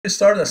To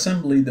start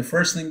assembly, the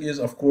first thing is,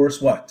 of course,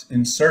 what?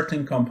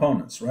 Inserting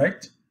components,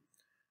 right?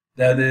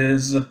 That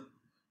is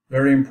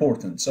very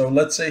important. So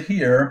let's say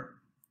here,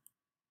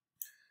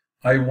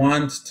 I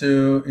want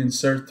to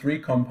insert 3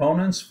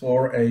 components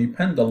for a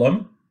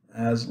pendulum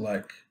as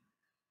like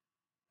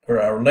per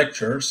our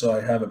lecture. So I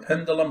have a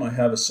pendulum, I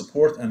have a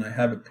support, and I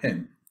have a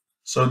pin.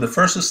 So the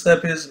first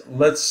step is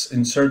let's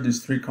insert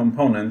these 3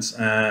 components,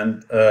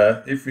 and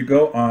if we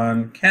go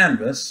on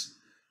Canvas,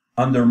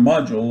 under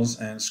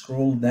modules and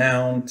scroll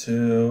down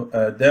to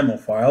demo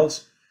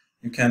files,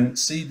 you can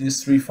see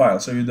these 3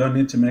 files. So you don't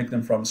need to make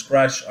them from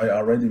scratch. I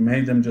already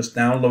made them. Just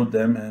download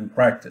them and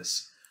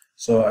practice.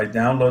 So I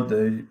download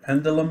the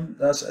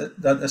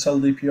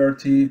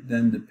pendulum.sldprt,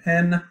 then the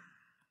pin,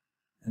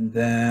 and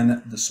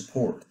then the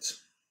support.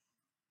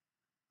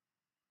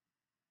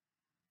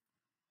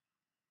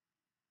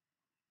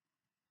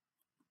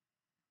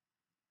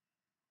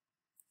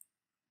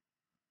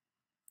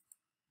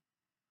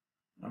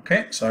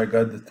 Okay, so I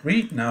got the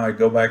 3. Now I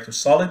go back to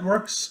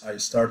SolidWorks. I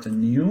start a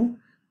new,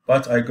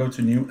 but I go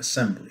to new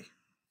assembly.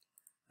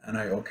 And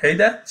I OK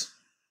that.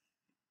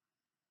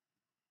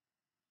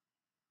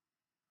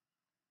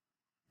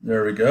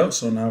 There we go.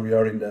 So now we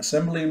are in the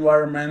assembly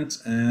environment,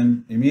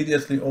 and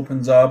immediately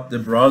opens up the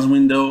browse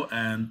window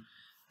and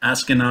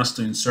asking us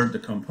to insert the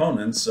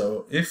components.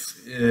 So if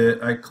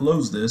I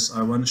close this,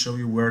 I want to show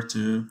you where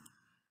to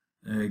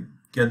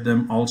get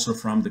them also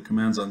from the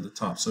commands on the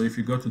top. So if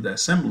you go to the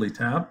assembly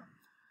tab,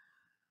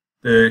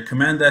 the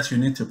command that you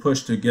need to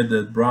push to get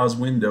the browse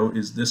window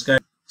is this guy.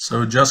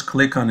 So just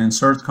click on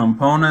insert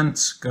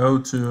components, go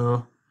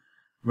to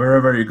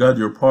wherever you got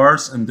your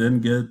parts, and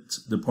then get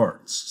the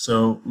parts.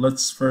 So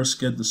let's first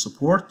get the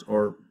support,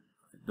 or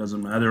it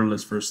doesn't matter.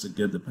 Let's first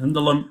get the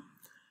pendulum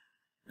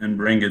and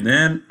bring it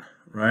in,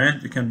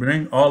 right? You can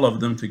bring all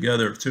of them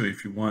together too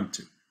if you want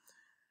to.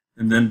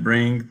 And then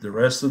bring the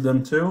rest of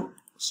them too.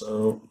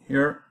 So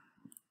here,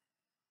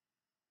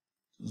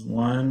 this is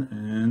one,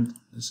 and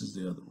this is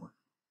the other one.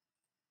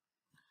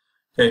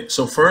 Okay,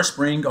 so first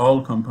bring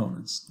all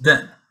components.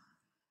 Then,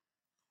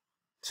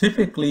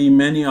 typically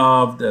many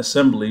of the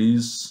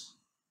assemblies,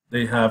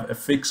 they have a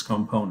fixed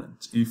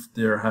component. If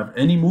they have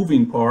any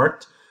moving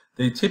part,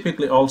 they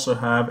typically also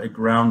have a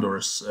ground or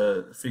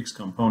a fixed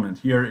component.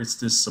 Here it's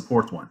this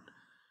support one.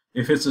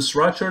 If it's a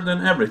structure,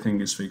 then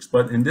everything is fixed.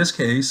 But in this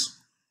case,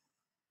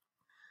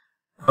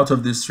 out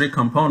of these 3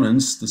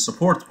 components, the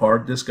support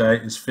part, this guy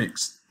is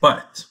fixed.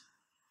 But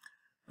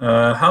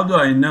how do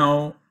I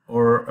know,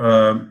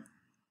 or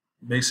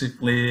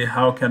basically,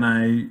 how can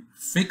I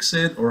fix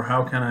it, or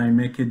how can I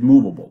make it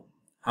movable?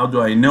 How do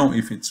I know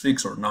if it's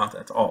fixed or not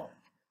at all?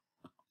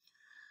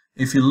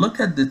 If you look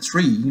at the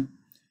tree,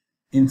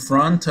 in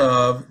front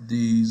of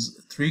these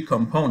 3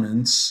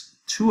 components,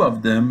 2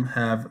 of them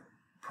have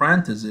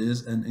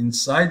parentheses, and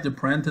inside the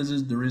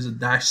parentheses there is a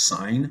dash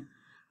sign.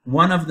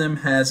 One of them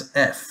has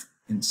F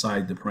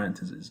inside the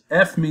parentheses.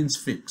 F means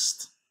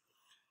fixed,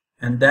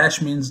 and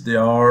dash means they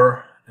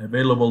are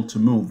available to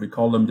move. We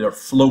call them, they're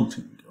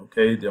floating.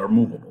 Okay, they are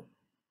movable.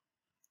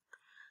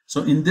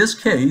 So in this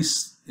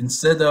case,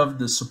 instead of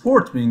the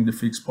support being the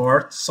fixed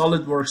part,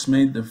 SolidWorks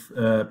made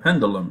the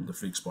pendulum the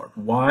fixed part.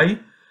 Why?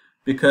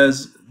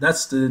 Because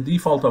that's the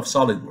default of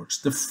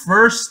SolidWorks. The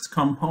first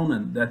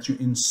component that you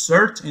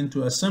insert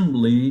into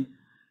assembly,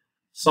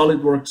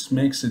 SolidWorks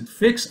makes it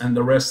fixed, and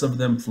the rest of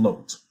them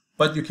float.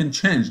 But you can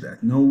change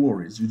that, no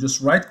worries. You just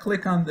right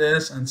click on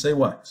this and say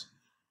what?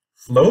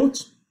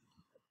 Float.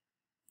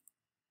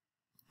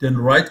 Then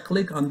right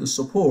click on the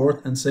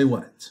support and say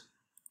what?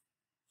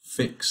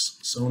 Fix.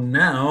 So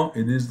now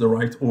it is the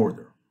right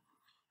order.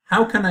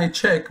 How can I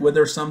check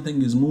whether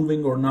something is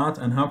moving or not,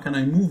 and how can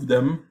I move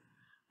them?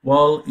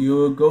 Well,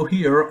 you go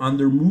here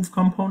under move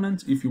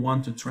component if you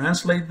want to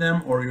translate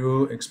them, or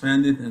you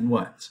expand it and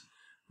what?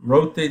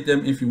 Rotate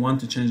them if you want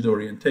to change the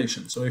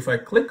orientation. So if I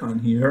click on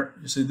here,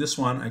 you see this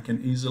one I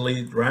can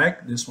easily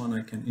drag, this one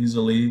I can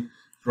easily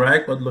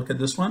drag, but look at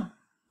this one,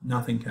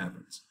 nothing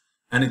happens.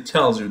 And it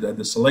tells you that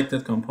the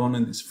selected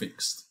component is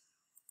fixed.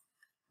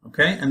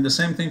 Okay, and the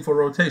same thing for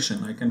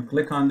rotation. I can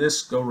click on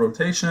this, go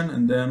rotation,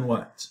 and then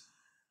what?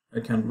 I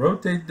can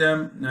rotate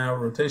them. Now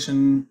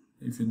rotation,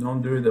 if you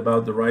don't do it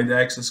about the right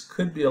axis,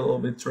 could be a little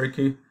bit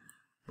tricky,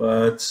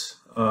 but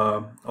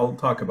I'll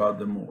talk about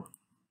them more.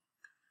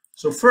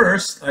 So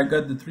first, I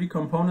got the 3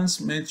 components,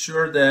 made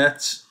sure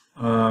that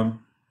the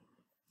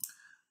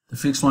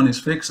fixed one is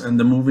fixed and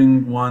the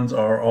moving ones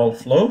are all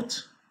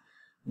float.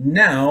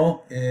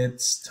 Now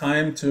it's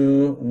time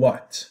to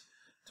what?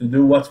 To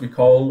do what we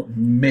call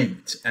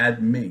mate,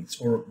 add mates,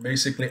 or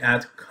basically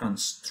add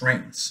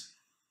constraints.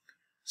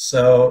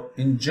 So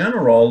in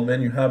general,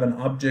 when you have an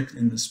object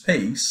in the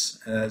space,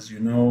 as you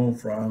know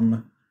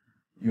from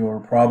your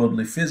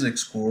probably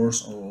physics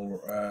course, or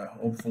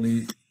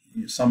hopefully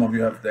some of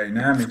you have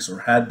dynamics or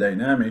had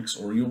dynamics,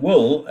 or you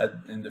will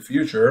in the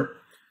future,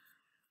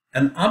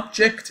 an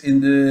object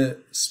in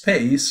the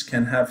space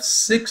can have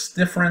 6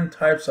 different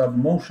types of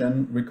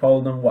motion. We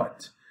call them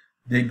what?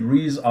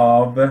 Degrees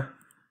of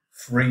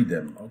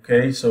freedom.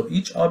 Okay, so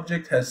each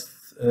object has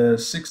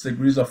 6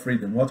 degrees of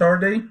freedom. What are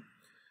they?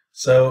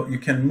 So you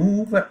can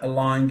move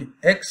along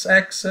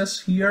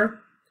x-axis here,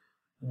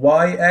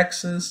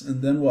 y-axis,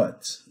 and then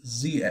what?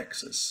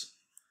 Z-axis.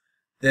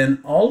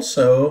 Then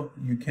also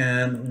you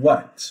can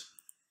what?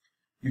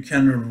 You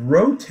can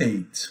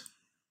rotate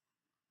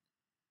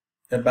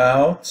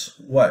about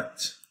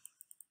what?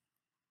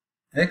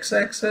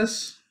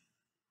 X-axis.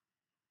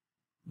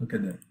 Look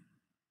at that.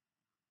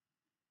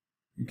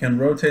 You can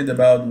rotate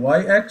about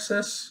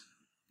y-axis,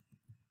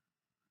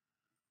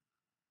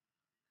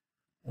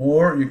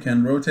 or you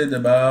can rotate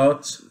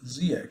about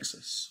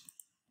z-axis.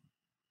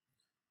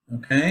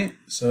 Okay,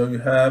 so you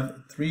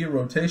have 3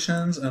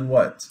 rotations and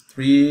what?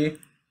 3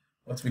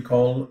 what we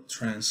call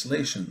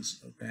translations.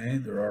 Okay,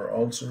 there are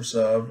all sorts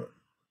of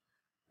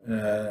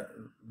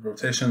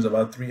rotations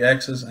about 3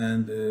 axes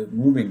and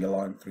moving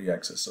along 3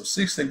 axes. So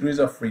 6 degrees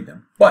of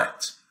freedom.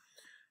 But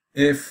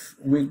if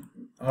we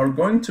are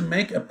going to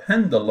make a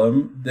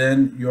pendulum,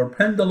 then your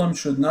pendulum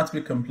should not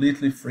be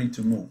completely free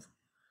to move.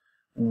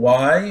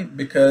 Why?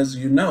 Because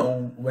you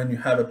know when you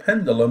have a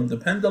pendulum, the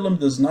pendulum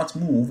does not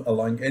move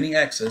along any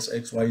axis,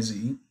 x, y,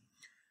 z,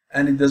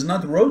 and it does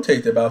not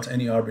rotate about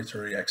any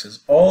arbitrary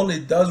axis. All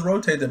it does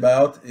rotate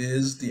about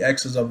is the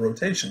axis of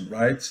rotation,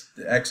 right?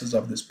 The axis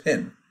of this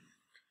pin.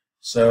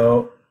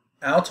 So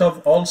out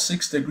of all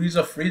 6 degrees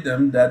of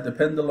freedom that the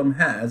pendulum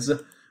has,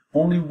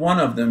 only one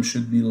of them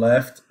should be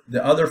left.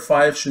 The other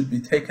 5 should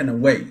be taken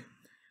away.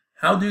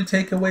 How do you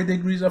take away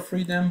degrees of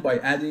freedom? By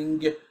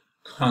adding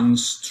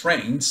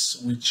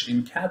constraints, which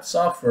in CAD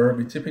software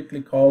we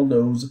typically call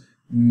those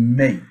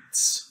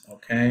mates.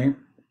 Okay,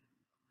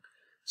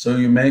 so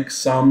you make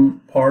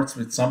some parts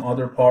with some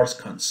other parts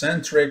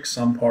concentric,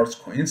 some parts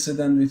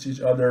coincident with each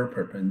other,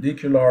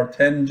 perpendicular,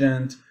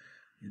 tangent.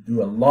 You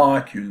do a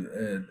lock,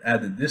 you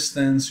add a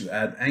distance, you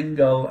add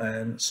angle,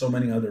 and so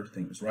many other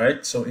things,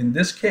 right? So in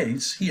this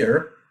case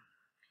here,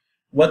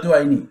 what do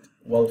I need?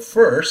 Well,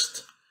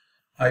 first,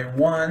 I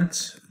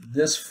want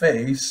this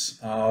face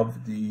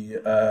of the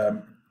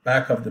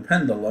back of the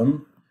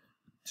pendulum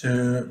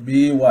to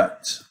be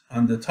what?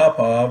 On the top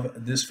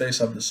of this face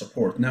of the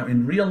support. Now,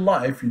 in real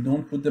life, you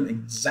don't put them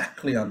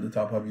exactly on the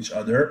top of each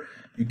other.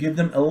 You give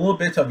them a little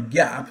bit of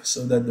gap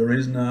so that there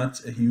is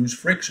not a huge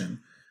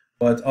friction.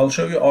 But I'll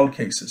show you all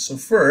cases. So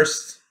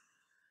first,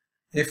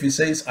 if you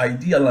say it's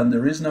ideal and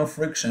there is no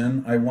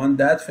friction, I want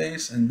that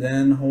face and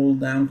then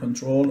hold down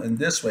control and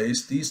this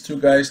face, these 2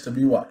 guys to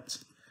be what?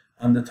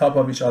 On the top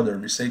of each other.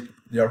 We say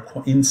they are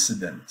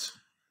coincident,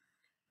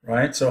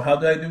 right? So how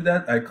do I do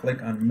that? I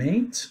click on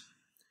mate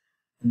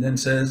and then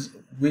says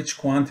which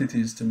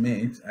quantities to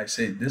mate. I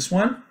say this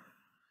one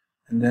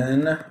and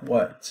then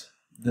what?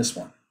 This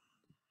one.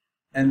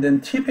 And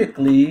then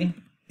typically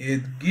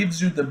it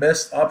gives you the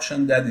best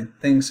option that it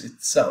thinks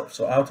itself.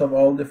 So out of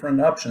all different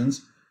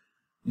options,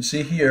 you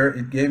see here,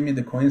 it gave me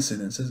the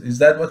coincidences. Is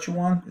that what you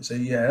want? You say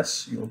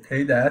yes, you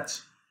okay that.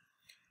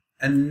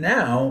 And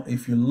now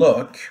if you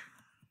look,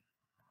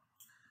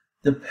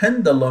 the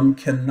pendulum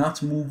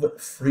cannot move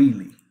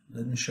freely.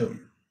 Let me show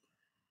you.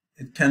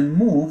 It can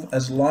move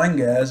as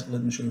long as,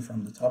 let me show you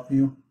from the top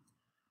view.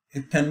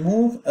 It can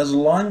move as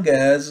long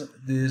as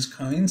this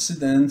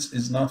coincidence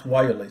is not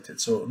violated.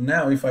 So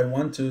now if I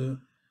want to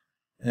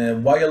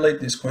violate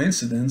this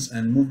coincidence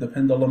and move the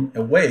pendulum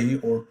away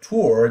or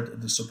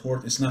toward the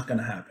support, it's not going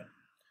to happen.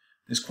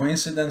 This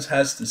coincidence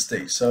has to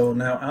stay. So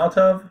now out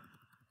of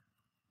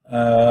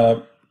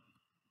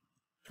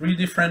 3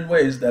 different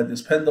ways that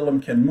this pendulum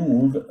can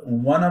move,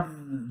 one of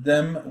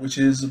them, which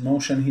is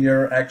motion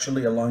here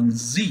actually along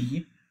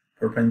Z,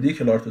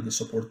 perpendicular to the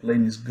support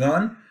plane, is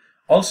gone.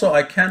 Also,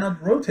 I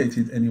cannot rotate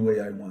it any way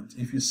I want.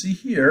 If you see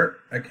here,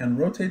 I can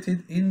rotate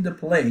it in the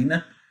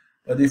plane,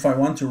 but if I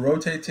want to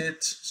rotate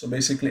it, so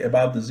basically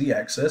about the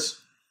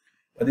Z-axis,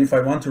 but if I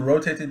want to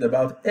rotate it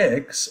about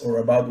X or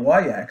about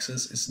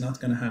Y-axis, it's not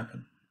going to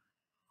happen.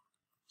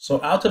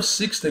 So out of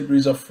 6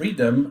 degrees of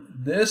freedom,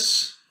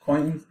 this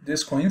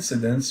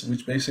coincidence,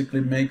 which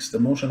basically makes the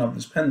motion of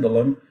this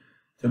pendulum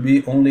to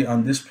be only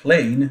on this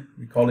plane,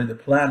 we call it a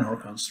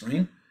planar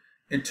constraint,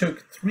 it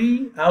took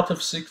 3 out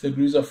of 6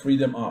 degrees of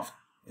freedom off.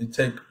 It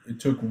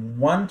took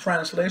 1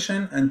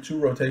 translation and 2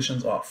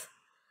 rotations off.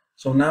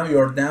 So now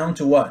you're down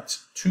to what?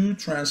 2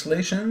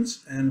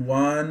 translations and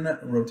 1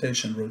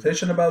 rotation.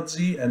 Rotation about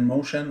Z and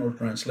motion or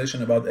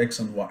translation about X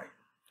and Y,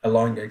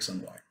 along X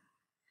and Y.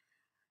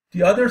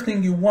 The other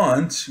thing you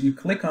want, you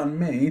click on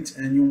mate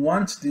and you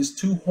want these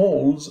 2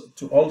 holes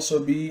to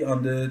also be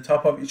on the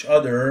top of each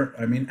other,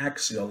 I mean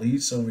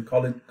axially, so we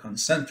call it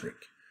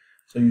concentric.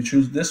 So you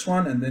choose this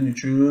one and then you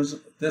choose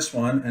this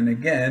one, and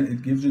again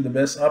it gives you the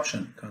best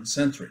option,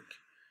 concentric,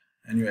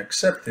 and you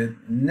accept it.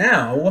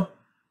 Now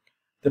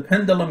the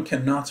pendulum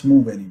cannot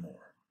move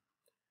anymore.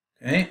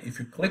 Okay, if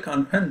you click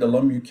on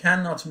pendulum, you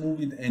cannot move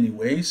it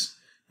anyways.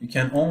 You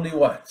can only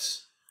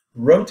what?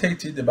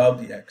 Rotate it about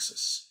the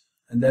axis.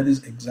 And that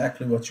is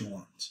exactly what you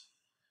want.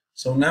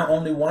 So now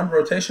only 1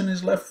 rotation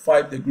is left,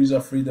 5 degrees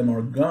of freedom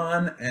are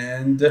gone,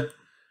 and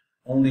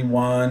only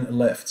 1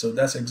 left. So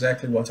that's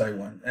exactly what I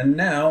want. And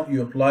now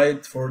you apply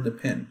it for the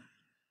pin.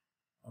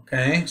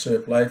 Okay, so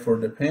apply for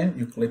the pin,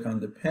 you click on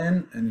the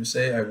pin and you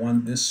say I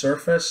want this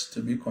surface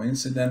to be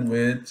coincident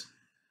with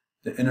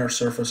the inner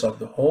surface of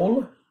the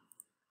hole,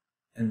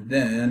 and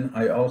then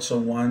I also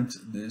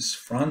want this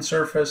front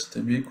surface to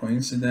be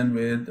coincident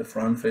with the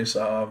front face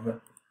of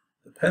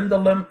the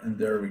pendulum, and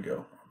there we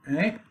go.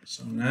 Okay,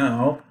 so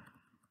now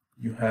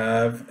you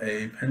have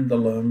a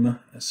pendulum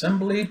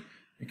assembly.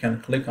 You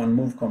can click on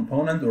move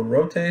component or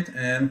rotate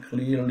and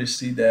clearly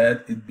see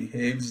that it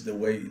behaves the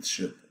way it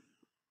should.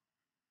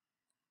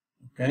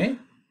 Okay,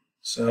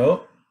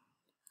 so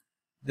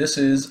this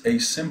is a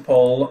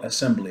simple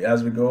assembly.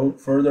 As we go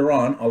further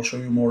on, I'll show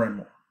you more and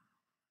more.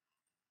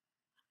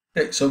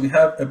 Okay, so we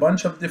have a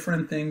bunch of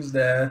different things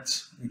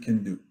that we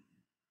can do.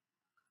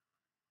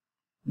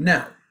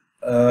 Now,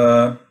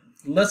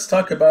 let's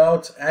talk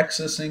about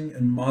accessing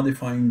and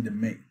modifying the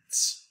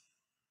mates.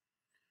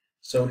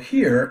 So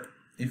here,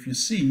 if you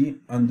see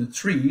on the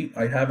tree,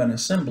 I have an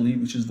assembly,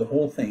 which is the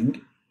whole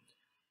thing.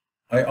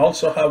 I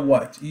also have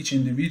what? Each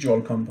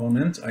individual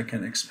component, I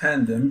can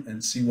expand them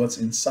and see what's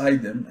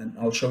inside them, and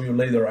I'll show you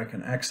later I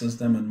can access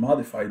them and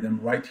modify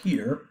them right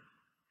here.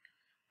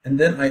 And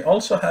then I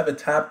also have a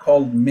tab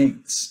called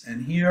mates,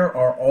 and here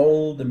are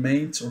all the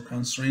mates or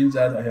constraints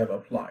that I have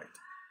applied.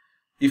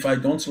 If I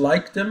don't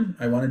like them,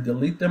 I want to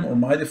delete them or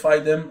modify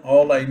them,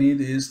 all I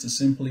need is to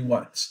simply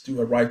what?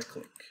 Do a right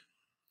click.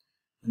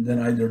 And then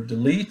either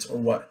delete or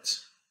what?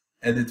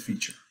 Edit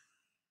feature.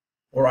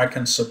 Or I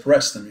can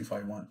suppress them if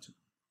I want to.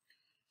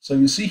 So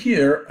you see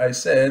here, I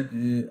said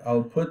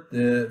I'll put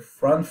the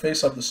front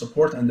face of the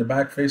support and the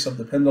back face of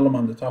the pendulum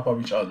on the top of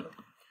each other.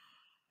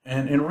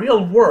 And in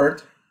real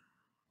world,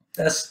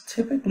 that's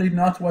typically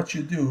not what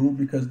you do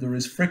because there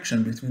is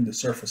friction between the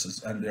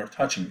surfaces and they're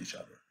touching each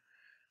other.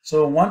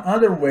 So one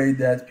other way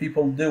that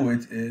people do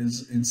it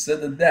is,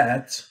 instead of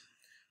that,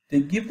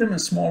 they give them a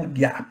small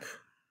gap.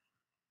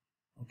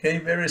 Okay,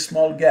 very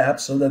small gap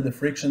so that the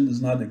friction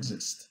does not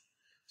exist.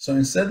 So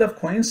instead of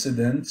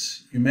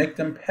coincident, you make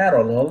them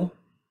parallel.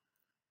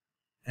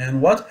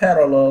 And what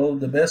parallel?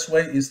 The best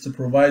way is to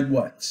provide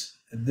what?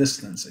 A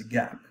distance, a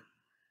gap.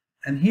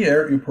 And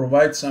here you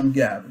provide some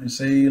gap. You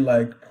say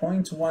like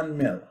 0.1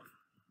 mil.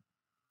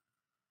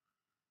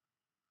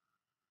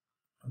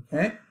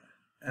 Okay,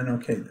 and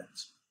okay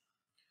that.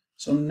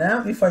 So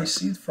now if I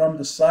see it from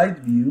the side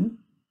view,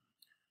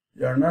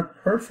 they are not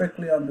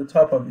perfectly on the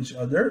top of each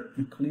other.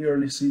 You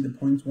clearly see the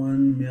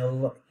 0.1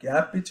 mil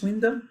gap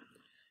between them.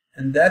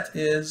 And that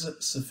is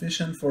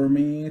sufficient for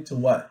me to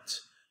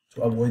what?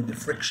 To avoid the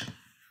friction.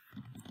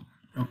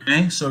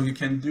 Okay, so you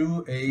can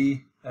do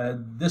a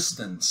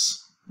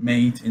distance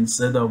mate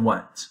instead of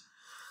what?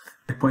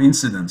 A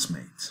coincidence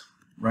mate,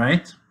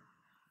 right?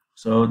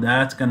 So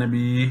that's going to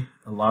be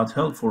a lot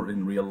helpful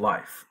in real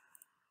life.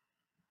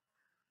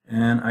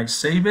 And I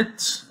save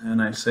it,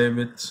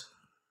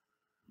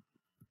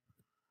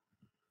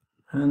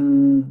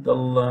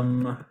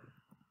 pendulum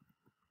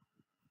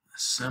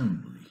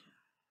assembly.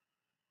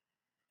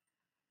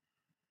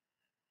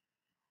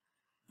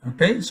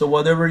 Okay, so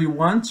whatever you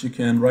want, you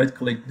can right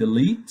click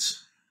delete,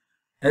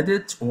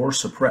 edit, or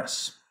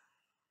suppress.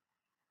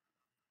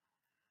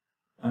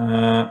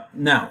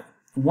 Now,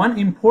 one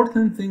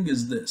important thing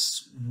is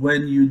this: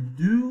 when you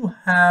do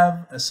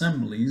have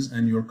assemblies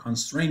and you're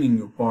constraining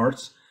your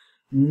parts,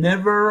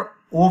 never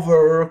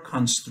over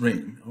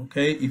constrain.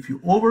 Okay, if you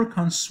over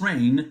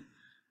constrain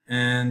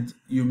and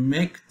you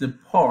make the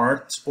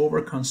part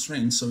over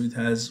constrained so it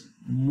has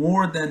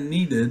more than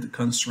needed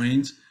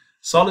constraints,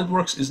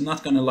 SolidWorks is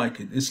not going to like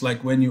it. It's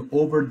like when you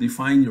over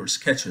define your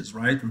sketches,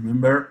 right?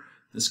 Remember,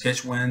 the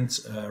sketch went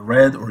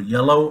red or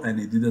yellow and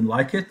it didn't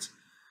like it.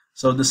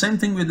 So the same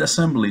thing with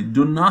assembly.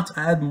 Do not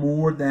add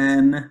more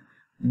than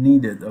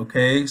needed.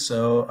 Okay,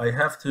 so I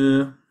have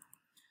to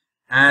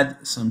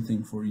add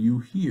something for you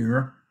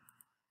here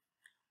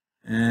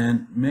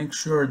and make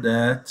sure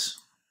that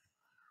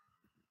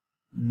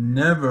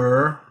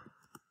never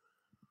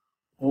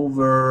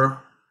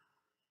over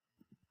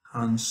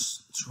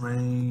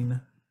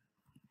constrain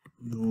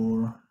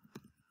your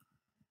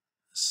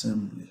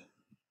assembly.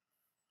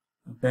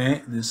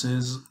 Okay, this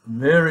is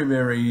very,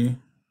 very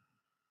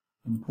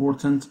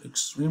important,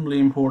 extremely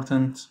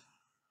important.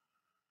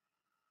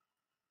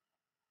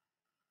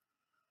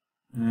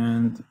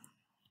 And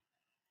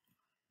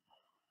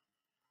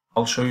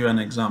I'll show you an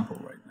example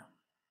right now.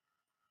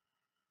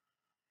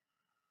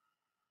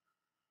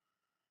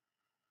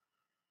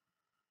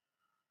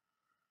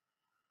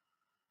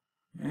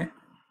 Okay.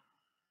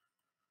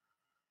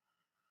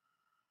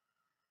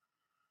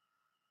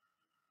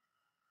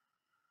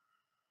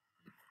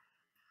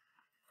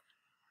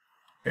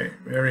 Okay,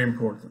 very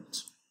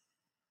important.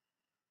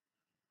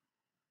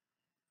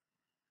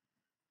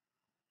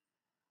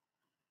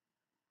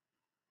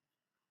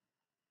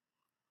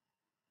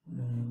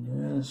 I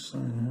guess I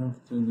have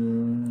to do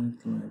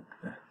it like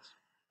that.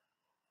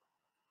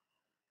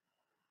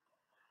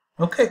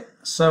 Okay,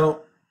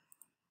 so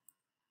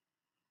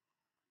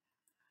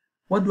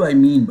what do I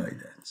mean by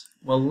that?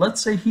 Well,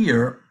 let's say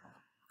here,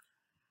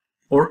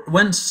 or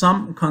when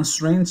some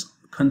constraints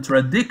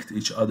contradict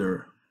each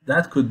other,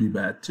 that could be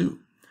bad too.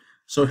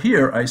 So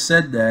here I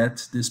said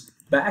that this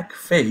back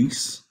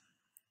face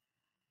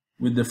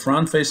with the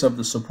front face of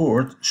the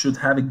support should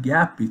have a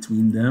gap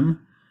between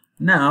them.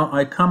 Now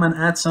I come and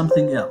add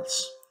something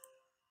else.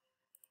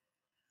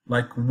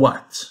 Like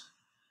what?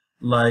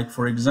 Like,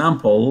 for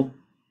example,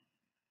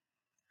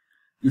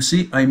 you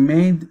see I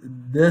made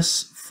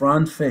this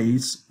front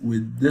face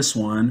with this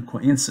one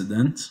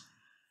coincident.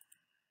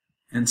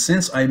 And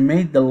since I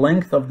made the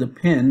length of the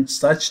pin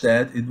such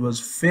that it was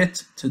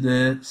fit to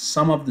the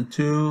sum of the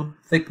two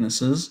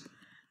thicknesses,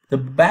 the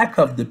back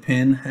of the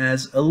pin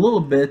has a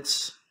little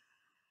bit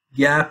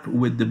gap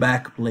with the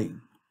back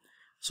plane.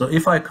 So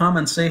if I come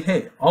and say,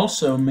 hey,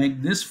 also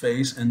make this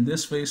face and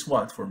this face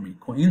what for me?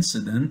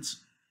 Coincident,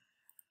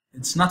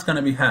 it's not going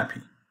to be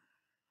happy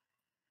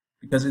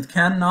because it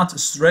cannot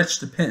stretch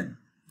the pin.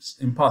 It's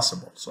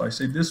impossible. So I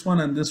say this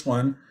one and this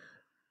one,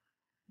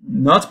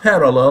 not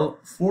parallel,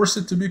 force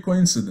it to be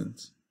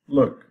coincident.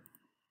 Look.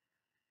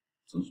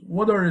 So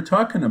what are you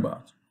talking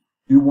about?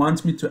 You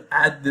want me to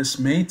add this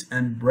mate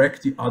and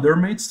break the other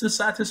mates to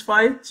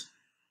satisfy it?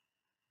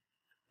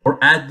 Or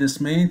add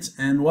this mate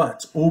and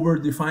what?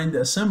 Over-define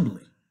the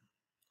assembly.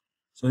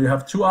 So you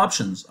have two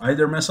options.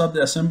 Either mess up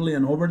the assembly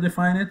and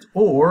over-define it,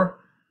 or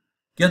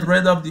get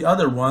rid of the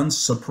other ones,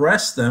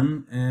 suppress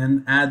them,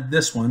 and add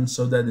this one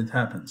so that it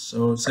happens.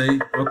 So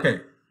say,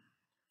 okay,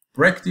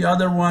 break the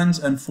other ones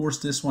and force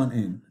this one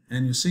in.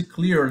 And you see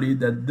clearly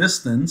that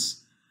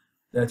distance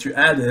that you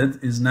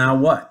added is now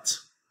what?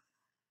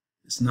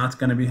 It's not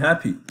going to be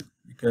happy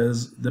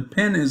because the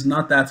pin is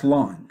not that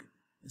long.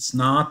 It's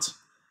not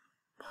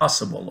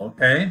possible,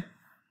 okay?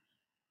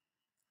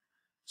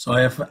 So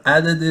I have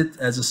added it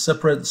as a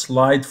separate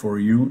slide for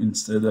you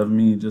instead of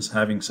me just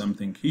having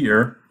something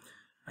here.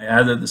 I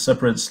added a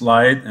separate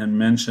slide and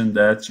mentioned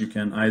that you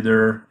can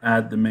either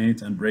add the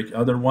mate and break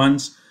other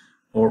ones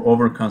or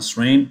over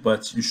constraint,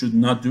 but you should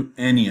not do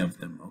any of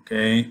them,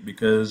 okay?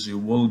 Because you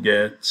will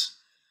get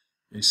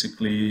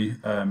basically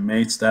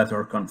mates that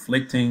are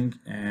conflicting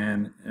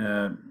and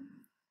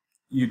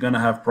you're gonna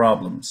have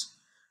problems.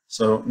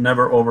 So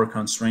never over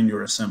constrain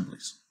your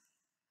assemblies.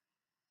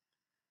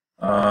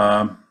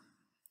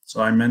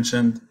 So I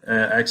mentioned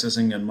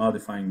accessing and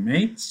modifying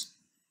mates.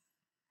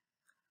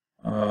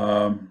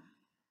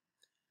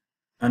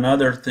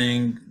 Another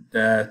thing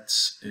that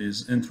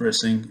is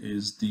interesting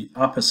is the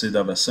opposite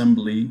of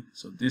assembly.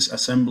 So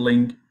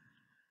disassembling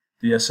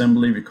the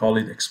assembly, we call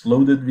it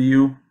exploded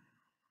view.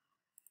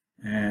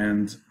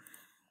 And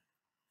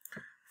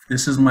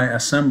this is my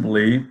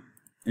assembly.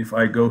 If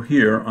I go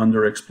here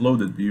under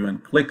exploded view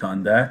and click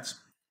on that,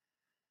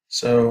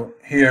 so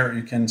here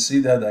you can see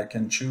that I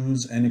can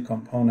choose any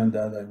component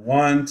that I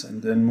want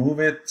and then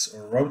move it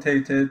or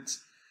rotate it,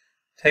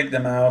 take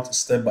them out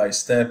step by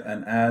step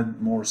and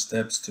add more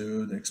steps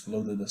to the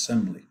exploded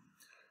assembly.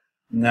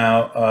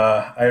 Now,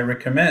 I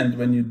recommend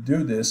when you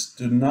do this,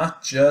 do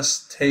not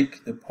just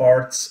take the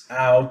parts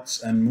out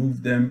and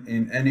move them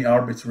in any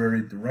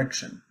arbitrary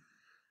direction.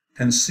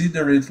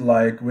 Consider it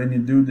like when you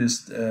do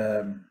this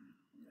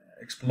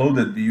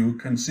exploded view,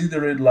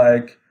 consider it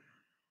like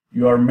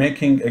you are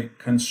making a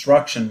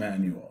construction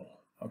manual,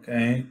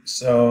 okay?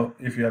 So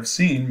if you have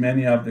seen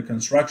many of the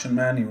construction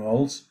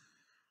manuals,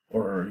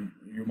 or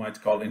you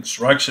might call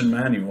instruction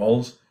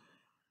manuals,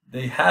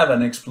 they have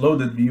an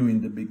exploded view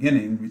in the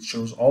beginning which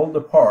shows all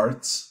the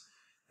parts,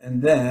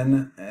 and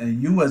then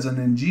you as an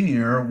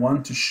engineer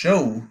want to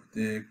show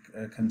the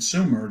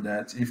consumer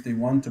that if they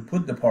want to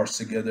put the parts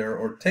together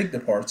or take the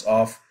parts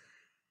off,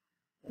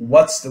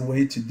 what's the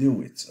way to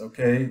do it,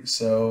 okay?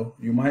 So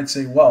you might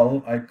say,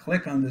 well, I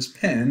click on this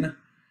pin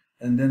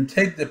and then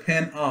take the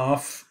pin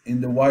off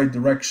in the Y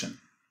direction.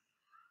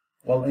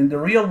 Well, in the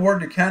real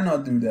world, you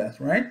cannot do that,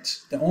 right?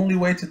 The only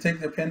way to take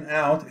the pin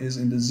out is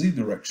in the Z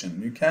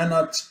direction. You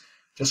cannot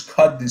just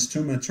cut these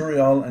two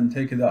material and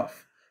take it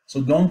off.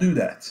 So don't do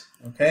that,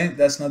 okay?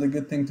 That's not a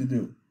good thing to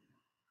do.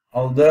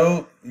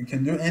 Although you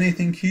can do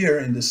anything here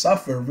in the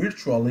software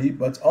virtually,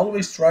 but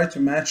always try to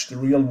match the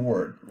real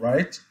world,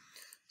 right?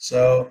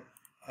 So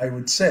I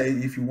would say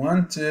if you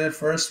want to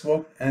first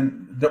work,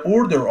 and the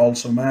order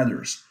also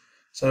matters.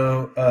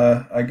 So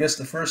I guess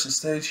the first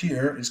stage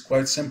here is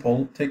quite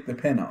simple. Take the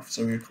pin off.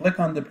 So you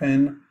click on the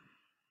pin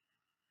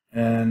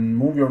and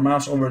move your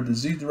mouse over the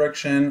Z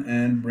direction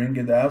and bring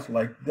it out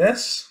like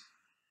this.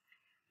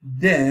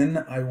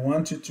 Then I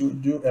want you to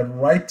do a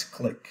right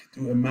click,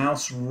 do a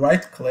mouse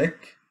right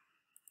click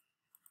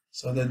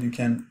so that you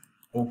can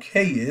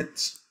OK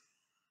it.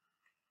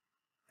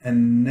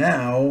 And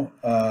now,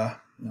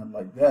 not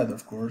like that,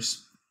 of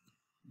course.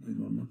 Do it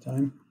one more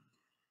time.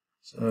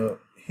 So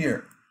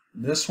here,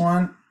 this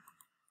one,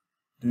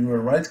 do a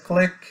right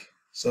click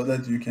so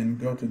that you can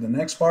go to the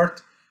next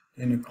part.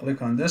 Then you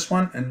click on this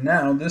one, and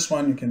now this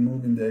one you can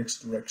move in the X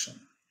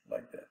direction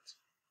like that.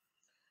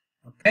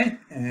 Okay,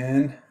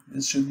 and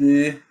this should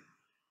be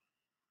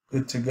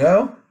good to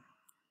go.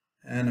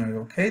 And I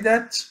OK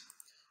that.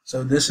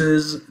 So this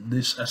is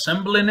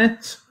disassembling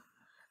it.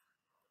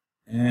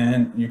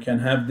 And you can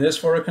have this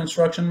for a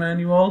construction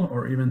manual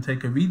or even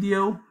take a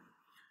video.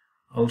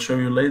 I'll show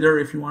you later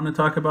if you want to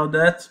talk about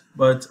that.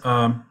 But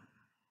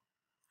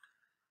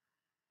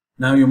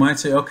now you might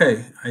say,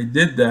 okay, I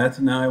did that.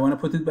 Now I want to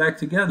put it back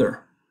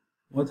together.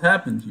 What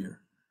happened here?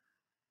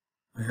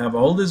 I have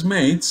all these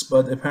mates,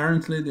 but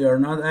apparently they are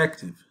not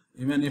active.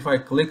 Even if I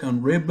click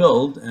on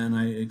rebuild and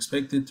I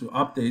expect it to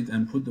update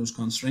and put those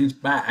constraints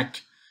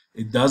back,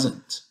 it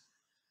doesn't.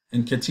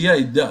 In CATIA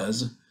it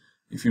does.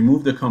 If you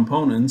move the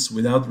components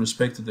without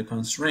respect to the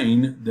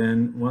constraint,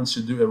 then once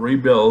you do a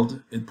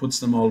rebuild, it puts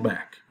them all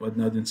back, but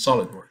not in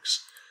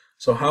SolidWorks.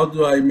 So how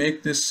do I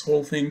make this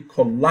whole thing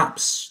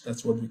collapse?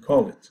 That's what we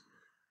call it.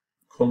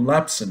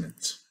 Collapsing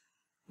it,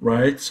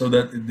 right? So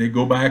that they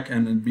go back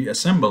and be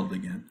assembled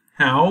again.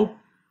 How?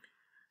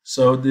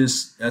 So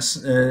this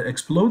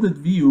exploded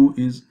view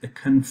is a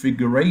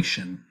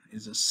configuration,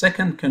 is a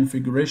second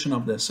configuration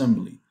of the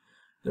assembly.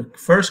 The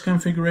first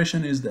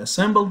configuration is the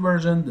assembled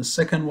version, the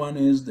second one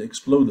is the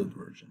exploded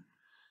version.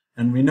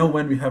 And we know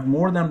when we have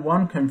more than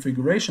one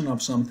configuration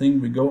of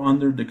something, we go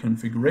under the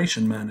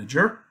configuration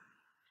manager.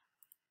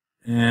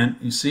 And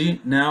you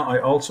see, now I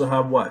also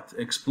have what?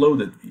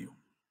 Exploded view.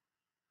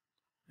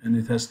 And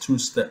it has two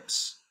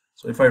steps.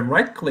 So if I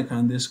right click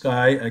on this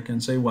guy, I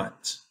can say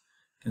what?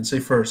 I can say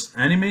first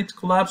animate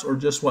collapse or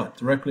just what?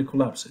 Directly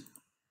collapse it.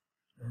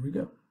 There we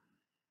go.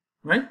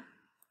 Right?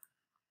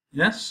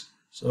 Yes?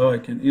 So I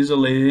can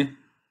easily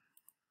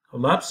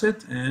collapse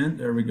it and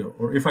there we go.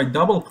 Or if I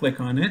double click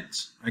on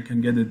it, I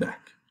can get it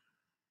back.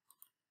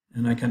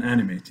 And I can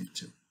animate it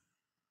too.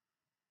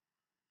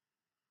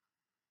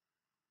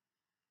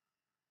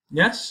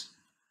 Yes?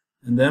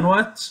 And then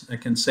what? I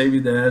can save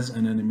it as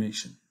an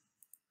animation.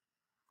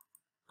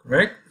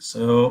 Correct?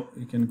 So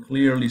you can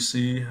clearly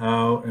see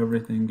how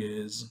everything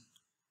is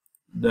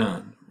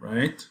done,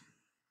 right?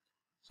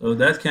 So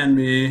that can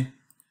be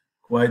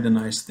quite a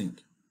nice thing.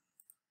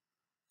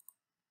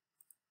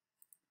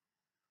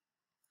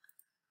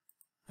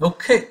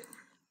 Okay.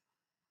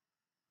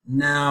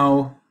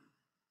 Now,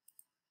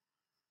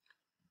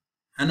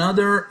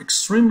 another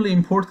extremely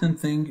important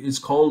thing is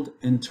called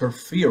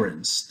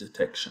interference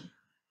detection.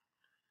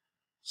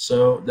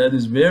 So that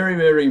is very,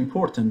 very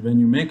important when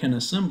you make an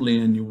assembly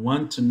and you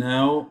want to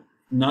now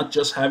not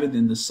just have it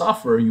in the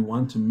software, you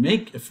want to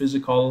make a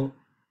physical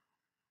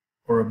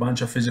or a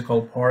bunch of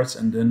physical parts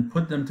and then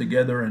put them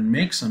together and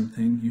make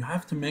something. You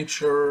have to make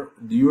sure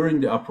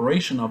during the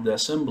operation of the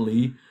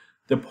assembly,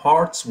 the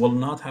parts will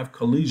not have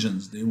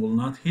collisions. They will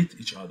not hit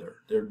each other.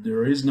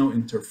 There is no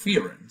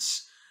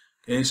interference.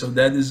 Okay, so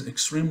that is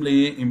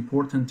extremely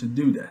important to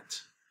do that.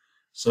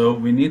 So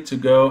we need to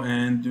go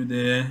and do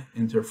the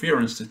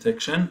interference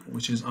detection,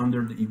 which is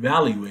under the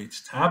evaluate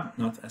tab,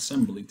 not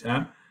assembly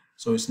tab.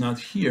 So it's not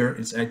here,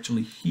 it's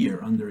actually here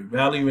under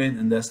evaluate,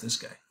 and that's this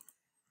guy.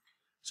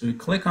 So you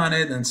click on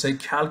it and say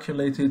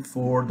calculate it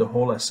for the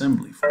whole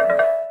assembly for me.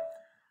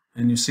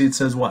 And you see it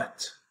says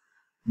what?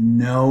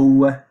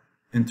 No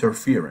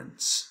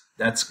interference.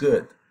 That's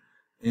good.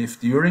 If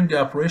during the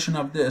operation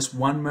of this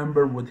one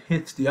member would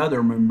hit the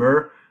other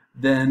member,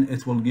 then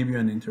it will give you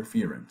an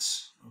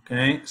interference.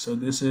 Okay, so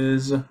this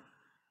is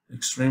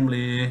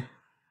extremely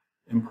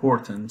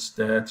important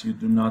that you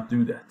do not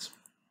do that.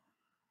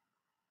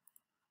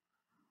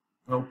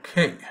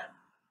 Okay.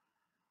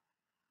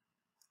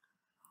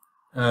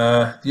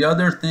 The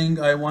other thing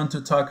I want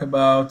to talk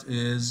about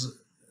is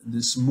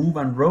this move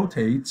and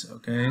rotate.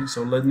 Okay,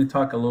 so let me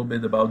talk a little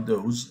bit about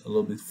those a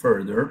little bit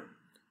further.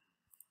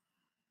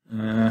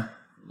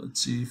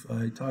 Let's see if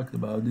I talked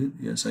about it.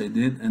 Yes, I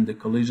did. And the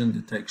collision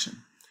detection.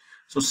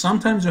 So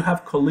sometimes you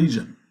have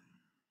collision.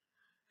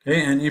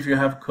 Okay, and if you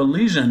have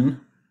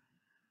collision,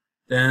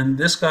 then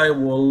this guy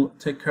will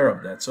take care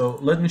of that. So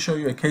let me show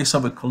you a case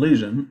of a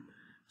collision.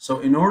 So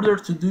in order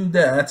to do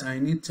that, I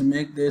need to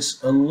make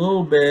this a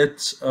little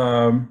bit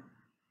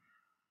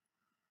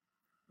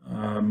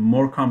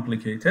more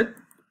complicated.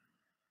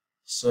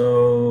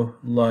 So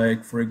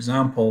like, for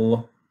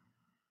example,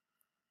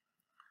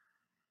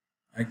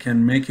 I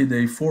can make it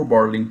a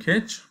 4-bar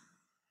linkage.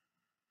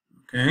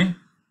 Okay.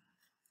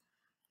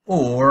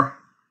 Or,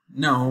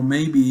 no,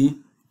 maybe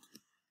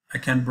I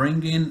can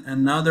bring in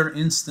another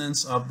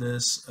instance of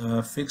this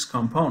fixed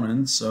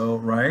component. So,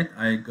 right,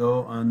 I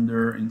go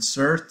under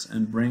insert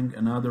and bring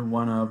another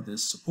one of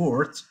this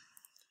support.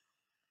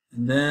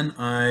 And then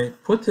I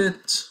put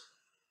it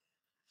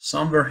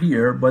somewhere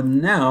here, but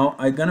now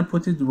I'm gonna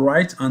put it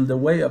right on the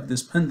way of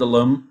this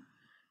pendulum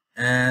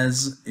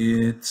as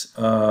it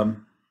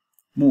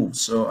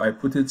moves. So I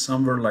put it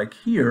somewhere like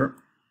here.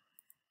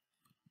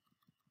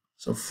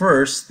 So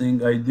first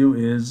thing I do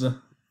is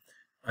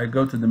I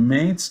go to the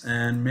mates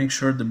and make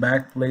sure the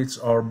back plates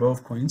are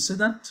both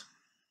coincident.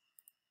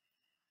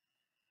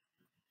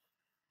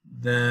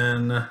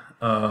 Then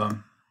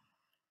I'll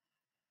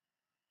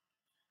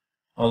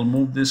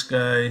move this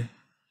guy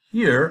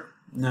here.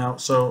 Now,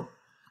 so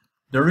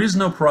there is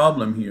no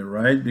problem here,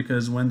 right?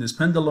 Because when this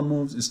pendulum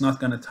moves, it's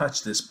not going to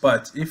touch this.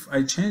 But if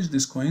I change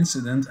this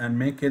coincident and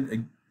make it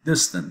a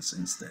distance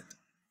instead.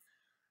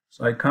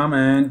 So I come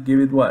and give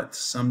it what?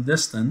 Some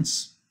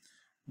distance.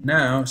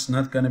 Now it's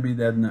not going to be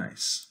that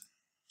nice.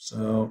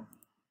 So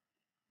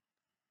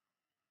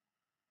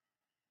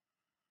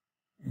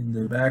in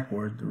the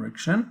backward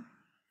direction.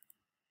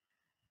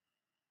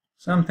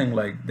 Something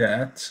like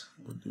that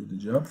would do the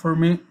job for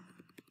me.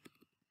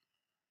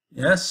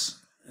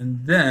 Yes,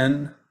 and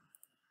then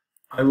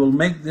I will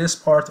make this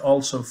part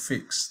also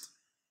fixed.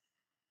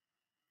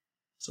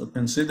 So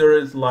consider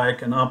it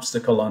like an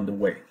obstacle on the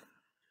way.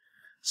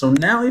 So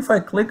now if I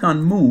click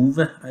on move,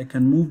 I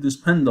can move this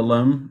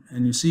pendulum,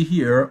 and you see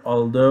here,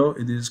 although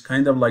it is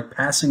kind of like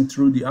passing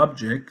through the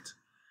object,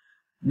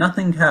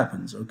 nothing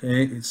happens,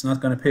 okay? It's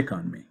not going to pick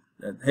on me.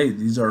 That, hey,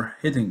 these are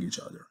hitting each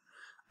other.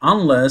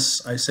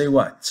 Unless I say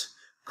what?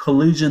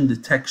 Collision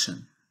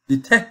detection.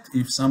 Detect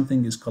if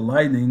something is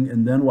colliding,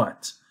 and then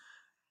what?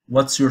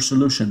 What's your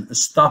solution?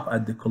 Stop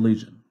at the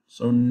collision.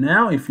 So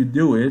now if you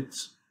do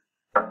it,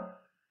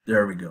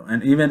 there we go.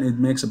 And even it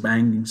makes a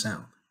banging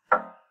sound.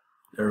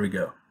 There we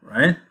go,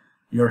 right?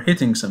 You're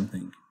hitting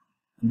something.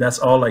 And that's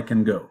all I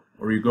can go.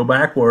 Or you go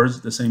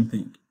backwards, the same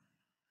thing.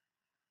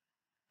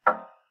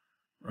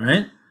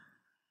 Right?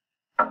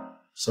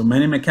 So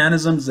many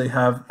mechanisms, they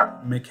have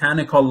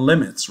mechanical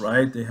limits,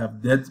 right? They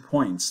have dead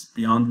points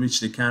beyond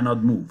which they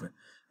cannot move.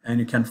 And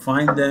you can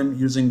find them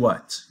using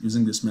what?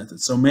 Using this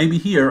method. So maybe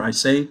here I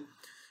say,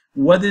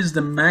 what is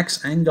the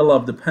max angle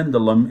of the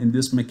pendulum in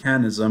this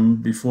mechanism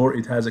before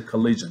it has a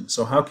collision?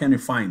 So how can you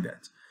find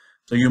that?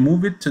 So you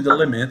move it to the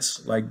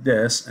limits like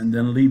this and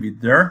then leave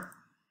it there.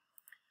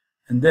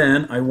 And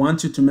then I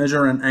want you to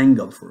measure an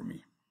angle for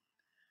me.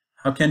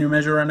 How can you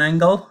measure an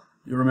angle?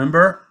 You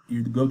remember?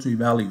 You go to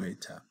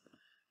Evaluate tab.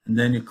 And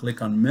then you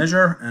click on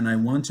Measure, and I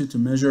want you to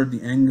measure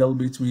the angle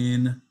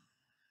between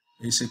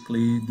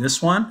basically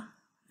this one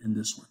and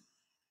this one.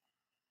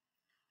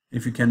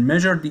 If you can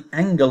measure the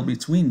angle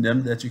between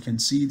them, that you can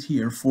see it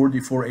here,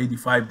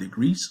 4485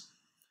 degrees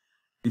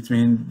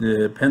between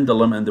the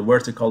pendulum and the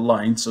vertical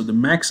line. So the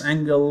max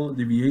angle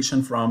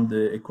deviation from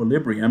the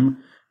equilibrium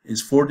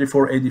is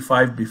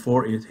 4485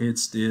 before it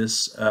hits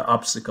this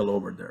obstacle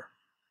over there,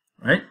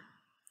 right?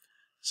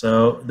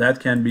 So that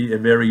can be a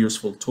very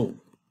useful tool.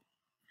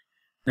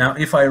 Now,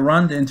 if I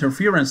run the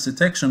interference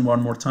detection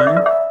one more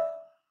time,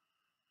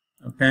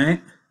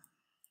 okay,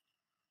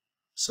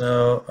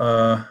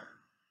 so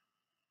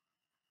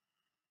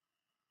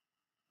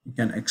you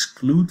can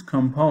exclude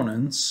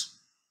components.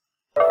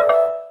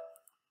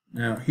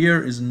 Now,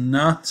 here is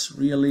not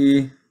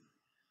really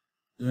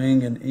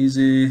doing an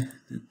easy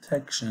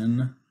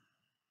detection.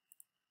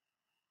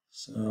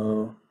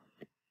 So,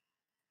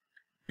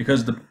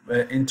 because the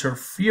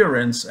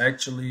interference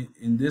actually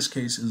in this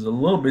case is a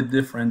little bit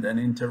different, and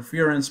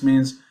interference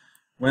means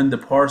when the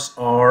parts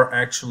are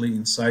actually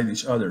inside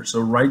each other.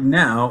 So right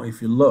now, if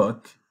you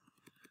look,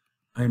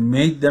 I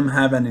made them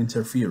have an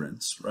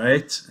interference,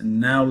 right?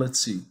 And now let's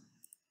see.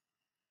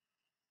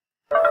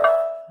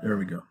 There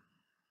we go.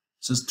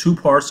 It says two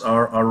parts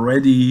are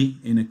already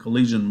in a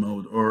collision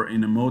mode, or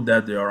in a mode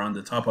that they are on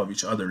the top of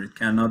each other. It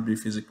cannot be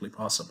physically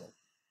possible.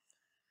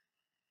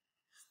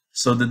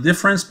 So the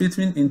difference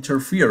between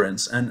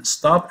interference and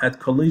stop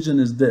at collision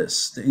is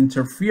this. The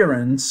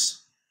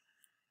interference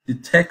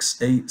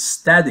detects a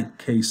static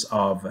case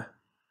of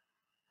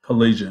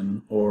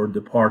collision or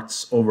the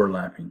parts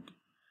overlapping.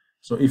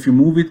 So if you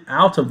move it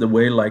out of the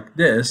way like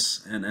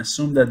this and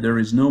assume that there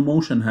is no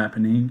motion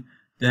happening,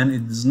 then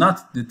it does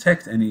not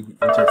detect any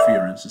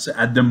interference. So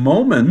at the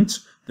moment,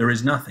 there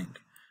is nothing.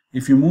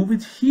 If you move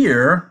it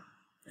here,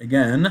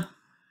 again,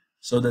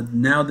 so that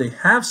now they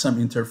have some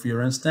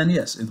interference, then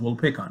yes, it will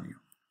pick on you.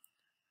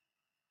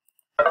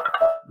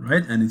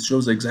 Right? And it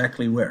shows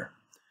exactly where.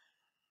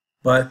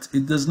 But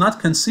it does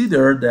not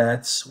consider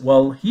that,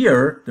 well,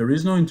 here, there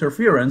is no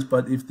interference,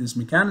 but if this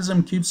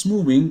mechanism keeps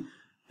moving,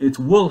 it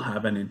will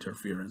have an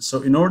interference.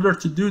 So in order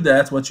to do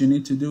that, what you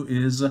need to do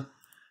is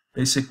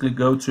basically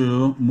go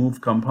to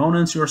Move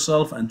Components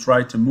yourself and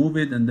try to move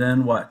it, and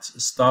then what?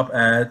 Stop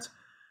at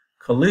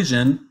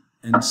collision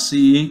and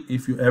see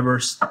if you ever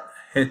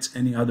hit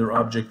any other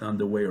object on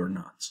the way or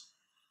not.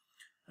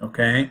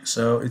 Okay,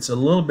 so it's a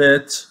little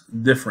bit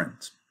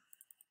different.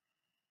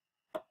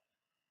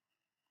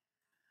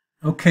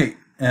 Okay,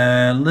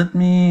 let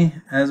me,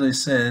 as I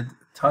said,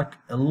 talk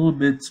a little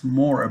bit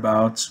more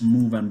about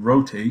move and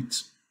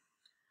rotate,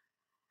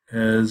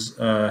 because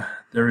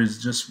there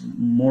is just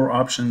more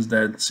options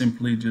than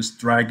simply just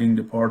dragging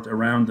the part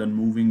around and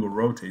moving or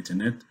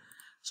rotating it.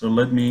 So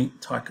let me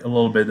talk a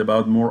little bit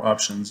about more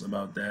options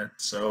about that.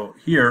 So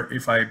here,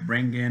 if I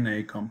bring in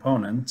a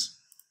component,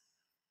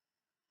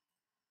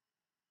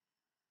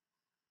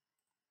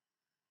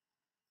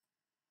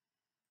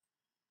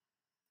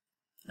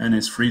 and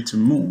it's free to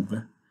move.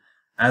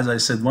 As I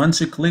said,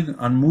 once you click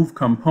on Move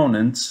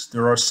Components,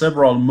 there are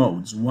several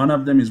modes. One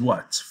of them is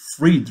what?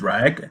 Free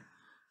drag.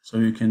 So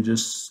you can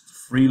just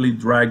freely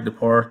drag the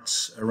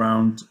parts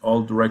around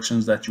all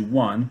directions that you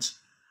want.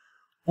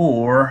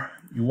 Or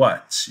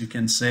what? You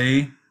can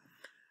say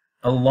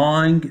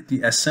along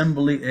the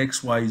assembly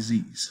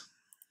XYZs.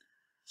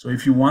 So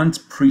if you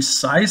want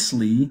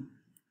precisely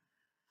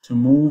to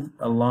move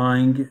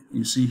along,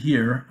 you see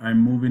here,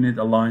 I'm moving it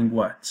along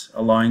what?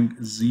 Along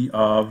Z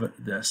of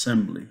the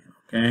assembly,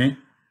 okay?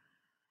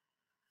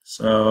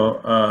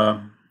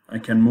 So I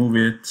can move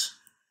it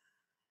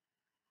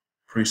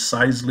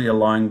precisely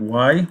along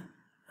Y,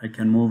 I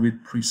can move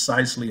it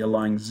precisely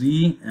along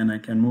Z, and I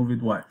can move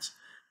it what?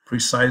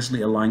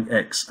 Precisely along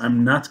X.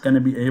 I'm not going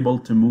to be able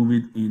to move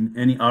it in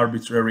any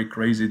arbitrary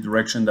crazy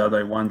direction that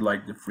I want,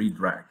 like the free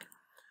drag.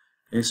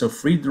 Okay, so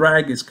free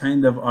drag is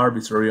kind of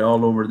arbitrary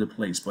all over the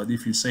place, but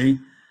if you say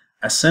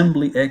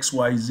assembly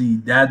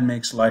XYZ, that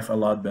makes life a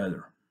lot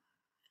better.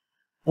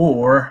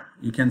 Or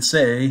you can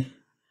say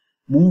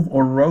move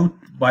or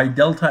rotate by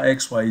delta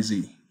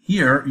XYZ.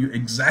 Here you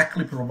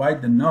exactly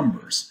provide the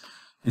numbers.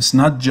 It's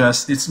not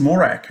just, it's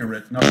more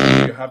accurate. Not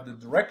only you have the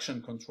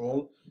direction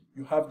control,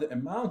 you have the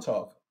amount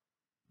of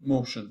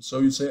motion. So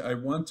you say, I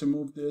want to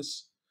move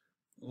this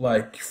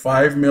like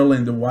 5 mil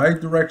in the Y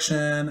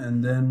direction,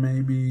 and then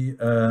maybe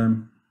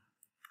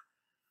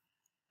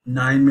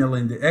 9 mil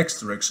in the X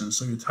direction.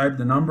 So you type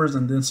the numbers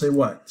and then say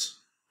what?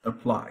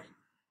 Apply.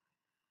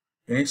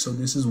 Okay, so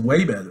this is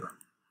way better.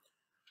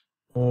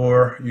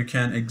 Or you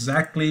can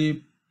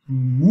exactly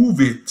move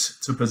it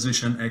to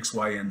position X,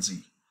 Y, and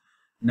Z.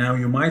 Now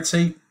you might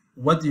say,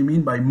 what do you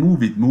mean by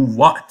move it? Move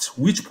what?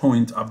 Which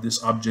point of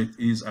this object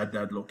is at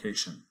that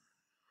location?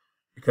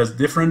 Because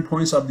different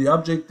points of the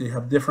object, they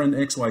have different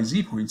X, Y,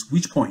 Z points.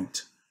 Which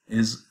point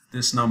is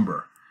this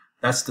number?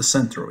 That's the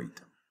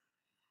centroid.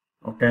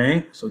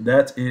 Okay, so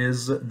that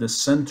is the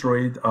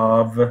centroid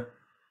of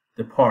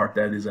the part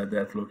that is at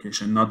that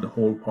location, not the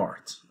whole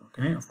part.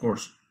 Okay, of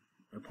course,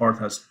 a part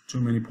has too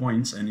many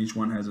points and each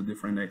one has a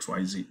different X,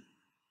 Y, Z.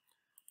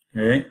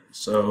 Okay,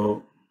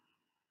 so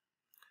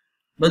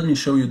let me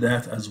show you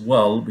that as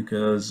well,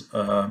 because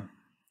I'm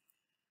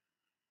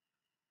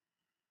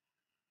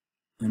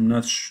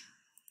not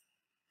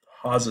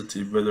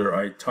positive whether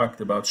I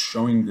talked about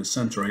showing the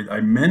centroid.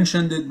 I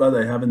mentioned it, but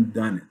I haven't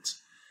done it.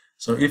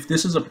 So if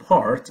this is a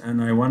part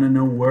and I want to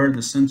know where the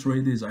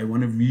centroid is, I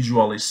want to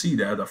visually see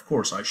that. Of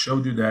course, I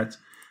showed you that.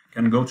 You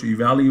can go to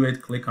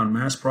evaluate, click on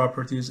mass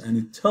properties, and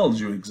it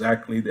tells you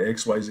exactly the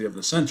XYZ of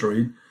the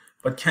centroid.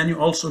 But can you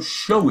also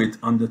show it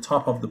on the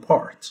top of the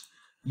part?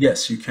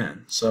 Yes, you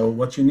can. So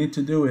what you need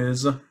to do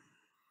is,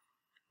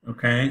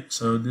 okay,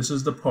 so this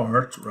is the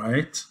part,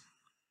 right?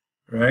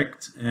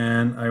 Correct.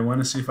 And I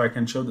want to see if I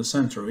can show the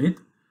centroid.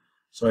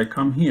 So I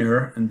come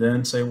here and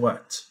then say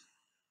what?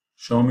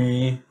 Show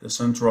me the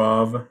center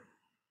of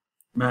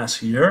mass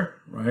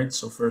here, right?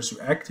 So first you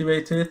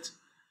activate it,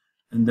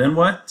 and then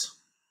what?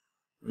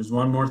 There's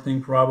one more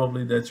thing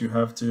probably that you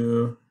have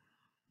to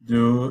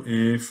do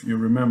if you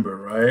remember,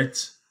 right?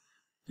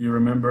 Do you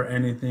remember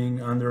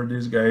anything under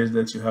these guys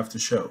that you have to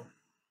show?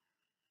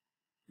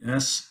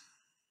 Yes?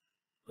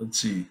 Let's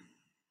see.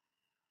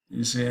 Do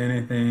you see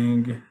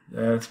anything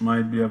that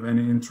might be of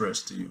any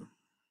interest to you?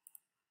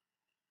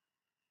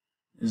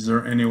 Is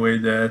there any way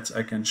that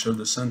I can show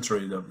the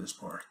centroid of this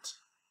part?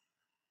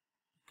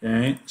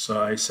 Okay,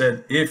 so I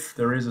said if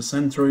there is a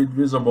centroid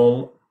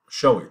visible,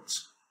 show it,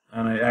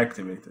 and I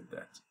activated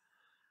that.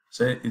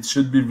 Say it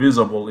should be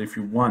visible if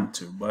you want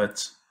to,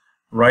 but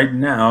right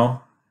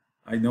now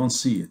I don't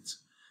see it.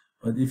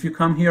 But if you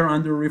come here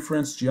under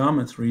reference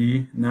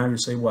geometry, now you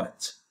say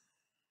what?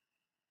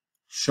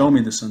 Show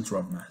me the center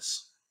of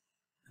mass.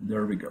 And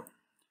there we go.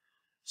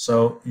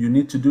 So you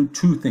need to do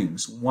two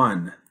things.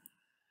 One,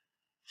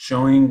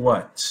 showing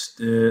what?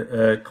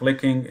 The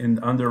clicking in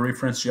under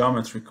reference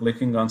geometry,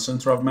 clicking on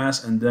center of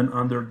mass, and then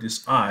under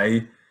this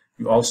eye,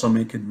 you also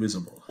make it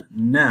visible.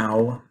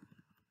 Now,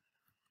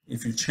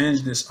 if you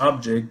change this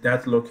object,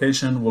 that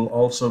location will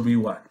also be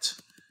what?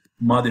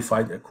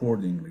 Modified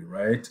accordingly,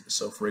 right?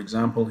 So for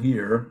example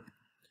here,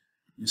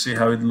 you see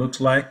how it looks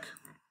like?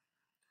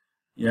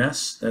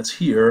 Yes, that's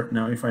here.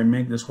 Now if I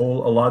make this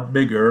hole a lot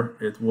bigger,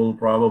 it will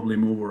probably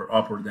move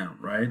up or down,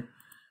 right?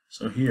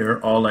 So here,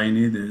 all I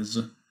need is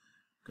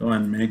go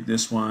and make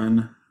this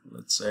one,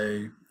 let's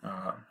say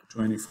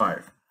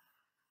 25.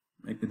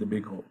 Make it a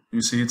big hole.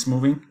 You see it's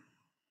moving?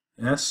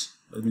 Yes.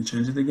 Let me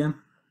change it again.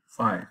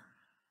 5.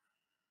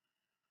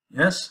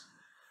 Yes.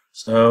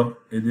 So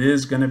it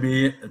is going to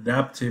be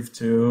adaptive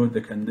to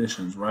the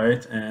conditions,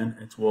 right? And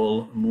it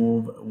will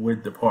move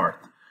with the part.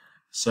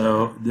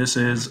 So this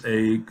is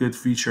a good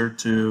feature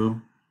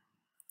to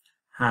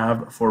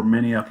have for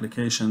many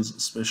applications,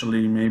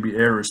 especially maybe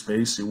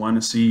aerospace. You want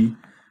to see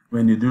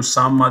when you do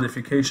some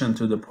modification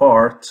to the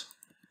part,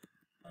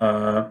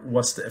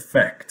 what's the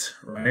effect,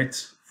 right?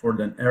 For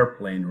an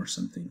airplane or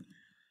something.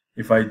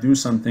 If I do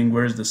something,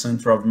 where's the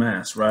center of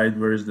mass, right?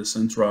 Where is the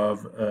center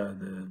of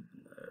the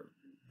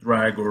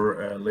drag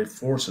or lift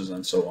forces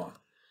and so on.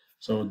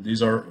 So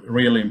these are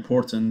really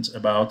important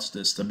about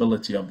the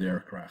stability of the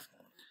aircraft.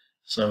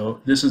 So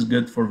this is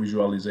good for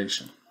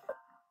visualization.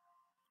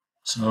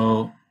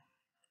 So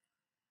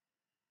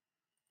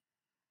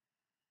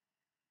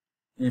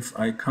if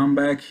I come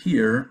back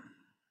here,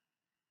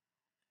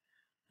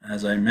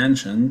 as I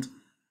mentioned,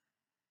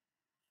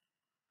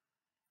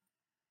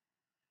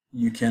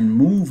 you can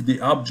move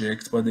the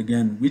object, but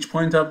again, which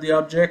point of the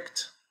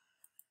object?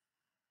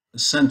 The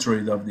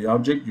centroid of the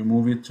object. You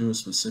move it to a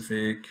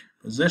specific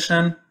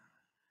position,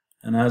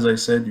 And as I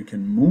said, you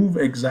can move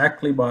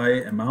exactly by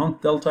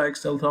amount delta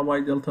x, delta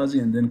y, delta z,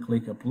 and then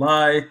click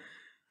apply.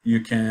 You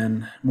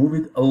can move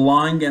it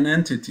along an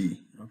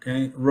entity.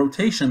 Okay,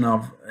 rotation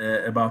of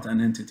about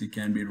an entity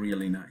can be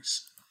really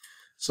nice.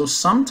 So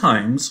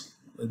sometimes,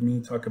 let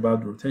me talk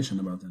about rotation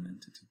about an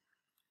entity.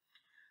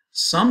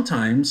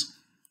 Sometimes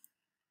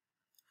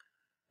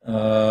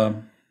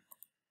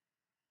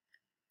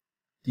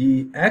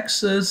the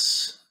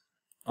axis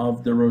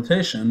of the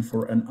rotation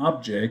for an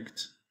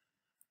object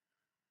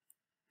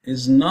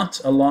is not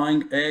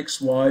along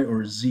x, y,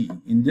 or z.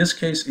 In this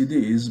case it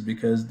is,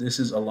 because this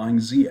is along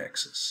z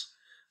axis.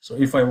 So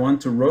if I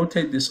want to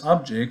rotate this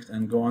object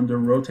and go under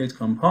rotate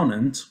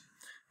component,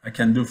 I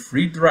can do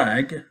free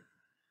drag.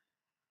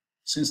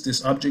 Since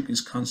this object is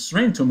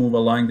constrained to move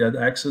along that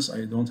axis,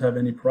 I don't have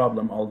any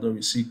problem, although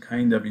you see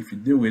kind of if you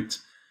do it,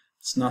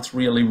 it's not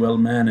really well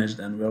managed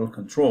and well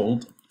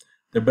controlled.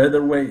 The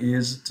better way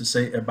is to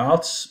say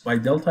about by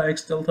delta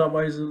x, delta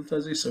y,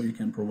 delta z, so you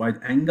can provide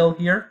angle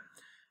here.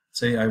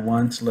 Say I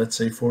want, let's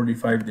say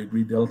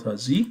 45-degree delta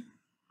z,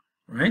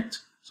 right?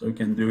 So you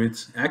can do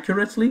it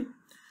accurately.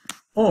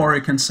 Or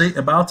you can say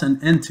about an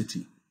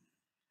entity.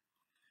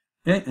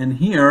 Okay, and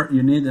here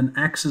you need an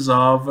axis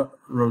of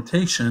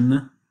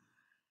rotation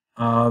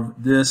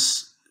of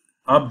this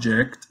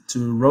object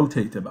to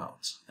rotate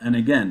about. And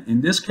again,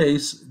 in this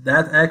case,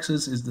 that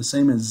axis is the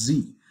same as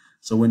z.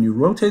 So when you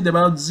rotate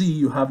about z,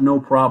 you have no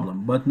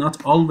problem. But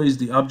not always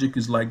the object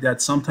is like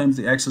that. Sometimes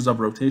the axis of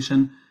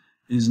rotation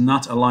is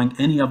not along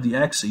any of the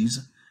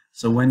axes.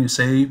 So when you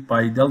say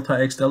by delta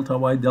x, delta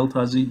y,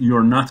 delta z,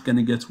 you're not going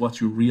to get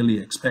what you really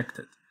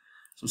expected.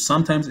 So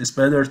sometimes it's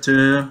better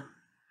to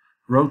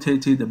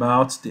rotate it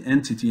about the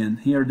entity,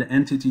 and here the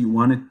entity you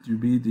want it to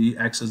be the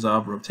axis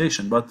of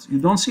rotation, but you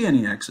don't see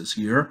any axis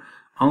here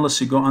unless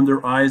you go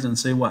under eyes and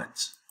say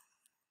what?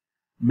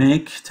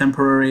 Make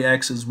temporary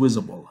axis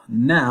visible.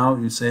 Now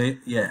you say,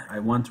 yeah, I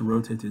want to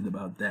rotate it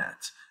about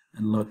that,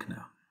 and look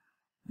now,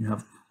 you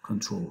have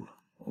control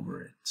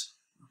over it.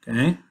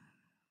 Okay,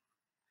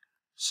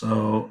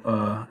 so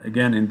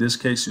again, in this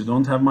case you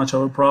don't have much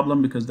of a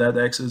problem because that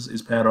axis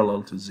is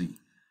parallel to z.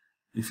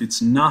 If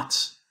it's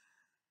not,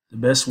 the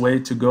best way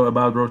to go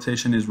about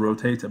rotation is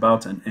rotate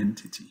about an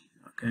entity.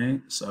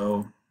 Okay,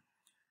 so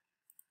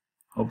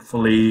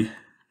hopefully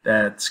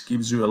that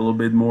gives you a little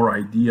bit more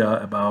idea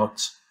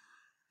about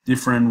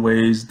different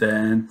ways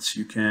that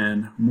you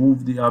can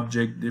move the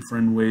object,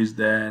 different ways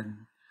that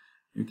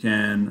you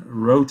can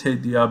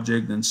rotate the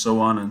object, and so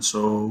on and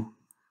so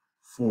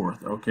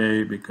forth.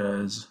 Okay,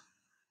 because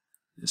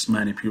this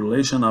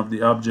manipulation of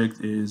the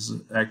object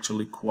is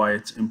actually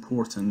quite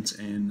important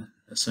in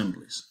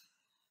assemblies.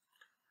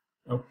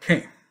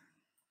 Okay,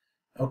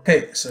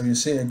 so you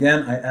see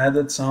again I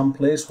added some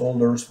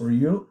placeholders for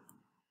you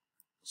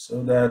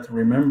so that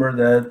remember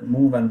that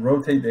move and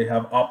rotate, they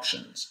have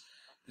options.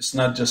 It's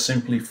not just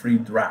simply free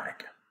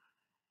drag.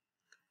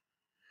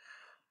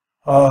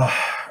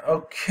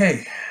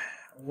 Okay,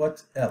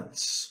 what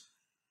else?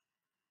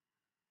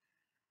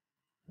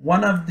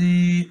 One of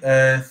the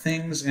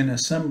things in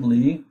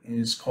assembly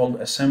is called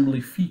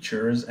assembly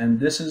features, and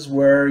this is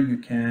where you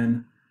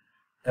can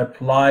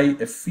apply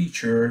a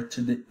feature to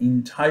the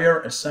entire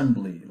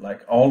assembly,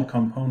 like all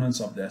components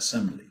of the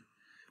assembly.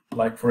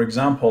 Like for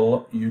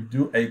example, you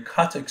do a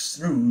cut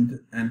extrude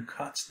and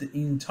cut the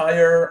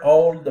entire,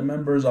 all the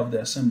members of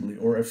the assembly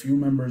or a few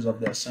members of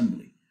the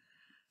assembly.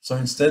 So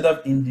instead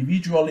of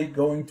individually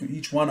going to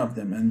each one of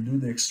them and do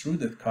the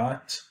extruded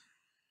cut,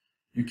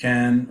 you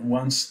can,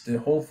 once the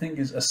whole thing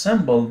is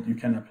assembled, you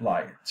can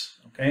apply it.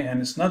 Okay,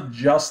 and it's not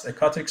just a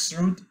cut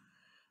extrude.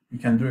 You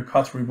can do a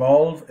cut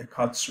revolve, a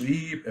cut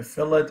sweep, a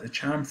fillet, a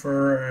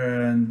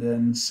chamfer, and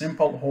then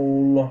simple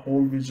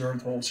hole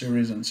wizard, whole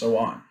series, and so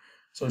on.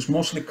 So it's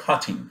mostly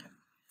cutting.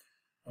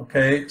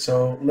 Okay,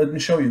 so let me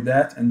show you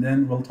that, and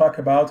then we'll talk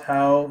about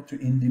how to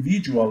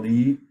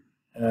individually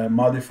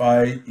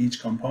modify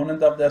each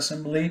component of the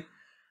assembly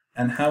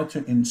and how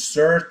to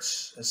insert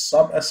a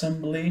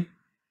sub-assembly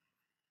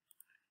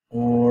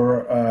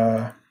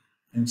or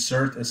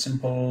insert a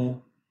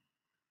simple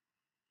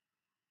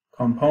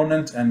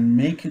component and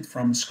make it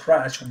from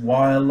scratch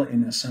while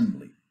in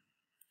assembly.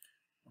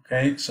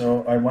 Okay,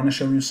 so I want to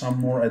show you some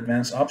more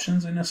advanced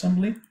options in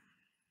assembly.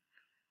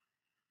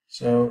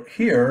 So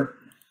here,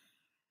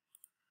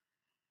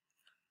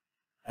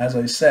 as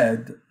I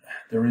said,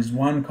 there is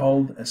one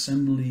called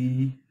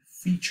assembly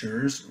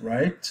features,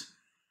 right?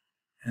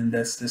 And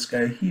that's this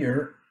guy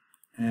here,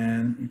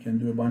 and you can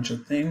do a bunch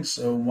of things.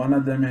 So one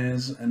of them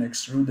is an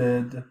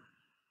extruded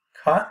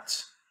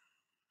cut.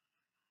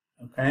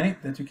 Okay,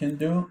 that you can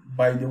do.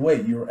 By the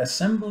way, your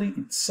assembly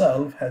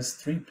itself has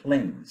 3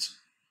 planes.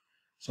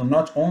 So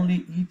not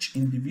only each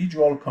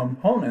individual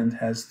component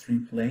has 3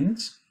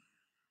 planes,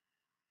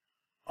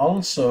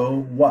 also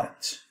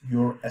what?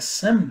 Your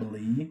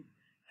assembly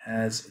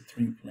has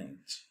 3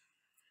 planes.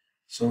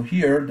 So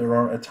here, there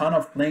are a ton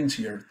of planes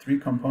here. 3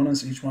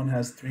 components, each one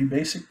has 3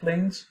 basic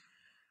planes,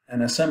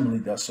 and assembly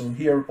does. So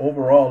here,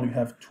 overall, you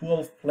have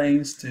 12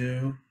 planes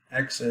to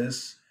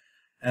access,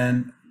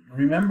 and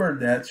remember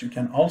that you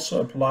can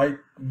also apply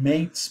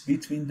mates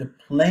between the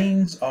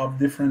planes of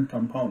different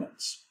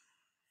components.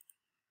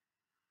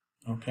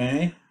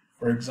 Okay,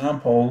 for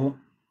example,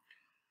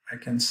 I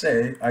can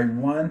say I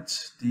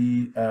want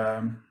the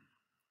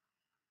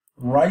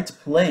right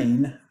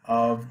plane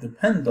of the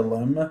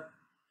pendulum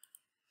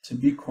to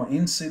be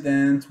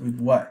coincident with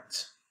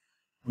what?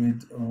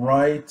 With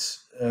right,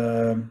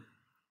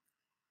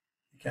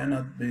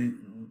 cannot be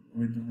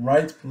with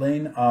right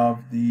plane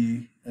of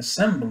the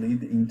assembly,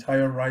 the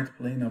entire right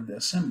plane of the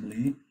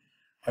assembly.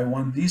 I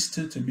want these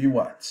two to be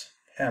what?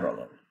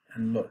 Parallel.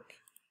 And look,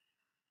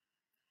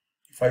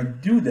 if I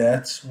do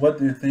that, what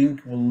do you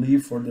think will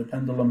leave for the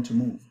pendulum to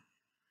move?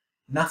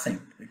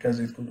 Nothing, because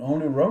it could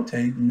only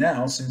rotate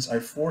now since I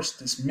forced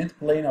this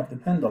mid-plane of the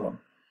pendulum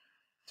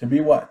to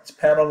be what?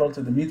 Parallel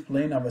to the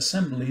mid-plane of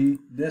assembly.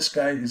 This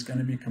guy is going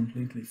to be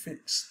completely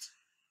fixed.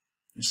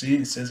 You see,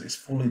 it says it's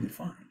fully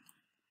defined,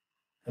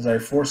 as I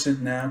force it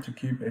now to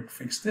keep a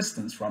fixed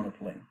distance from a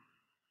plane.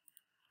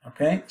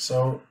 Okay,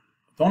 so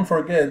don't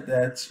forget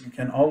that you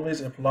can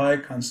always apply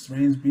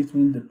constraints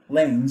between the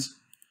planes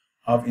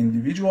of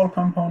individual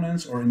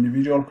components or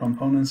individual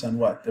components and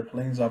what? The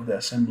planes of the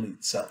assembly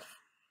itself.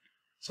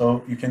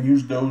 So you can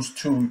use those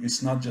too.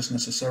 It's not just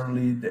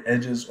necessarily the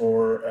edges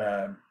or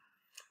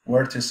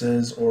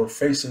vertices or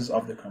faces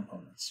of the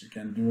components. You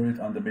can do it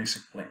on the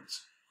basic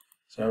planes.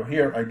 So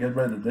here I get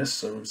rid of this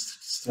so it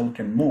still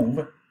can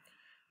move.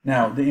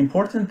 Now the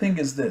important thing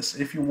is this: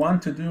 if you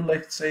want to do,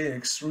 let's say,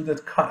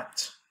 extruded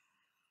cut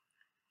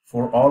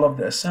for all of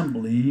the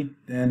assembly,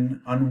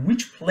 then on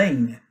which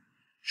plane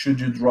should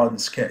you draw the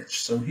sketch?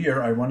 So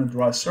here I want to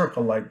draw a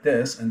circle like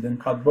this and then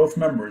cut both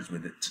members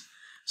with it.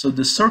 So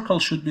the circle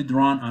should be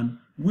drawn on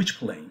which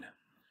plane?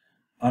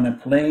 On a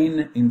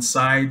plane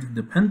inside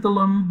the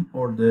pendulum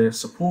or the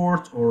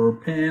support or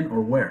pin,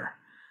 or where?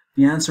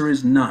 The answer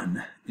is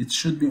none. It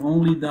should be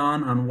only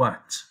done on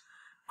what?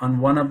 On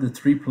one of the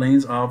three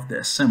planes of the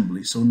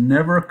assembly. So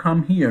never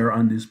come here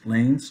on these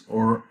planes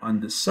or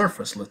on this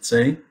surface, let's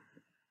say.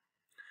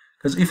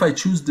 Because if I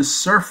choose the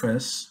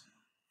surface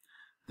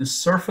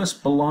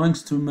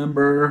belongs to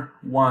member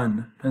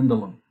 1,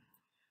 pendulum.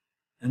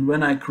 And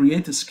when I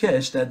create a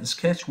sketch, that the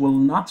sketch will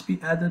not be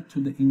added to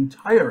the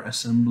entire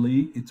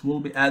assembly. It will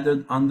be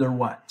added under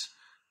what?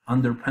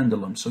 Under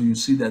pendulum. So you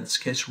see that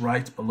sketch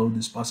right below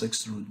this bus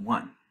extrude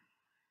 1.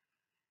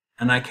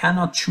 And I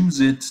cannot choose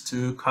it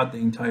to cut the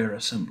entire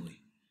assembly.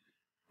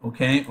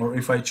 Okay, or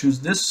if I choose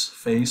this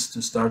face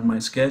to start my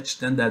sketch,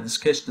 then that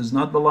sketch does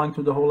not belong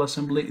to the whole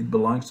assembly. It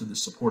belongs to the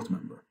support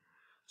member.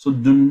 So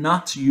do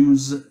not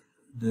use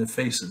the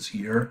faces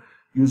here.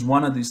 Use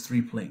one of these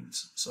three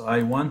planes. So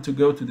I want to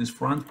go to this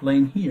front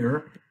plane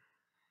here,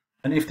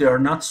 and if they are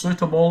not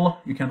suitable,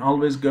 you can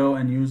always go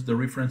and use the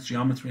reference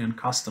geometry and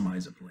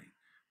customize a plane,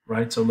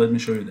 right? So let me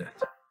show you that.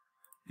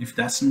 If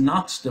that's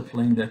not the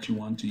plane that you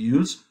want to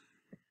use,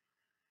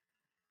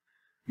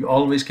 you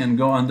always can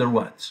go under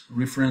what?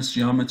 Reference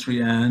geometry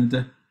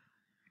and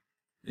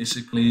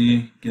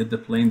basically get the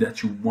plane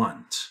that you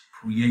want.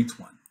 Create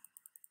one.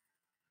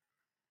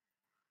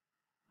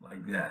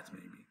 Like that,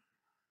 maybe.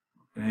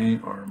 Okay,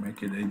 or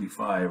make it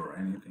 85 or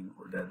anything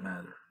for that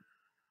matter.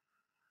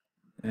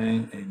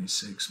 Okay,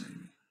 86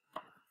 maybe.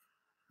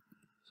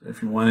 So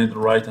if you want it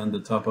right on the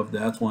top of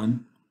that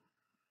one,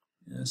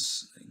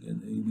 yes, I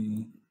get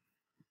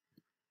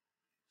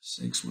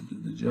 86 will do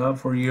the job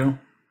for you.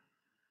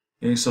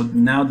 Okay, so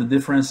now the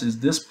difference is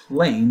this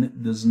plane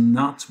does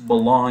not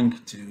belong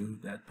to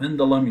that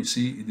pendulum. You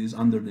see, it is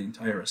under the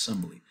entire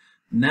assembly.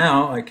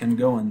 Now I can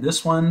go on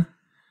this one.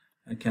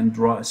 I can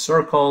draw a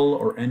circle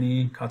or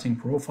any cutting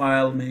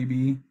profile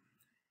maybe,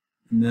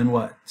 and then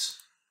what?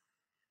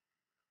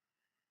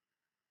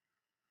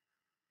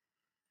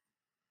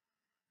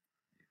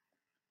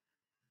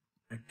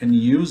 I can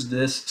use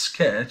this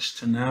sketch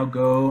to now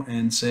go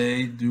and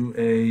say do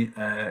a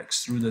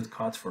extruded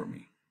cut for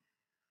me.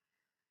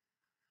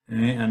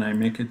 Okay, and I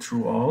make it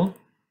through all,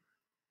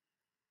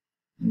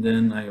 and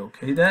then I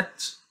OK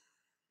that.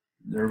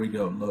 There we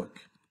go,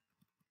 look.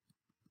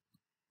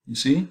 You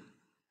see?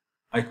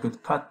 I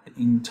could cut the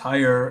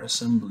entire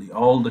assembly,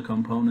 all the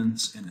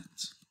components in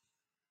it.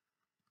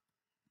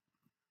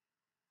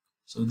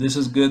 So this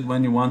is good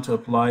when you want to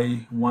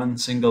apply one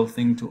single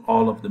thing to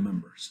all of the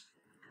members.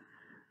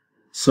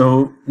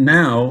 So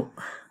now,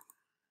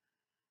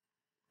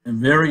 a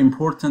very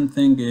important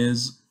thing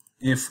is,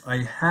 if I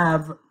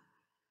have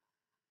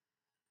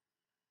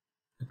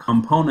a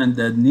component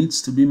that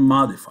needs to be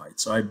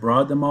modified, so I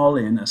brought them all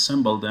in,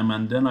 assembled them,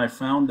 and then I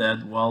found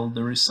that, well,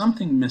 there is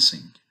something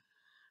missing,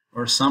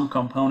 or some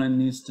component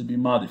needs to be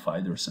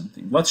modified or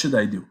something. What should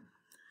I do?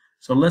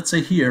 So let's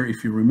say here,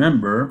 if you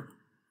remember,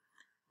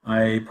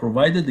 I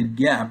provided a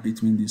gap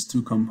between these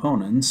two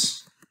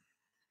components,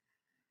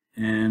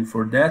 and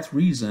for that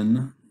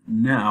reason,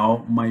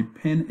 now my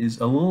pin is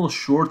a little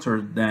shorter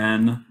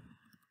than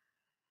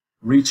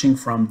reaching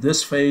from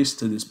this face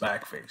to this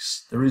back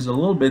face. There is a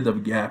little bit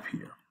of gap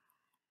here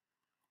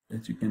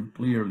that you can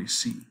clearly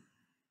see,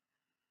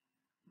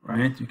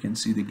 right? You can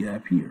see the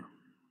gap here.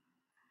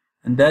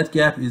 And that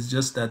gap is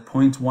just that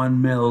 0.1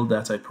 mil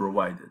that I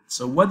provided.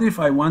 So what if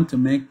I want to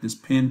make this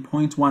pin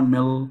 0.1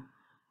 mil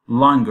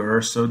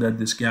longer so that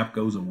this gap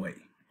goes away?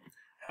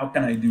 How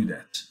can I do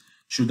that?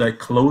 Should I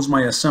close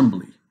my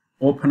assembly,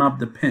 open up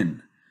the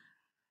pin,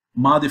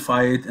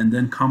 modify it, and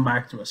then come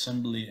back to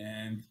assembly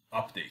and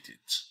update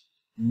it?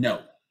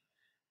 No.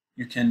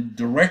 You can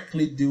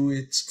directly do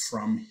it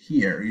from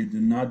here. You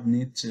do not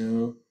need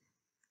to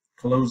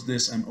close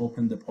this and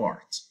open the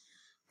part.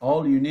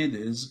 All you need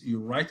is you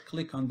right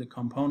click on the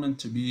component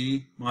to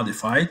be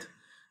modified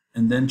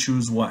and then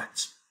choose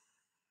what?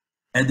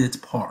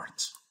 Edit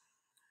part.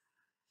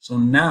 So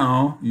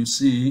now you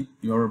see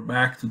you're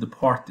back to the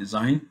part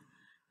design,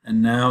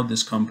 and now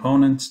this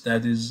component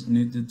that is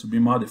needed to be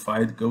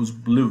modified goes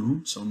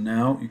blue. So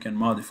now you can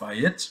modify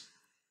it.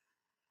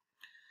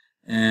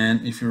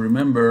 And if you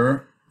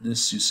remember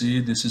this, you see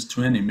this is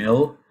 20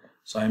 mil.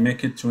 So I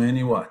make it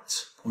 20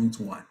 what? 0.1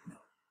 mil.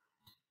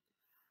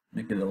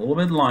 Make it a little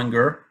bit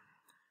longer,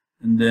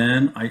 and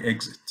then I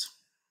exit.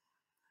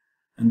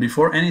 And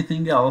before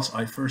anything else,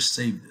 I first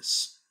save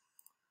this.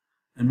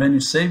 And when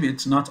you save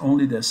it, not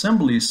only the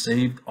assembly is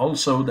saved,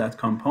 also that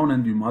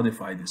component you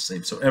modified is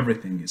saved. So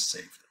everything is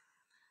saved.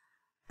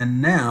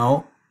 And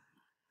now,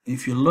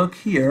 if you look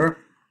here,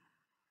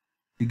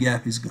 the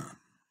gap is gone.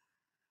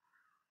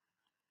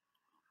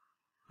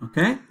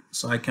 Okay,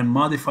 so I can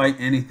modify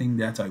anything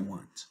that I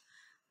want.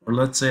 Or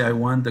let's say I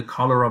want the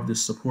color of the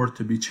support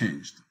to be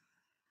changed.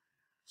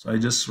 So I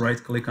just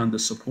right click on the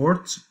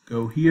support,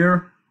 go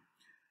here,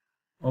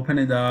 open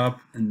it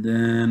up, and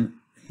then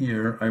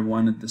here I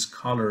wanted this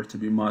color to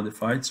be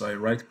modified. So I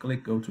right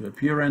click, go to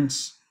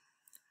appearance,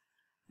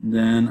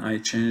 then I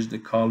change the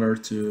color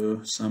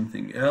to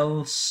something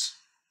else.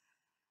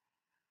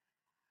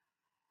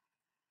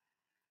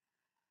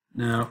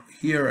 Now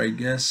here I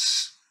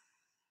guess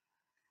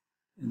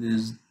it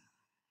is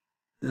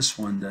this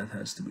one that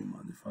has to be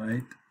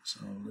modified.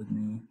 So let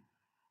me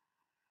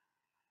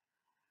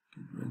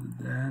get rid of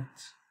that.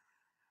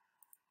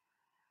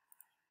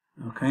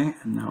 Okay,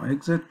 and now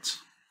exit.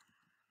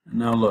 And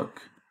now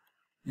look.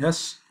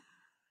 Yes.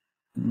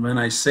 And when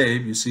I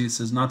save, you see it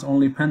says not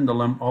only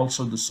pendulum,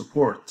 also the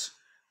support.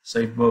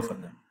 Save both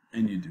of them.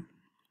 And you do.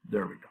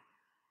 There we go.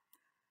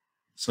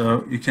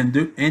 So you can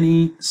do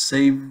any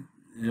save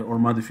or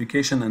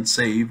modification and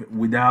save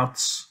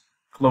without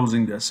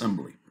closing the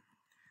assembly.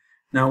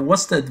 Now,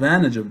 what's the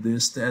advantage of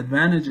this? The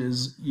advantage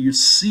is you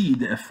see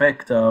the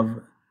effect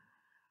of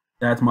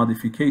that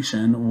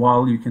modification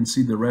while you can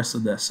see the rest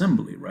of the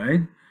assembly,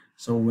 right?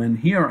 So when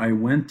here I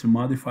went to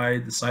modify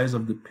the size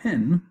of the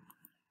pin,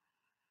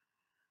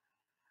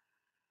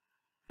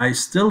 I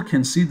still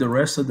can see the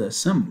rest of the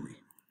assembly.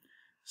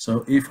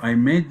 So if I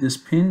made this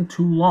pin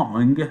too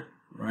long,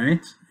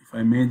 right? If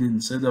I made it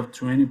instead of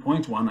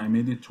 20.1, I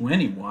made it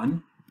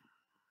 21,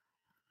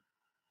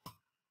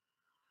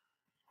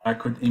 I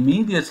could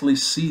immediately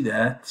see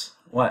that,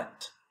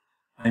 what?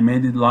 I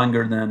made it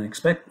longer than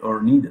expected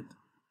or needed.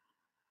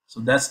 So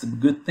that's the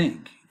good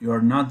thing. You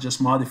are not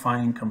just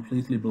modifying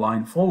completely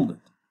blindfolded.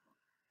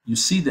 You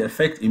see the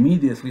effect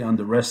immediately on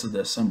the rest of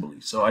the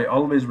assembly. So I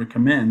always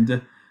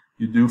recommend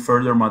you do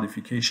further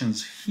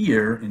modifications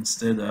here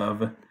instead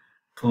of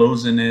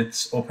closing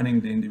it,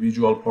 opening the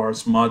individual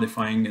parts,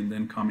 modifying, and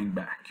then coming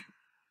back.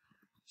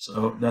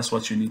 So that's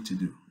what you need to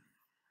do.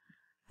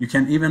 You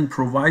can even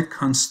provide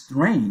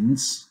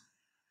constraints,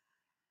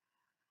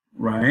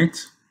 right?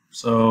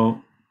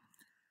 So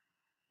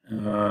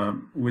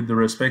with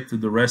respect to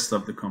the rest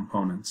of the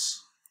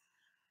components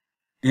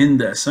in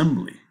the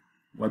assembly.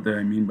 What do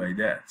I mean by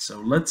that?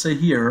 So let's say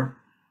here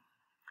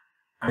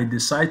I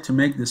decide to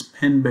make this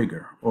pin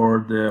bigger,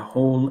 or the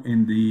hole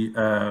in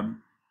the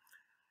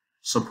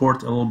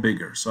support a little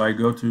bigger. So I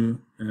go to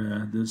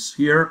this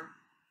here,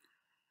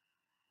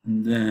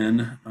 and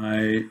then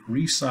I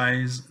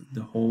resize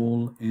the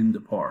hole in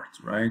the part,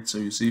 right? So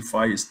you see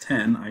phi is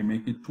 10, I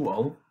make it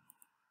 12,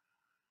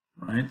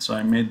 right? So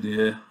I made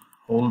the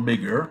hole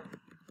bigger.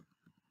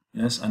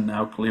 Yes, and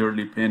now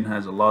clearly pin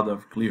has a lot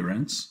of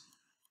clearance,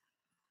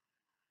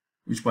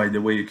 which by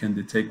the way you can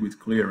detect with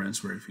clearance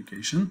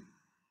verification.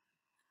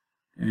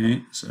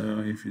 Okay, so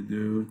if you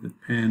do the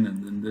pin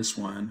and then this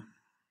one,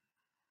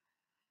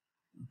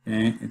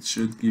 okay, it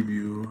should give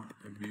you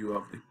a view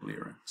of the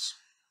clearance,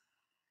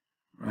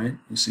 right?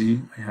 You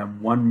see I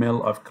have 1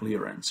 mil of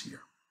clearance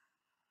here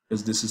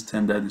because this is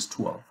 10, that is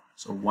 12,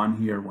 so 1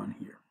 here, 1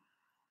 here.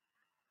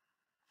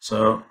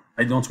 So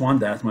I don't want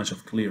that much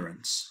of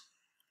clearance.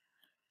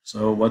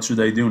 So what should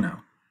I do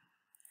now?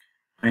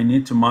 I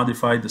need to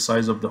modify the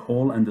size of the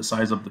hole and the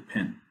size of the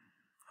pin.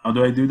 How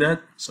do I do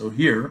that? So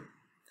here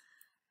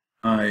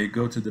I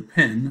go to the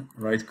pin,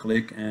 right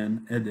click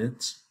and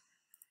edit.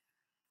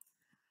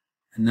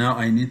 And now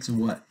I need to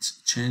what?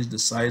 Change the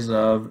size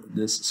of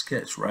this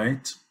sketch,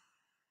 right?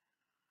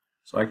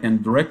 So I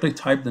can directly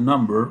type the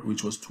number,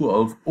 which was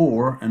 12,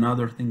 or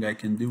another thing I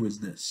can do is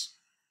this.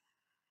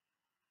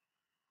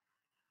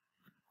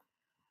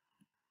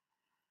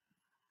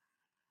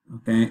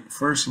 Okay,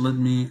 first let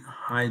me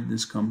hide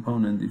this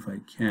component if I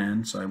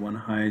can. So I want to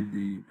hide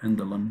the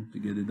pendulum to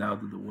get it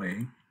out of the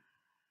way.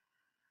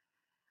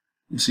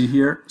 You see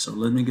here? So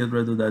let me get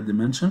rid of that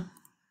dimension.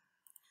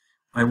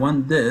 I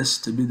want this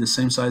to be the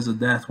same size as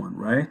that one,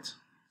 right?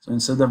 So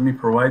instead of me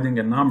providing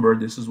a number,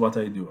 this is what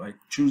I do. I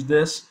choose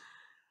this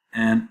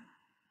and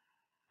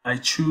I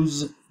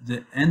choose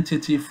the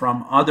entity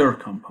from other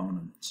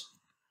components.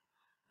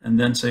 And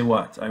then say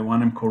what? I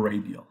want them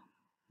co-radial,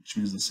 which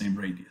means the same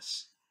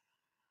radius.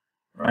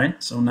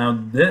 Right? So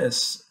now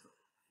this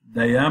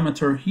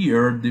diameter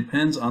here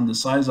depends on the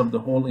size of the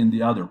hole in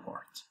the other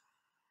part.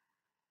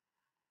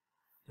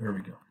 There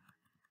we go.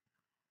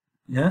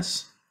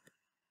 Yes?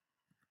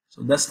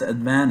 So that's the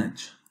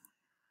advantage.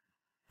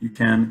 You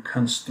can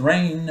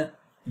constrain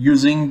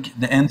using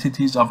the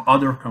entities of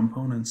other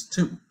components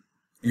too.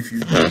 If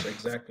you don't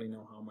exactly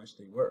know how much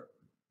they were,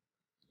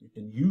 you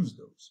can use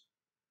those.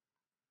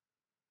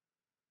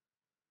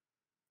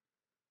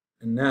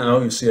 And now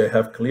you see I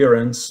have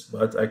clearance,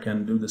 but I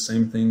can do the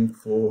same thing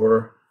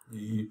for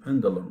the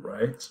pendulum,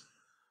 right?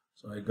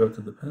 So I go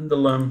to the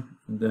pendulum,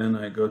 and then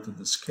I go to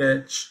the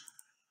sketch,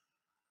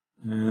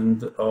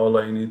 and all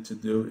I need to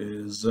do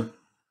is,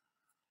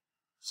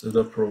 instead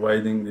of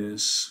providing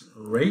this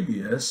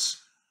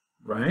radius,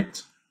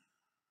 right?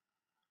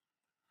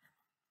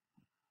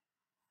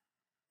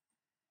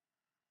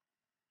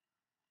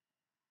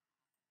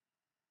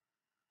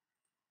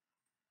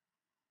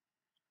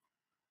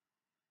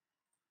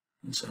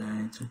 So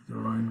I took the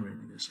wrong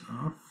radius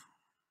off.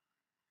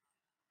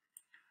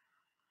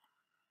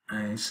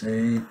 I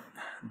say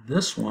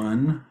this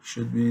one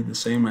should be the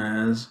same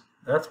as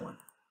that one,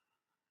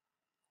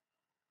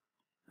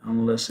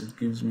 unless it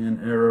gives me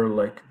an error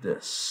like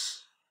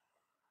this.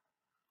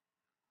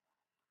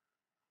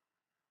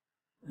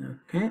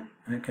 Okay,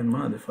 I can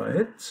modify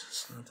it,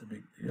 it's not a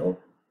big deal.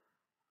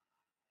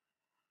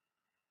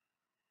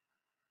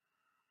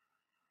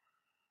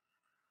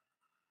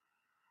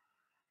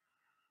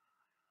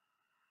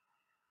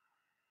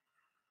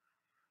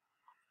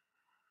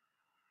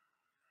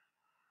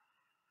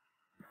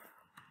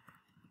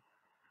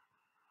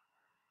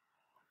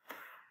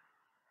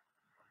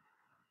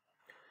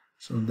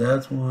 So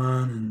that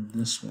one and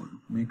this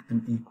one, make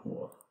them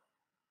equal.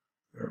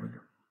 There we go.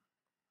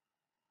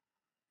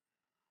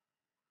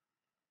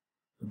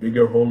 The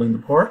bigger hole in the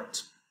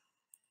part.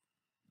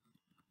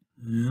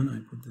 And I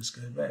put this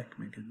guy back,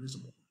 make it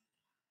visible.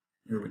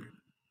 Here we go.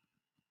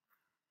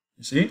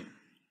 You see?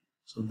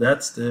 So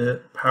that's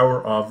the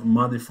power of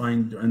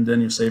modifying, and then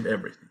you save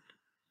everything.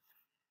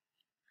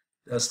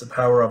 That's the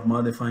power of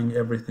modifying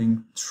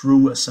everything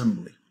through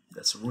assembly.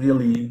 That's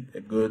really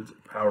a good,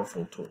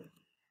 powerful tool.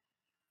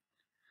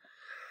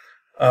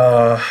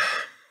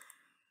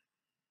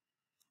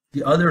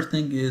 The other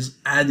thing is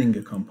adding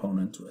a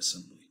component to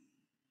assembly.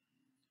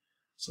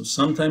 So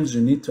sometimes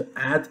you need to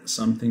add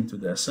something to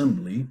the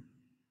assembly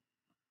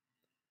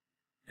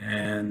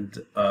and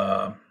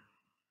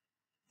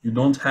you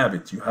don't have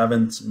it. You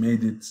haven't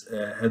made it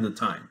ahead of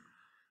time.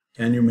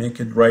 Can you make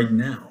it right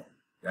now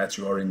that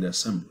you are in the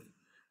assembly?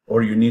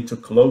 Or you need to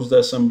close the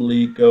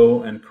assembly,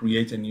 go and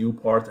create a new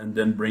part and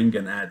then bring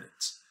and add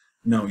it.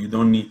 No, you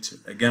don't need to.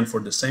 Again,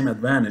 for the same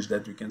advantage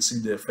that you can see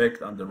the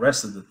effect on the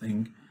rest of the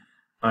thing,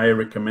 I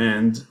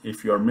recommend,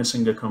 if you are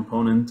missing a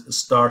component,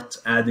 start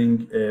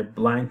adding a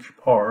blank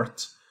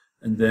part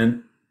and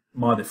then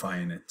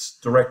modifying it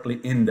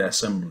directly in the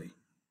assembly.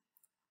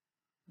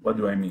 What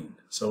do I mean?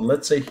 So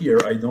let's say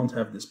here I don't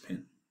have this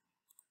pin.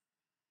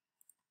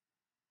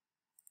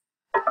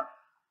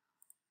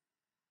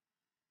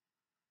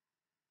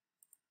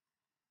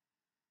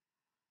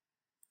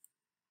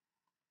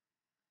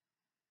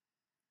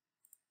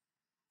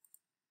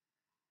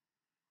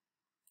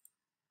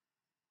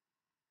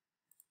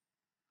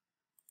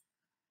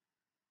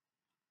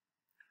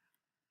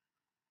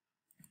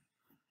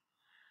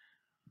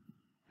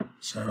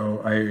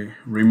 So I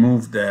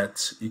removed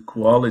that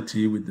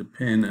equality with the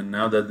pin, and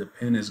now that the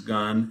pin is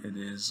gone, it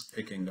is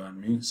picking on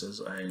me. It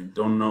says I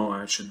don't know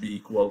I should be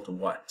equal to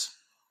what.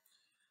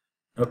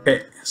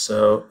 Okay,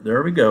 so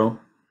there we go.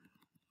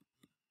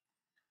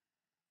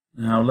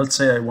 Now let's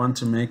say I want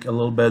to make a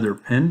little better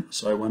pin,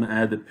 so I want to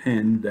add a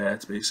pin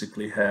that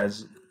basically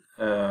has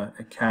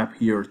a cap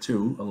here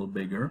too, a little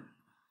bigger,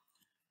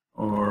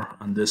 or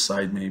on this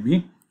side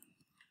maybe.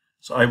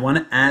 So I want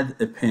to add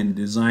a pin,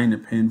 design a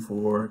pin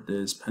for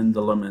this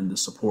pendulum and the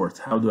support.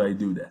 How do I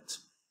do that?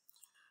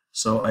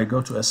 So I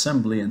go to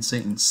assembly and say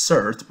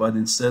insert, but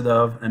instead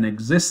of an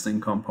existing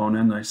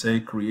component, I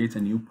say create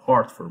a new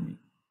part for me.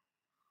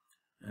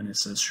 And it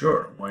says,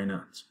 sure, why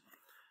not?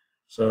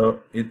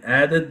 So it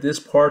added this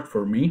part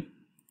for me,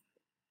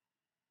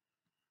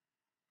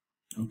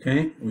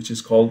 okay, which is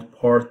called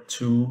part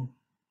 2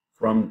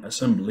 from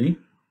assembly.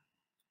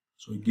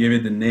 So we give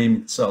it the name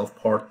itself,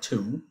 part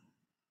 2.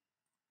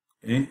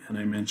 Okay, and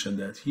I mentioned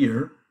that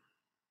here.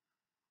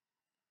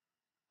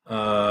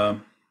 Now,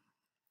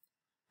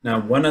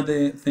 one of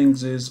the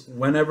things is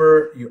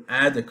whenever you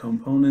add a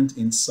component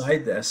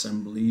inside the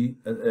assembly,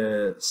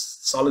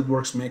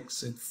 SolidWorks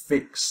makes it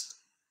fixed.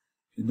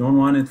 If you don't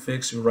want it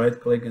fixed, you right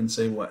click and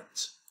say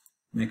what?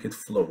 Make it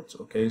float.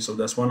 Okay, so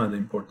that's one of the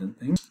important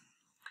things.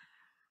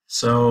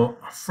 So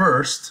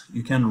first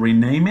you can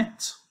rename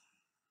it,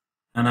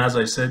 and as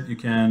I said, you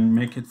can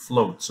make it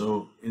float.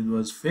 So it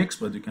was fixed,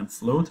 but you can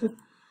float it.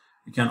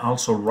 You can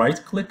also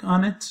right click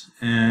on it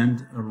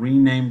and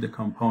rename the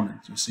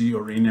component. You see,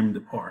 or rename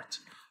the part.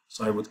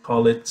 So I would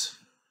call it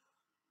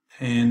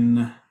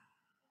pin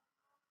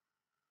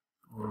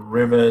or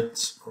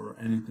rivet or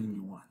anything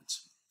you want,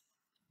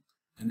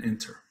 and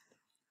enter.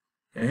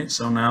 Okay,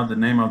 so now the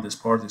name of this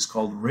part is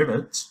called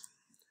rivet,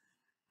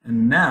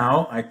 and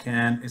now I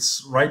can,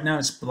 it's right now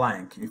it's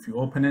blank. If you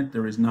open it,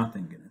 there is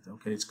nothing in it.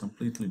 Okay, it's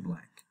completely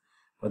blank.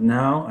 But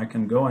now I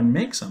can go and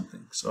make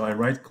something. So I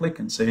right click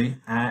and say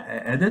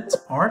edit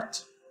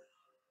part,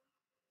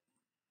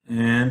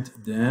 and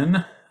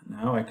then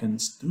now I can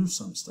do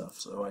some stuff.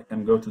 So I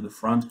can go to the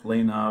front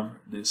plane of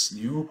this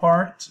new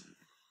part,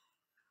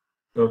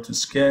 go to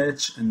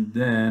sketch, and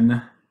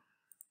then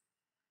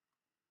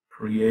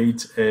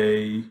create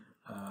a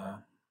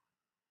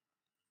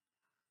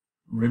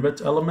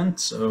rivet element.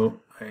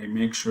 So I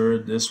make sure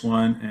this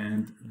one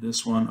and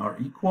this one are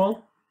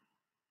equal,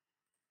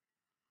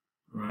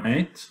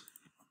 right?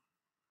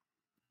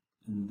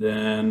 And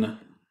then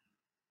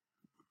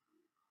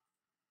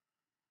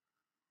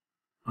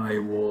I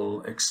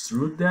will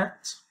extrude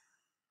that.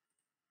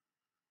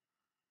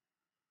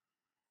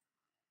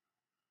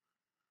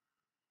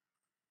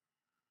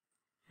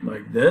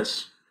 Like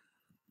this.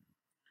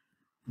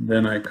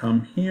 Then I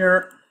come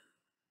here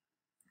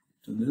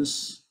to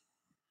this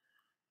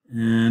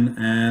and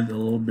add a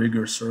little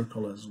bigger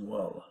circle as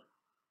well.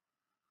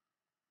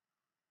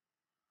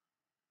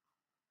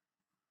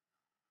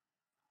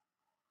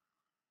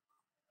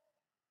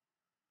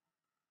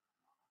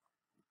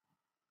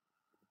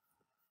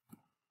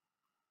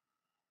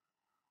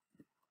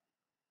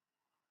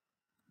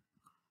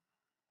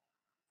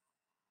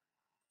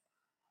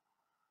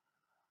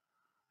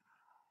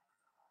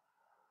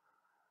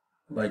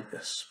 Like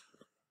this.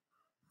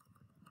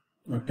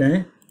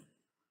 Okay.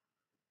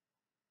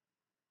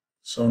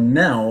 So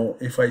now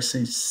if I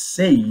say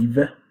save,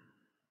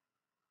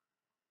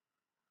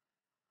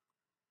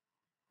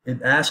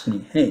 it asks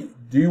me, hey,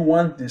 do you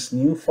want this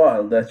new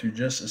file that you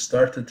just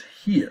started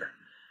here?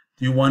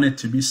 Do you want it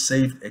to be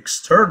saved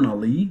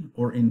externally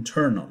or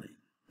internally?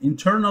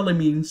 Internally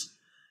means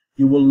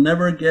you will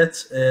never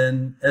get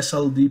an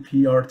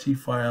SLDPRT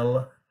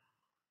file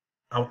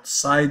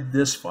outside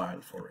this file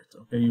for it.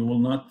 Okay, you will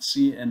not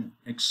see an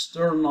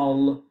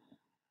external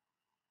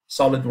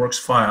SolidWorks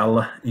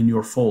file in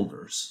your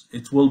folders.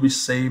 It will be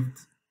saved,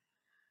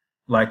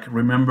 like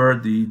remember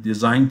the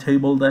design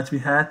table that we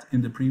had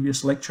in the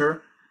previous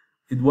lecture?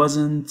 It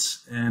wasn't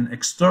an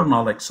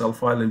external Excel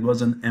file, it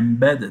was an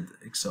embedded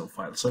Excel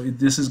file. So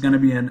this is going to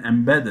be an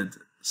embedded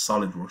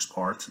SolidWorks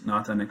part,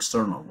 not an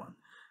external one.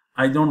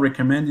 I don't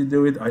recommend you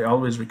do it. I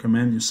always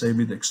recommend you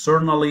save it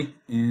externally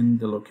in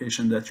the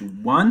location that you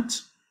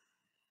want.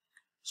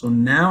 So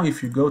now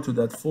if you go to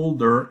that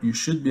folder, you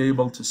should be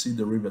able to see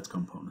the rivet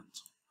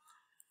component.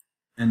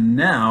 And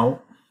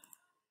now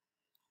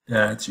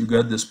that you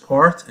got this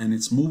part and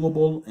it's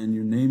movable and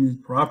you name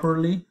it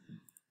properly,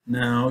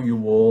 now you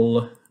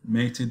will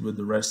mate it with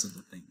the rest of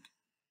the thing.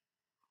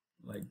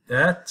 Like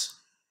that.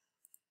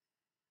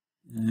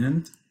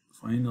 And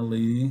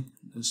finally,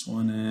 this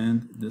one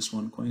and this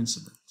one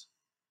coincident.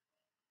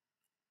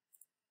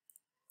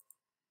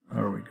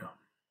 There we go.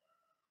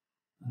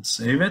 And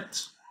save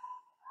it.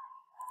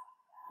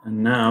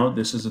 And now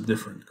this is a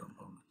different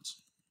component.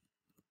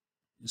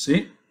 You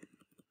see?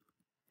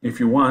 If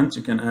you want,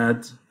 you can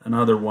add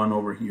another one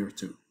over here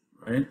too,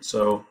 right?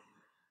 So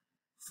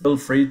feel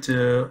free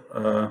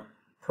to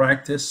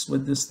practice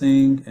with this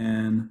thing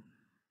and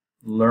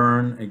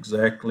learn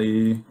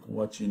exactly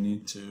what you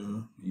need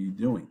to be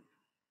doing.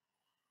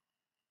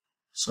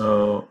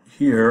 So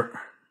here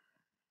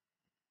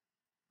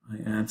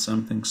I add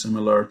something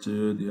similar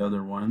to the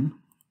other one.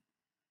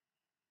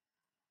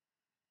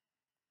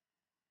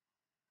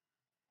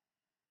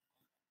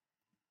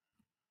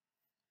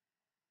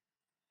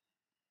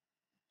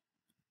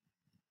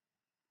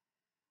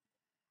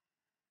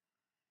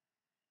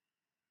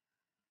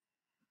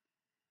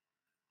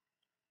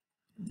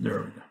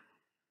 There we go.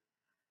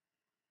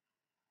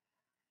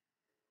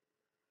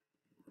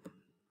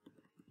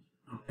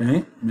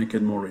 Okay, make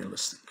it more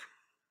realistic.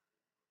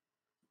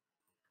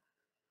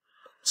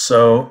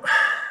 So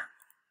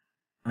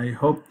I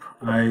hope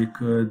I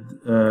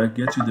could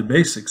get you the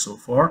basics so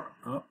far.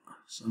 Oh,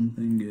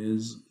 something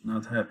is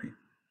not happy.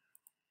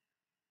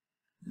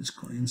 This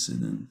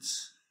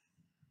coincidence.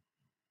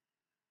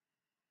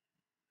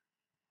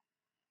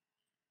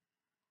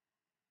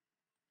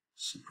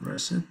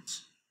 Suppress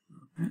it.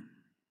 Okay.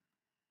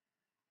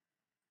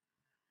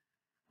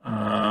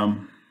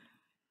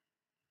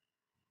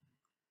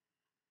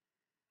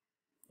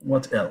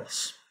 What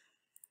else?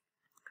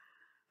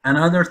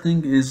 Another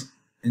thing is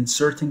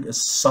inserting a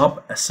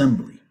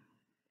sub-assembly.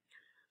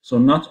 So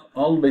not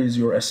always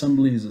your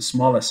assembly is a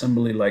small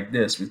assembly like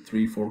this with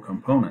 3-4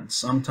 components.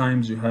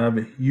 Sometimes you have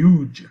a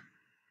huge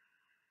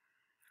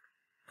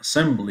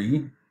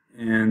assembly,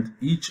 and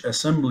each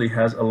assembly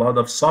has a lot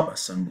of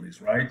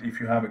sub-assemblies, right? If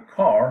you have a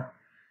car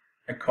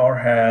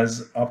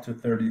has up to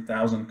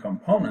 30,000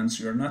 components.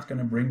 You're not going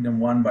to bring them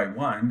one by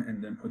one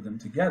and then put them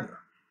together,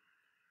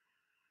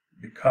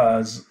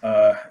 because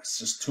it's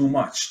just too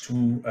much,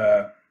 too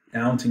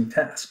daunting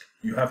task.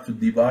 You have to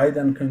divide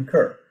and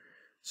conquer.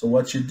 So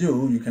what you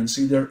do, you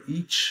consider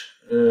each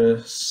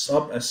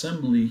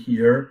sub-assembly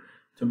here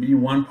to be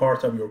one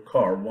part of your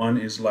car. One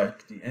is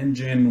like the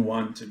engine,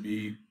 one to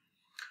be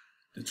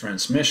the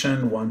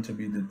transmission, one to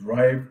be the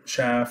drive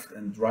shaft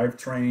and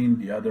drivetrain,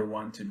 the other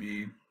one to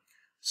be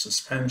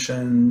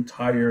suspension,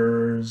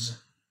 tires,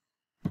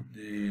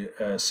 the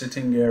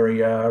sitting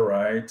area,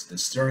 right, the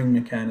steering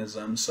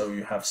mechanism. So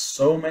you have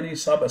so many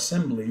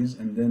sub-assemblies,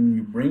 and then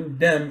you bring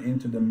them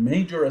into the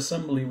major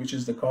assembly, which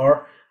is the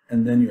car,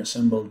 and then you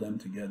assemble them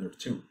together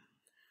too.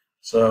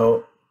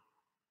 So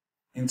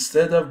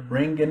instead of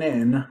bringing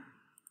in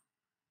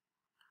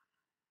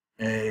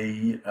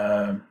a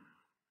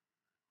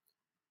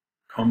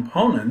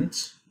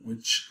component,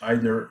 which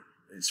either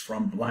is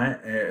from blank,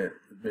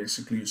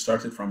 basically you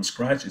started from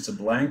scratch, it's a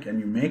blank and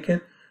you make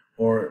it,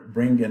 or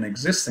bring an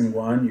existing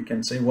one, you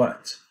can say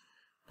what?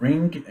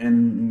 Bring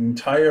an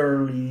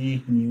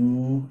entirely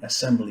new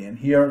assembly, and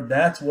here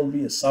that will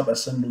be a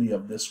sub-assembly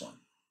of this one.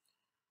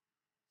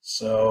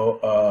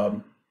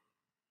 So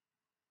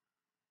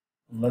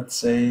let's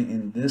say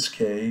in this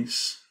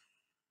case,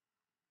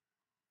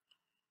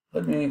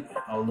 let me,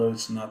 although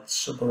it's not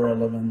super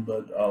relevant,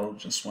 but I'll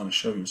just want to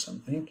show you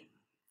something.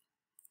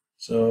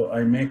 So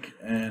I make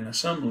an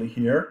assembly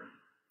here,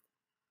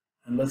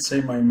 and let's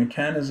say my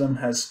mechanism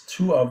has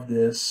two of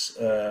this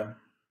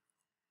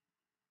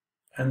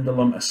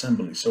pendulum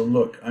assembly. So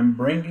look, I'm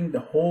bringing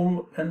the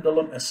whole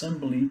pendulum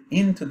assembly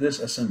into this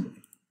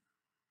assembly.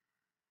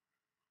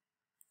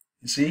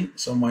 You see,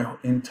 so my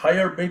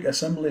entire big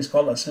assembly is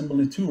called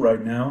assembly 2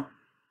 right now,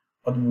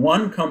 but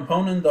one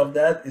component of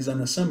that is an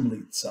assembly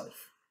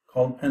itself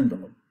called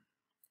pendulum.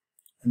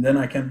 And then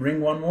I can bring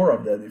one more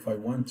of that if I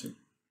want to.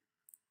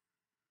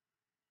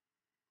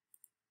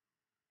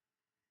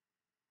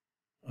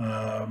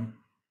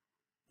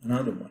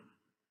 Another one.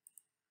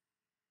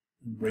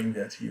 Bring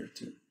that here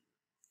too.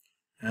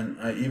 And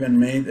I even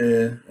made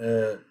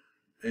a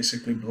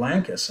basically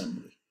blank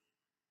assembly.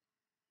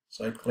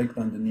 So I clicked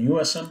on the new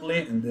assembly,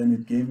 and then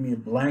it gave me a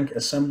blank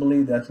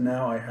assembly that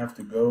now I have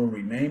to go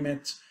rename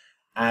it,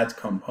 add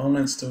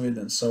components to it,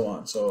 and so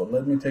on. So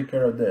let me take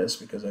care of this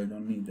because I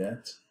don't need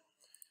that.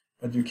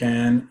 But you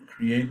can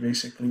create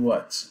basically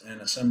what? An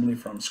assembly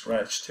from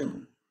scratch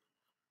too.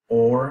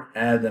 Or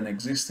add an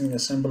existing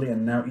assembly,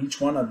 and now each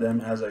one of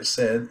them, as I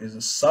said, is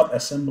a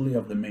sub-assembly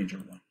of the major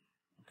one.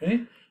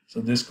 Okay?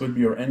 So this could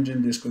be your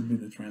engine, this could be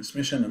the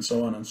transmission, and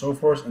so on and so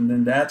forth, and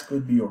then that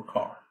could be your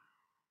car.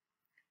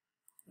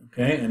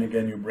 Okay, and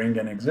again, you bring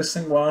an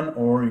existing one,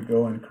 or you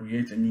go and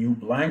create a new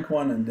blank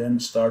one and then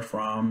start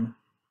from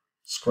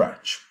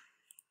scratch.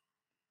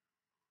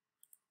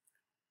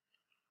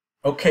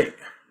 Okay,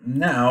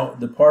 now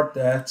the part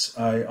that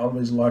I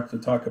always like to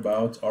talk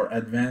about are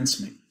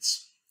advanced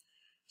mates.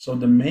 So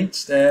the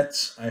mates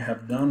that I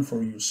have done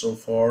for you so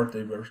far,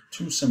 they were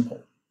too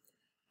simple.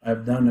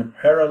 I've done a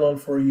parallel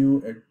for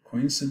you, a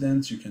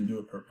coincidence, you can do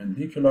a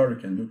perpendicular, you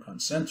can do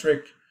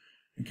concentric,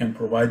 you can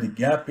provide the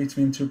gap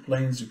between two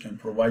planes, you can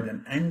provide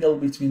an angle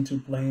between two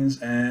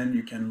planes, and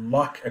you can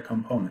lock a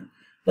component.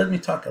 Let me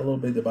talk a little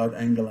bit about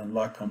angle and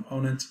lock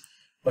component,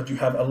 but you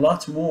have a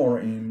lot more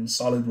in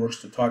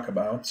SolidWorks to talk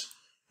about.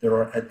 There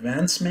are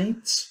advanced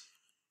mates,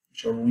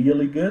 which are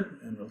really good,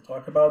 and we'll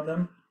talk about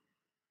them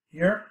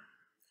here.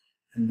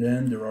 And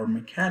then there are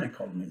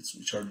mechanical mates,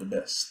 which are the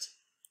best.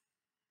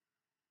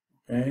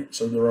 Okay,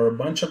 so there are a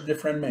bunch of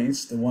different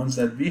mates. The ones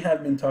that we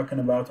have been talking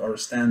about are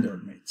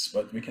standard mates,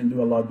 but we can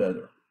do a lot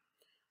better.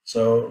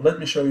 So let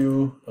me show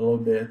you a little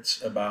bit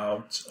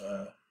about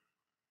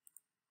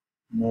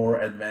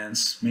more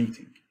advanced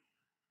mating.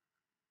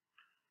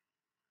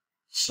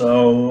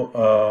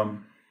 So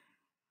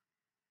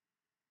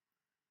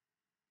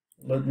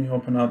let me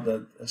open up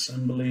that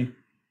assembly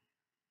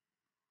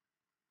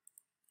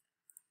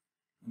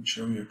and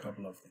show you a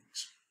couple of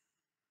things.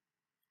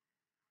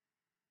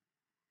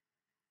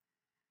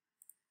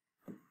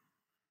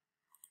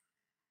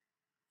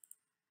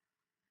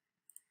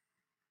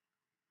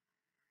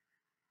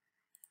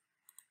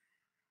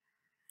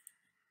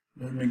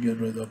 Let me get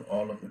rid of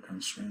all of the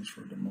constraints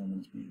for the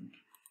moment being.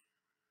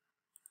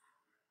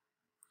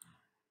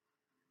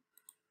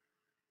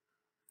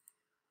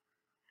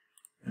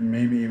 And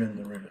maybe even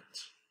the rivet.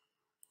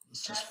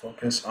 Let's just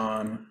focus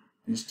on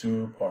these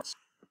two parts.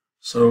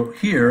 So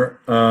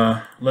here,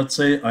 let's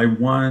say I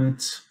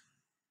want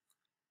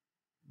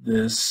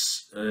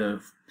this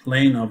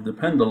plane of the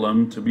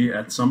pendulum to be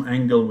at some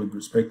angle with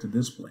respect to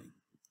this plane.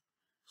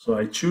 So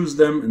I choose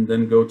them and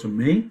then go to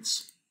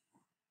mates.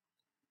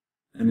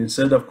 And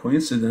instead of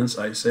coincidence,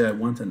 I say I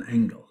want an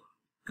angle.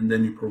 And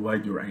then you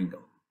provide your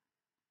angle.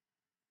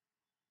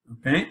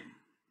 Okay?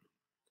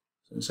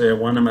 So say I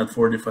want them at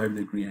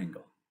 45-degree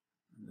angle.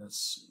 And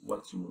that's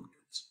what you will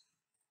get.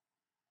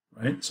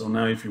 right? So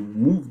now if you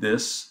move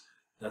this,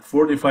 that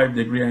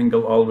 45-degree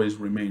angle always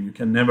remain. You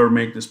can never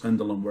make this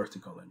pendulum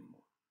vertical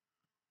anymore,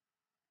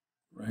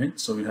 right?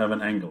 So you have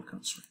an angle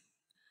constraint.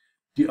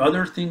 The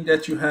other thing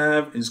that you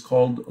have is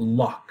called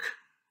lock.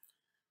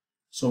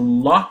 So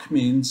lock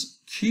means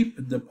keep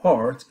the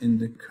part in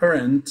the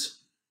current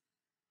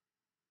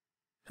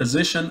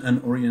position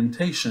and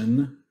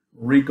orientation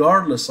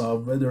regardless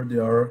of whether they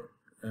are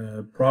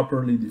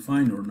properly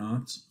defined or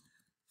not.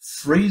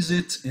 Freeze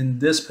it in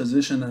this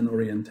position and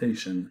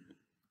orientation,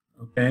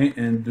 okay,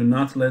 and do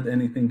not let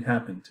anything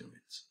happen to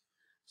it.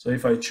 So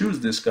if I choose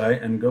this guy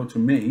and go to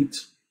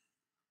mate,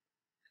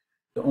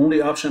 the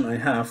only option I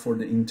have for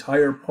the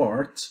entire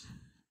part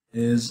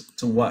is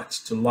to what?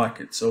 To lock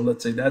it. So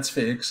let's say that's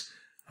fixed.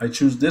 I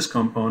choose this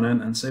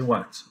component and say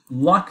what?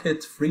 Lock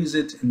it, freeze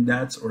it in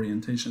that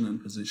orientation and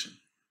position.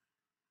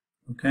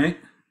 Okay?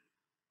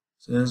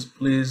 Says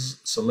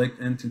please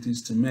select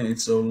entities to mate.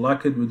 So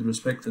lock it with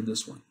respect to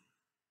this one.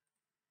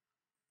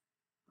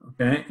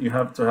 Okay, you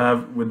have to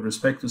have with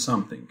respect to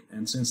something,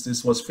 and since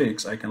this was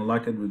fixed, I can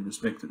lock it with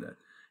respect to that.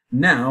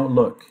 Now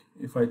look,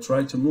 if I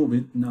try to move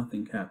it,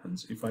 nothing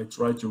happens. If I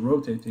try to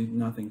rotate it,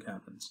 nothing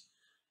happens,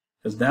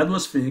 because that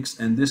was fixed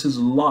and this is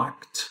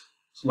locked.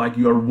 It's like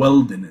you're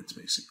welding it,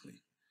 basically.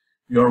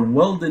 You're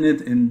welding it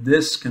in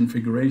this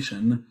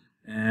configuration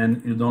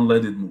and you don't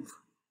let it move.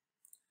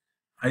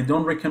 I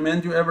don't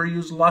recommend you ever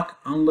use lock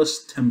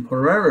unless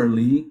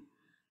temporarily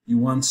you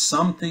want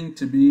something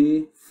to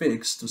be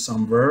fixed to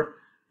somewhere,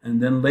 and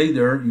then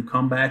later you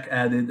come back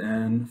at it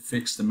and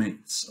fix the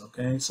mates.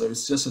 Okay, so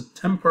it's just a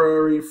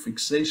temporary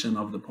fixation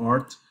of the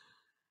part,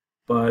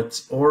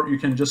 or you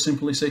can just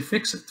simply say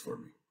fix it for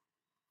me.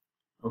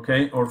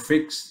 Okay, or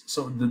fix.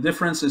 So the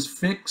difference is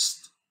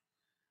fixed,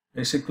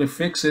 basically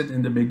fix it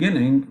in the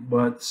beginning,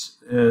 but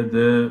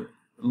the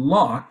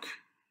lock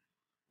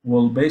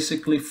will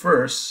basically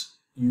first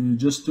you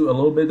just do a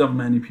little bit of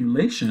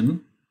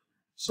manipulation.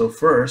 So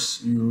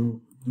first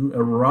you do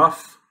a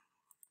rough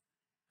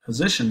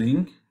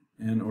positioning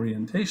and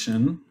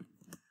orientation,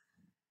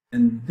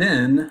 and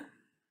then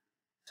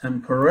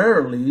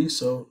temporarily,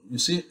 so you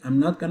see I'm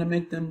not going to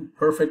make them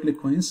perfectly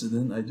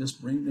coincident, I just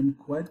bring them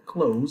quite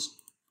close,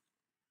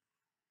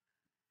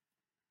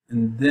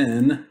 and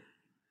then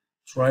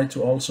try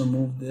to also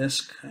move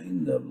this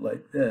kind of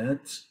like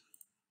that.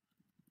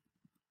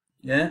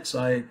 Yeah, so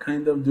I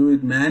kind of do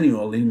it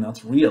manually,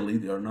 not really,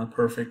 they are not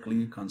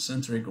perfectly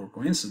concentric or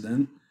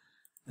coincident.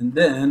 And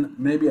then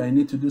maybe I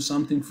need to do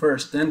something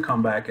first, then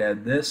come back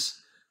at this.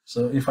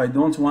 So if I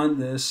don't want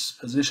this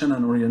position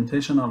and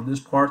orientation of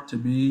this part to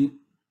be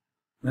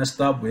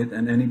messed up with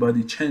and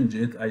anybody change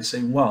it, I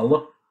say,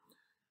 well,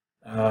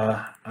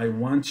 I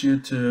want you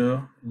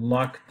to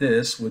lock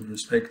this with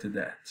respect to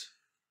that.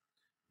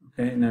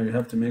 Okay, now you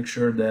have to make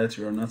sure that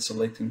you are not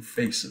selecting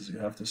faces. You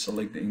have to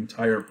select the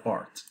entire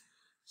part.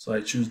 So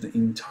I choose the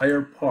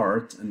entire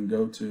part and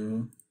go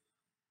to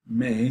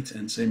mate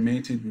and say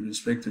mate it with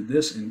respect to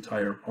this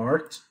entire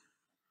part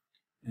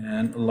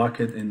and lock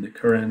it in the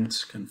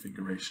current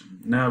configuration.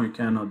 Now you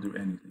cannot do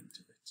anything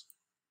to it.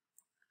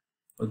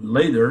 But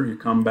later you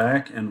come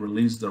back and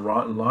release the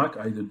lock,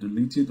 either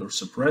delete it or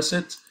suppress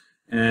it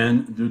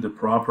and do the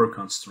proper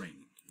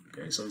constraining.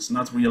 Okay, so it's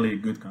not really a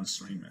good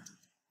constraint method.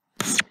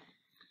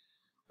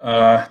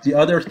 The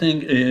other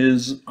thing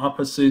is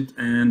opposite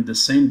and the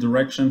same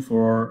direction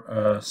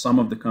for some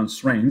of the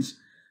constraints.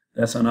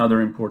 That's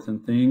another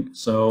important thing.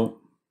 So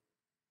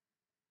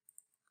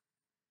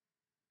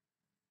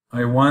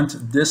I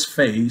want this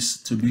face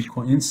to be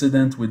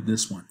coincident with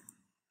this one.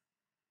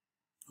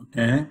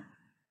 Okay?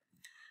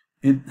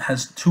 It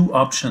has two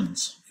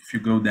options if you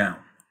go down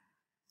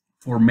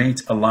for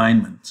mate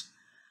alignment.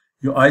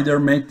 You either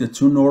make the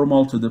two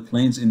normal to the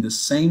planes in the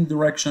same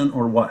direction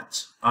or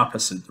what?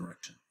 Opposite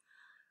direction.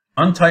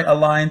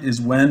 Anti-aligned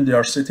is when they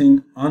are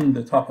sitting on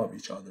the top of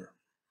each other.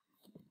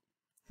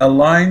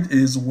 Aligned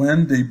is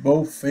when they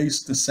both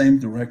face the same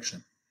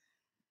direction.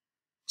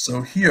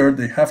 So here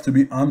they have to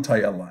be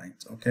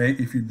anti-aligned. Okay,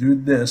 if you do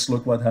this,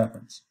 look what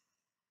happens.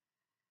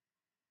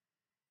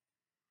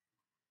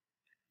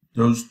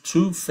 Those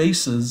two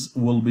faces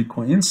will be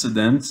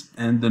coincident,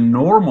 and the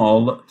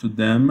normal to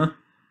them,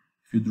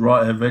 if you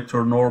draw a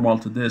vector normal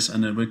to this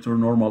and a vector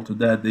normal to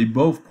that, they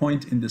both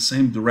point in the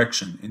same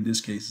direction, in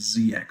this case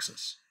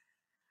z-axis.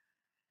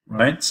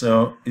 Right?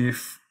 So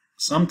if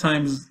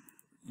sometimes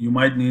you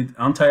might need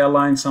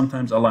anti-aligned,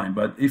 sometimes aligned,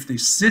 but if they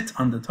sit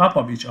on the top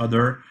of each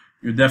other,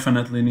 you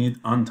definitely need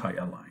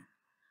anti-aligned.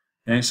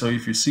 Okay, so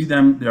if you see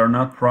them, they are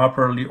not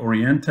properly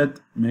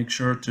oriented, make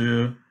sure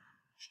to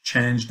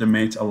change the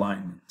mate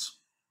alignment.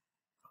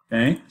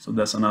 Okay, so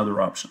that's another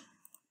option.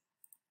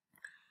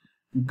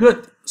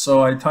 Good,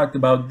 so I talked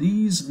about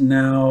these.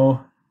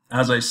 Now,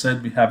 as I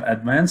said, we have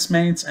advanced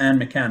mates and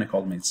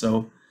mechanical mates.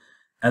 So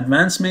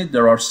advanced mate,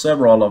 there are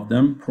several of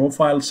them: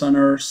 profile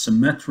center,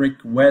 symmetric,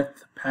 wet,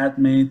 pad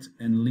mate,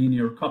 and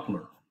linear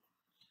coupler.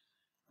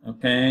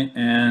 Okay,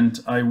 and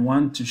I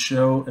want to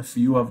show a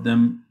few of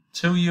them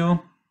to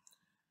you.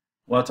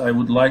 what I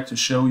would like to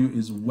show you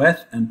is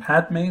wet and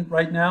path mate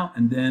right now,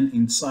 and then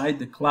inside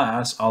the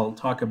class I'll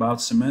talk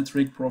about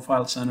symmetric,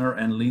 profile center,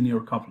 and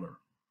linear coupler.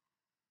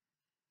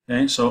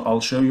 Okay, so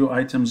I'll show you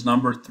items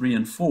number 3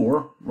 and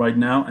 4 right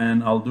now,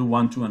 and I'll do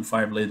 1, 2, and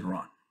 5 later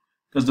on,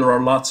 because there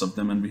are lots of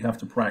them and we have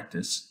to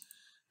practice.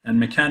 And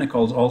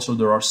mechanicals also,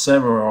 there are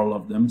several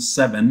of them,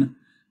 7,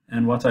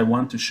 and what I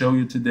want to show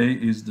you today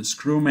is the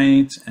screw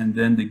mate and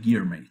then the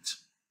gear mate.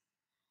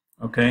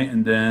 Okay,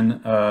 and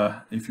then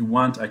if you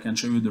want, I can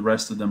show you the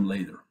rest of them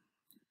later.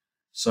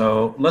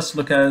 So let's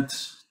look at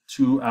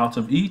 2 out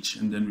of each,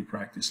 and then we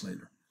practice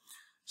later.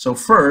 So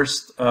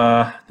first,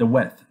 the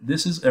wet.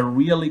 This is a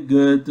really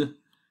good,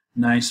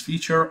 nice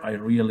feature. I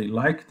really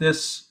like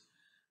this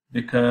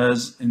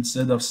because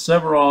instead of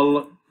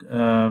several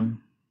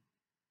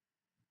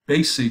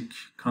basic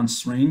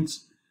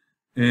constraints,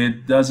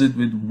 it does it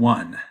with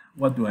one.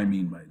 What do I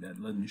mean by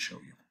that? Let me show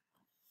you.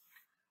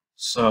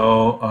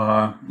 So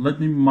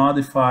let me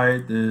modify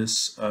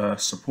this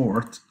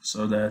support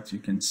so that you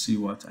can see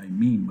what I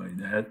mean by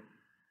that.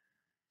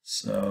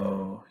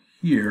 So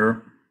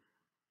here,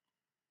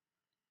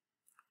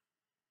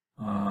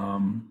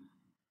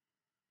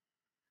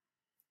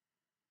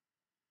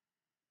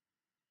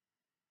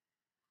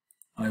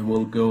 I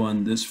will go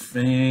on this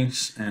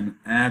face and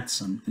add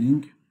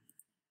something.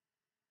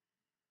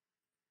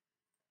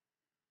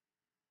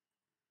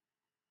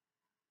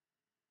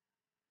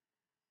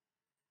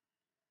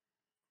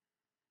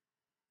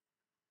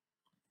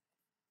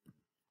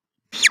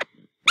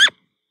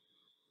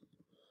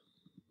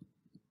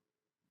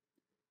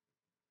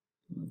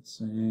 Let's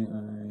say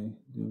I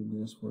do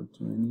this for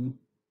 20.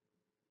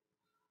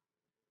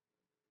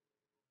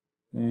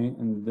 Okay,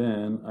 and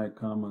then I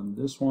come on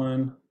this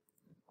one,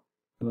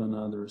 do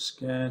another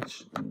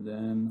sketch, and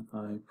then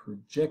I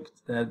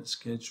project that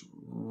sketch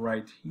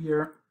right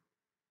here,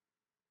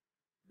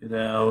 get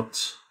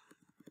out,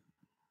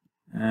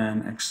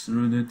 and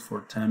extrude it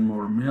for 10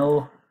 more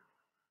mil.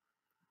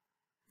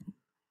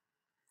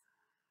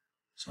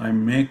 So I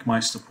make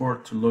my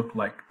support to look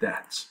like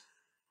that.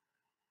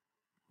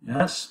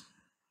 Yes?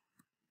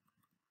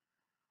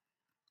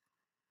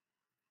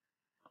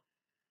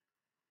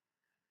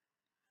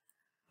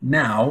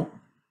 Now,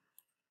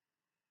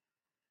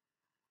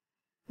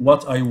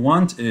 what I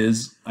want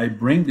is I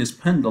bring this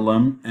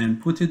pendulum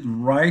and put it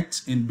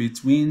right in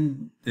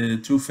between the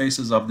 2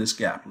 faces of this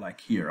gap,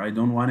 like here. I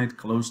don't want it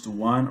close to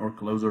one or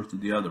closer to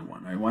the other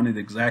one. I want it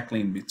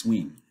exactly in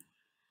between.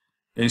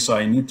 Okay, so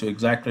I need to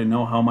exactly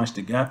know how much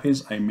the gap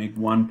is. I make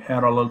one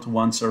parallel to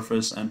one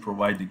surface and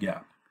provide the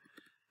gap.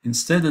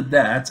 Instead of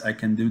that, I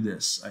can do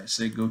this. I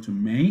say go to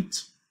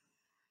Mate,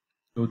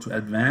 go to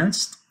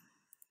Advanced,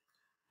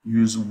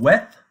 use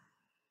Wet,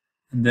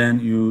 and then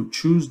you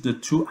choose the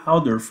 2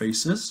 outer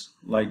faces,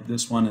 like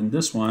this one,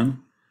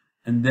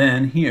 and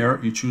then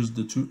here you choose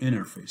the 2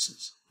 inner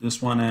faces,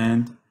 this one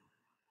and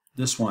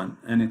this one,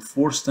 and it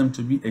forced them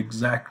to be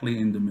exactly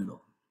in the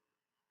middle.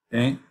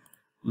 Okay,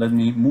 let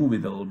me move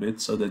it a little bit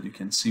so that you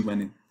can see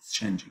when it's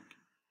changing.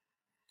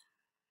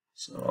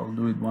 So I'll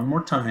do it one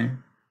more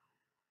time.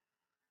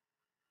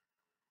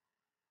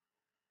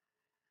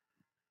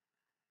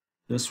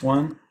 This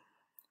one,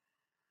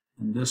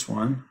 and this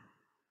one,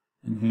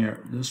 and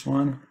here this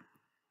one,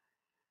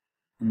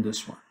 and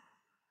this one.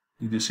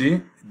 Did you see?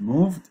 It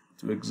moved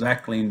to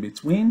exactly in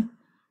between.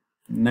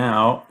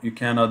 Now you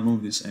cannot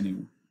move this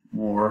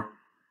anymore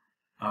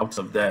out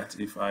of that.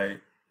 If I,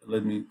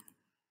 let me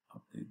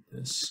update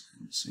this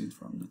and see it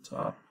from the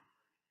top,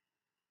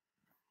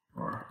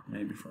 or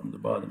maybe from the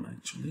bottom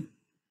actually.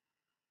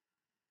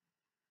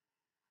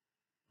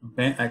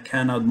 Okay, I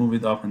cannot move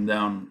it up and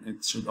down.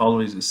 It should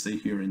always stay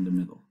here in the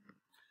middle.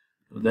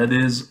 So that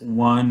is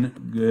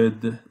one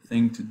good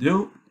thing to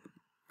do.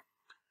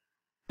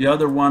 The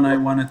other one I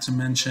wanted to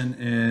mention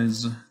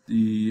is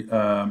the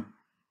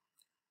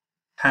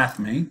path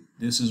mate.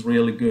 This is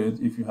really good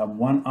if you have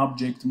one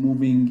object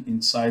moving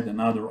inside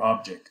another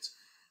object,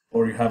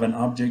 or you have an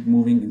object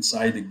moving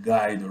inside a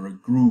guide or a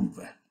groove.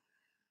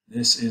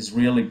 This is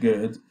really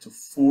good to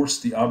force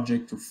the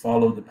object to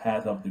follow the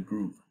path of the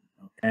groove.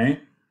 Okay,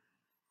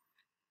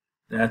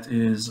 that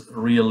is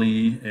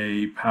really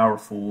a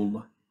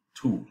powerful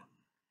tool.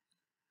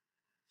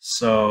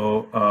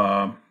 So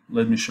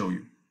let me show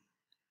you.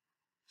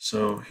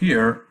 So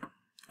here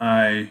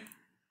I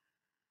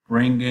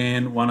bring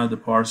in one of the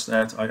parts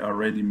that I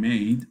already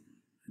made,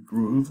 a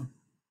groove.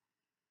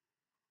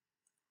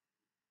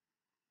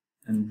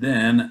 And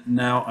then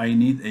now I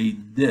need a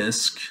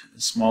disc,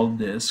 a small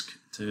disc,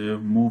 to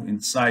move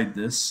inside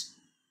this,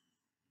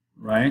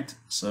 right?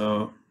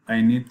 So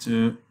I need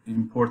to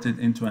import it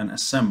into an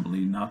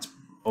assembly, not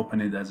open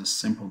it as a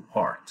simple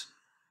part,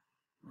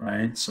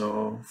 right?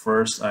 So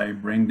first I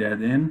bring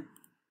that in,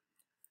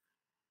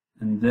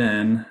 and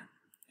then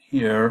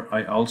here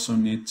I also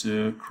need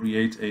to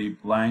create a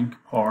blank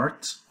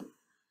part,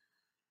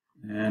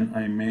 and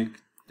I make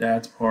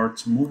that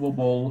part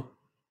movable,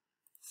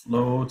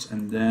 float,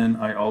 and then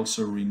I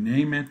also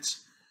rename it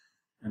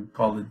and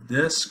call it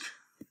disk.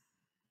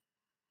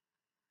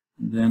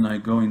 Then I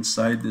go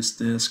inside this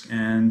disk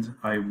and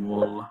I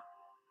will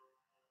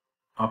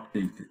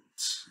update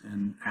it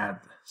and add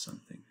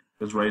something,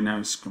 because right now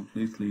it's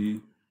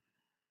completely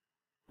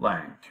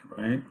blank,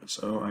 right?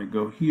 So I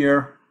go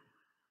here,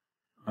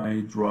 I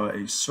draw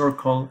a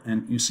circle,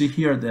 and you see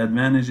here the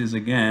advantage is,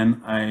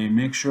 again, I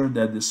make sure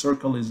that the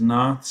circle is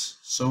not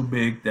so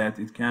big that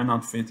it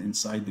cannot fit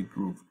inside the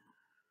groove,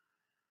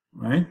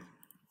 right?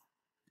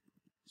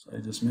 So I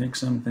just make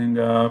something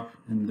up,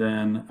 and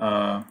then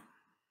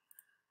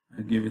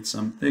I give it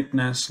some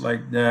thickness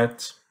like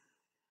that.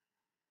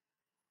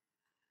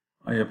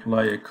 I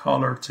apply a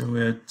color to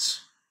it.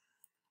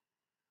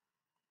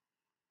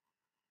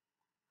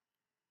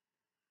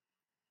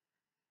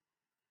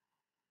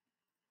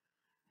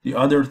 The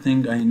other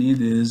thing I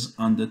need is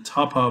on the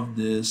top of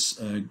this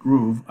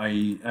groove,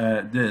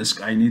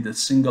 disk, I need a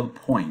single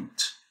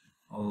point.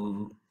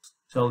 I'll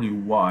tell you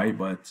why,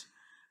 but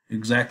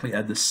exactly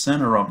at the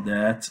center of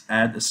that,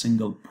 add a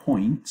single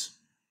point.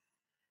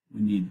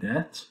 We need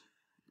that.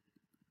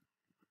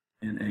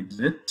 And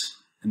exit,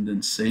 and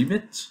then save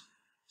it.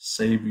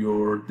 Save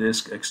your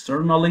disk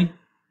externally.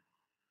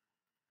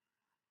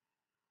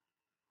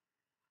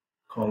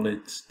 Call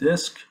it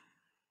disk.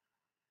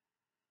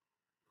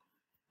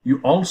 You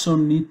also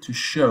need to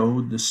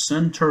show the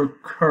center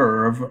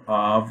curve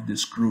of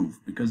this groove,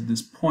 because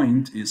this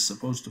point is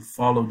supposed to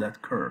follow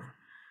that curve.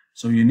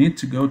 So you need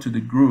to go to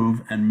the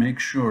groove and make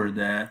sure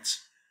that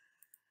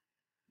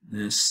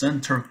the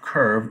center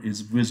curve is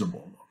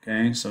visible.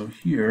 Okay, so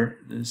here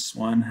this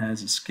one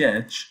has a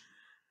sketch,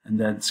 and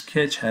that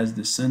sketch has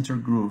the center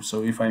groove.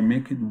 So if I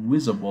make it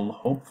visible,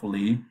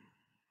 hopefully,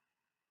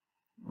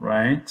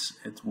 right,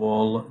 it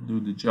will do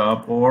the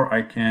job. Or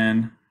I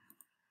can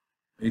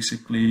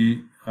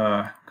basically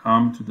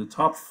come to the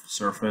top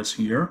surface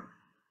here,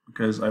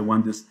 because I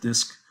want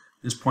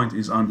this point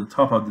is on the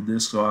top of the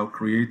disk, so I'll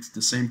create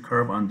the same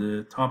curve on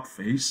the top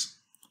face.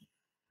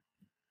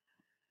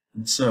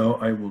 And so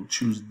I will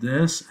choose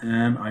this,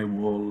 and I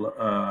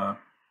will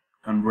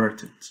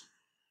convert it.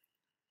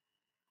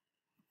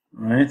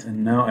 Right,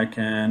 and now I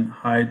can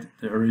hide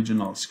the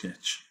original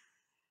sketch.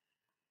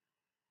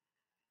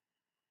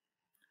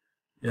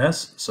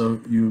 Yes, so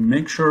you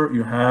make sure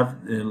you have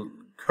a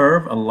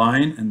curve, a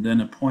line, and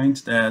then a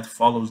point that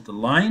follows the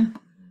line.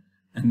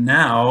 And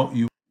now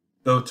you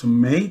go to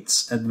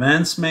Mates,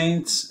 Advanced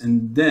Mates,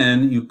 and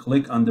then you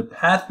click on the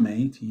Path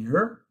Mate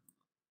here.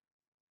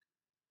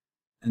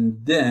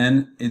 And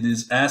then it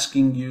is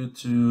asking you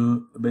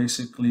to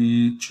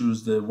basically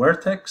choose the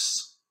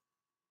vertex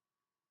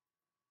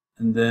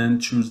and then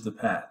choose the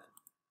path.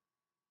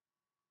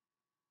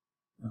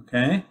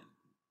 Okay?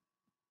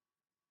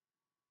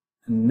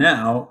 And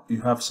now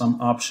you have some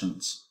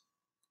options.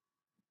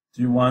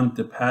 Do you want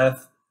the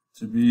path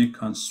to be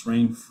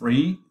constraint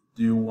free?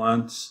 Do you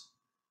want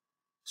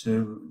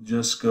to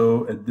just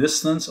go a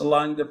distance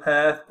along the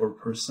path or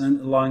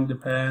percent along the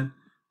path?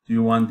 Do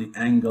you want the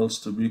angles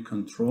to be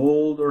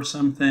controlled or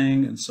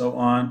something, and so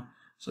on?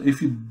 So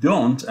if you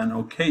don't and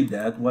okay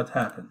that, what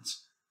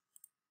happens?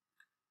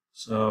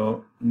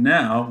 So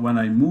now when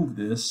I move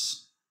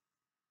this,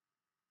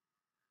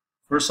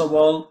 first of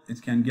all,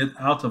 it can get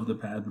out of the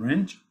path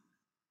range,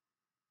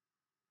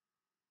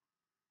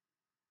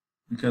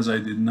 because I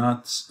did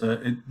not,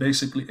 it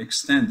basically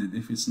extended.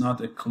 If it's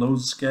not a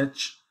closed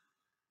sketch,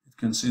 it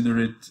consider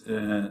it,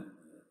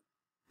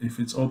 if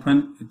it's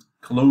open, it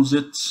close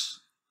it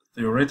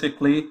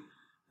theoretically,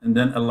 and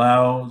then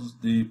allows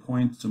the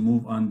point to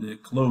move on the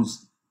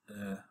closed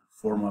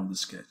form of the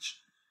sketch.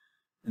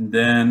 And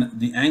then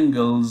the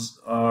angles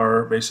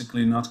are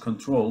basically not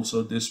controlled,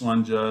 so this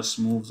one just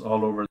moves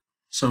all over.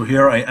 So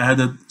here I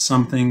added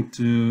something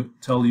to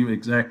tell you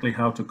exactly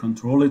how to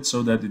control it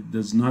so that it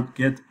does not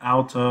get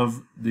out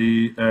of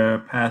the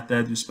path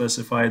that you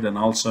specified, and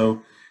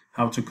also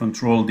how to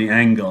control the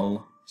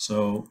angle.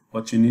 So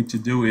what you need to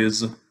do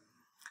is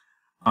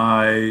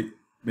I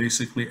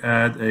basically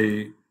add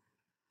a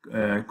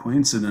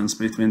coincidence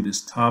between this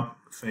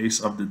top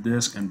face of the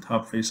disk and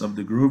top face of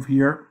the groove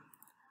here.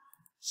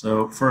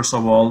 So first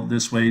of all,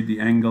 this way the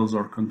angles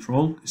are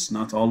controlled, it's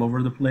not all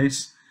over the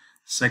place.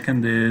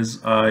 Second is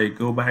I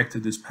go back to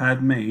this path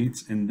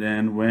mate, and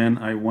then when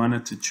I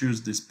wanted to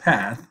choose this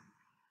path,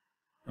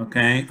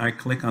 okay, I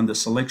click on the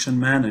selection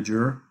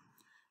manager,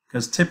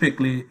 because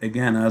typically,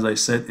 again, as I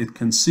said, it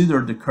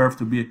considers the curve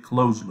to be a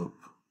closed loop.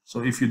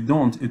 So if you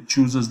don't, it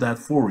chooses that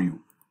for you,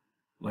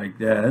 like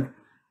that.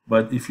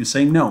 But if you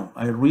say, no,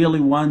 I really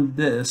want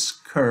this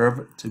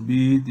curve to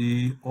be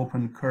the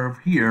open curve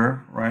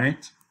here,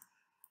 right?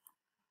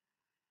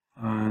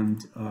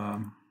 And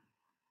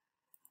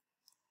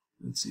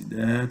let's see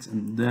that,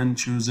 and then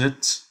choose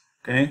it.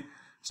 Okay,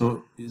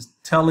 so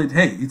tell it,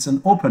 hey, it's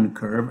an open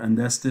curve, and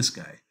that's this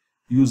guy.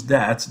 Use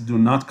that, do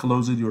not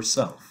close it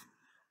yourself.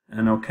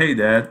 And okay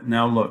that,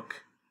 now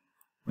look,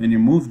 when you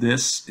move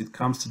this, it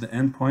comes to the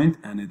endpoint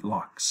and it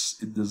locks.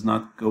 It does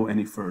not go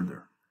any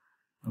further.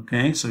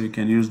 Okay, so you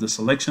can use the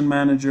selection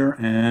manager,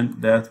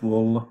 and that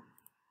will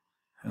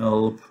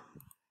help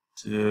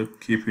to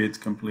keep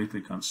it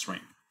completely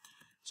constrained.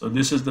 So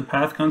this is the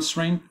path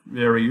constraint,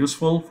 very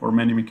useful for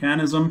many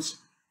mechanisms.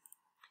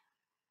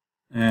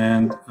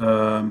 And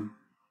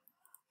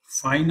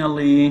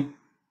finally,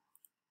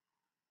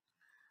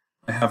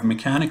 I have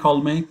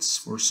mechanical mates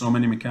for so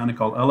many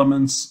mechanical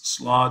elements: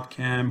 slot,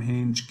 cam,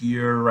 hinge,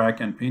 gear, rack,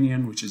 and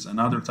pinion, which is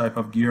another type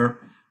of gear,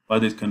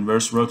 but it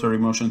converts rotary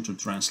motion to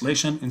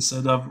translation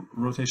instead of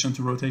rotation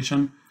to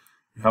rotation.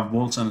 You have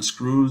bolts and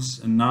screws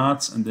and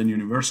nuts, and then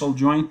universal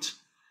joint.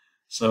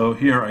 So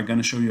here I'm going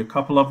to show you a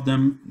couple of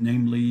them,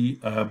 namely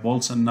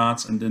bolts and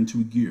nuts, and then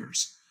two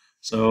gears.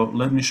 So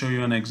let me show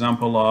you an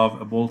example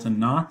of a bolt and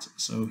nut.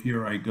 So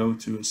here I go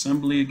to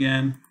assembly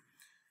again,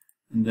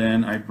 and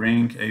then I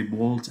bring a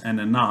bolt and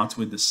a nut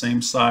with the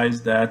same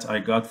size that I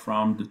got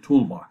from the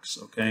toolbox.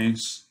 Okay,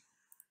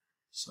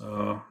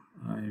 so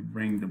I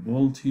bring the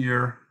bolt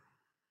here,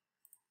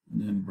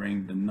 and then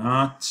bring the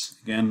nut.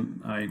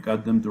 Again, I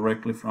got them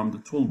directly from the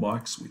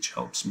toolbox, which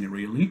helps me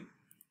really.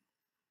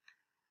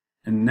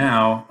 And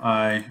now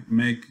I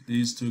make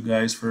these two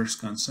guys first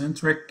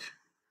concentric.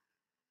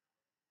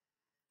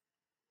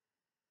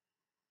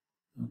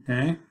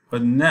 Okay,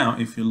 but now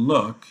if you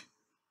look,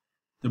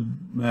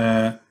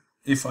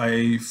 if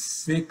I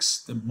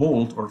fix the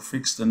bolt or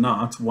fix the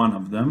nut, one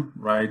of them,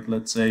 right?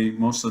 Let's say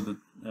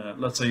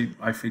let's say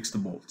I fix the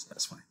bolt,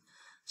 that's fine.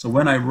 So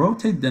when I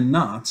rotate the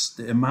nuts,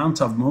 the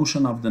amount of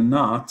motion of the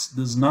nut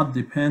does not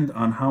depend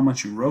on how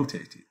much you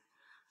rotate it.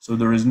 So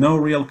there is no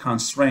real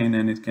constraint,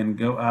 and it can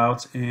go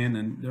out in,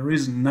 and there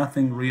is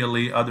nothing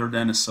really other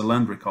than a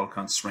cylindrical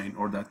constraint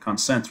or that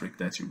concentric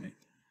that you make.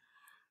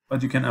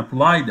 But you can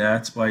apply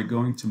that by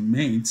going to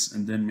mates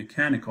and then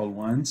mechanical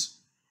ones.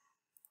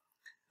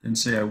 Then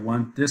say I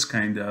want this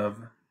kind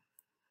of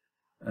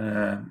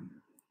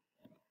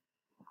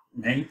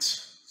mate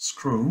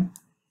screw.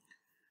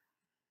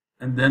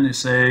 And then you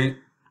say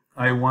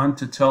I want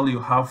to tell you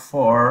how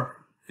far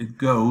it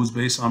goes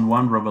based on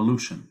one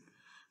revolution.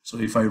 So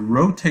if I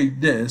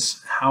rotate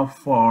this, how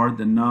far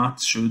the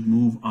nut should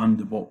move on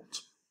the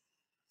bolt.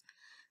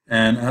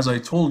 And as I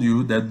told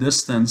you, that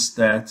distance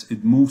that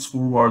it moves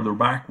forward or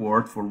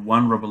backward for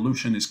one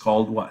revolution is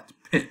called what?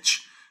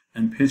 Pitch.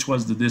 And pitch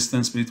was the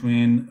distance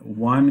between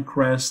one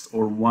crest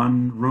or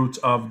one root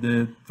of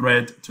the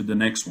thread to the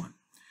next one.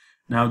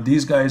 Now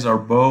these guys are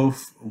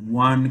both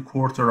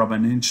 1/4 of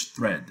an inch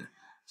thread.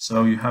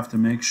 So you have to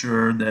make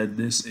sure that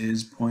this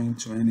is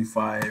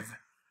 0.25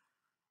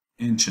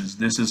 inches.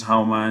 This is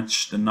how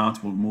much the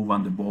nut will move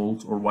on the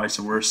bolt, or vice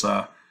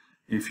versa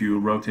if you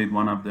rotate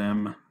one of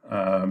them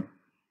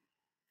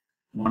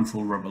one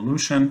full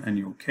revolution, and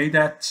you okay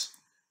that.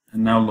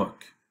 And now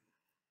look.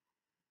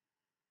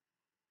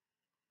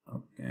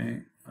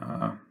 Okay.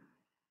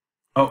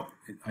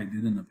 I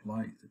didn't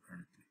apply it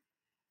apparently.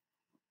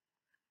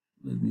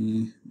 Let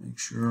me make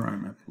sure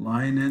I'm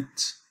applying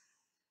it.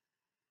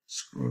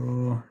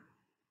 Screw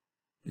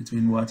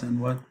between what and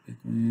what?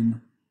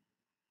 Between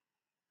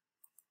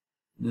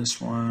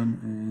this one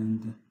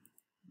and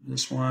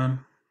this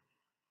one.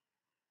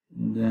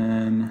 And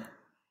then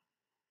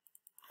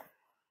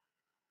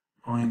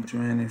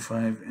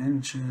 0.25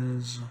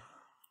 inches.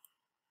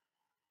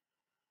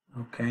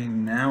 Okay,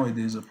 now it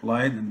is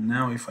applied, and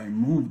now if I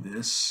move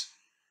this,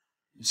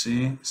 you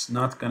see, it's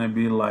not going to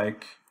be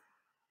like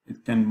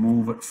it can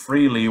move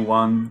freely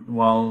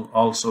while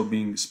also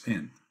being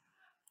spun.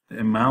 The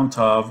amount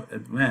of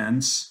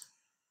advance,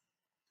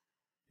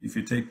 if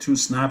you take two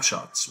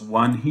snapshots,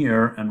 one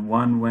here and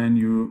one when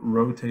you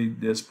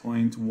rotate this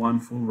point one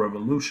full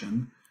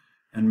revolution,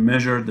 and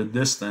measure the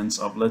distance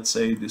of, let's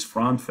say, this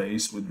front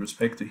face with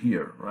respect to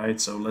here,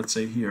 right? So let's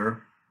say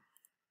here,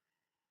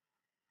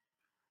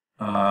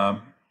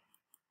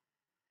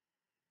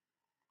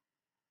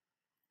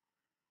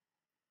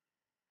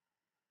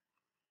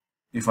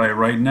 if I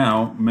right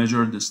now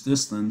measure this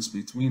distance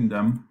between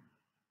them,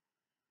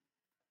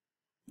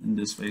 in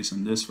this face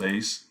and this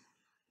face,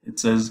 it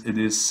says it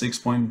is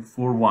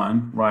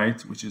 6.41,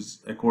 right, which is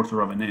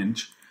 1/4 of an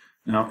inch.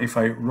 Now if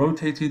I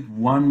rotated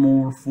one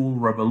more full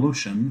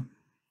revolution,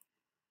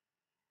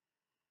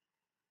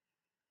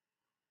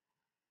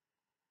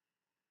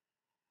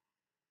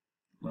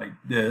 like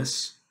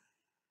this,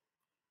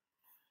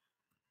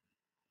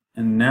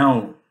 and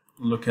now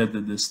look at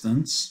the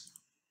distance,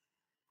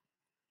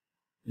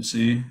 you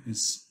see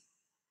it's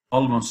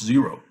almost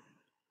 0,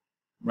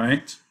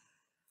 right?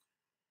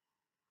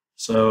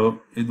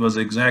 So it was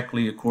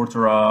exactly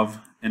 1/4 of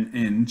an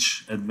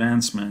inch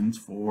advancement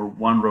for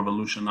one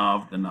revolution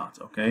of the nut.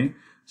 Okay,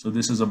 so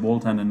this is a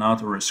bolt and a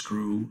nut or a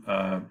screw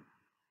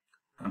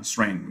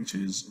constraint, which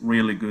is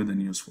really good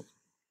and useful.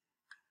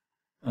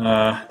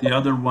 The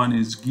other one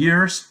is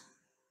gears.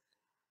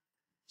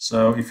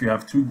 So if you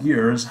have two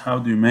gears, how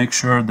do you make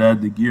sure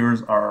that the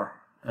gears are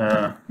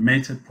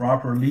mated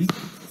properly,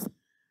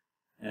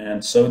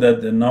 and so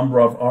that the number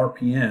of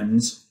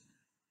RPMs,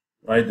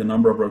 right, the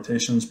number of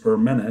rotations per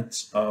minute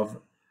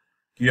of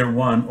gear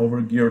 1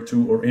 over gear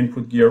 2, or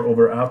input gear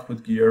over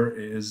output gear,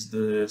 is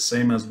the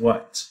same as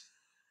what?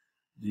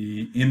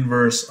 The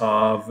inverse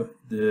of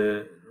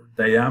the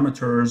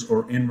diameters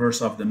or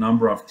inverse of the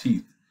number of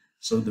teeth.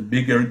 So the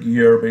bigger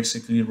gear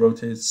basically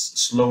rotates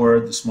slower,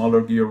 the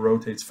smaller gear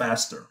rotates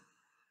faster,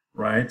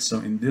 right? So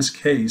in this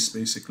case,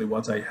 basically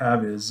what I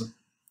have is,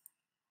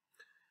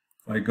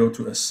 if I go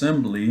to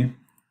assembly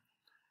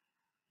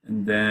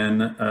and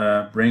then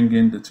bring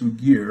in the two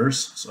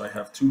gears, so I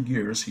have two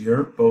gears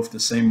here, both the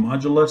same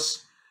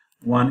modulus.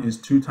 One is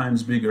 2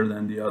 times bigger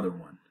than the other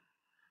one.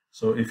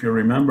 So if you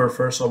remember,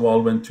 first of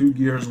all, when two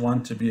gears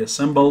want to be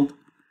assembled,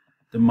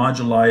 the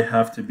moduli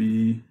have to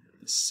be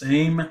the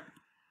same.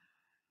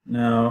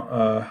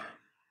 Now,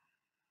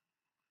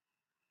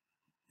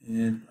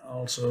 it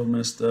also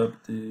messed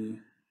up the,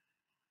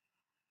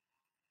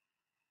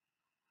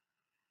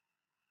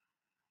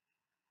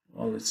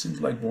 well, it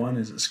seems like one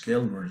is a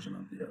scale version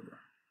of the other.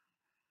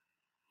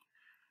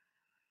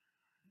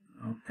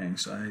 Okay,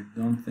 so I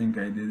don't think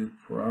I did it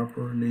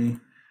properly.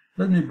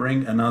 Let me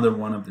bring another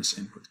one of this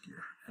input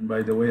gear. And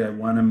by the way, I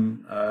want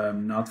them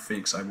not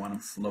fixed, I want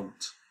them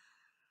float.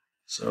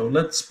 So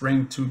let's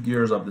bring two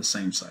gears of the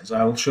same size.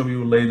 I'll show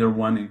you later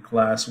one in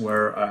class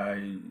where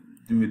I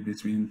do it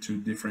between two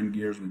different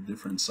gears with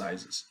different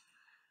sizes.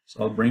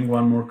 So I'll bring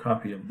one more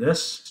copy of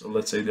this. So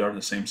let's say they are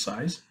the same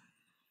size.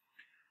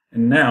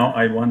 And now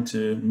I want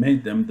to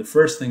mate them. The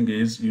first thing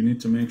is you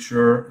need to make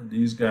sure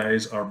these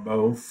guys are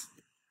both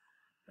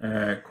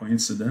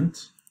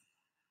coincident.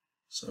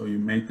 So you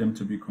mate them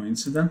to be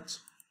coincident.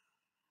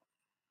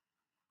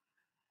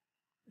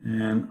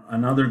 And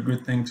another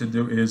good thing to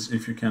do is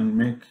if you can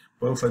make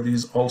both of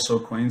these also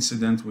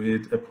coincident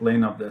with a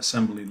plane of the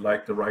assembly,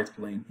 like the right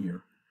plane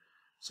here.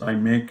 So I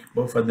make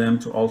both of them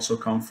to also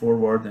come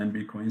forward and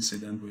be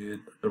coincident with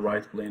the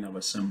right plane of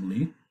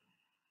assembly.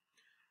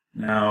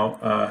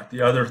 Now,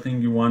 the other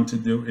thing you want to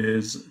do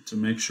is to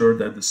make sure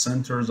that the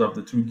centers of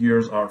the two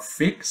gears are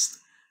fixed,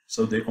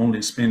 so they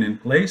only spin in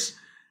place.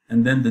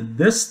 And then the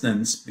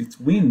distance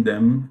between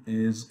them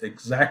is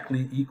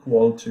exactly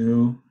equal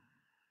to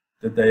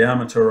the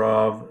diameter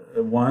of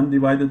 1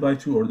 divided by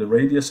 2, or the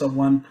radius of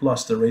one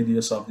plus the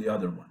radius of the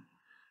other one.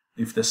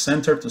 If the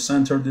center to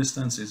center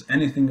distance is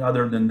anything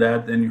other than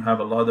that, then you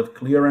have a lot of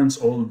clearance.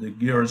 All the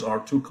gears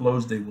are too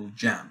close, they will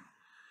jam.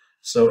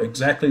 So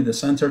exactly the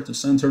center to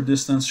center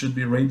distance should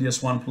be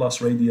radius 1 plus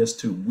radius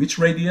 2. Which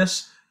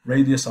radius?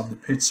 Radius of the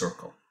pitch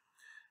circle.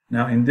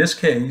 Now in this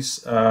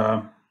case,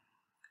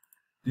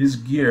 these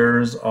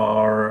gears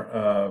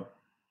are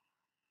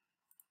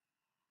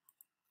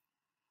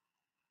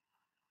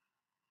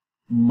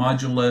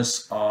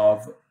modulus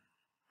of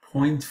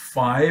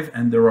 0.5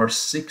 and there are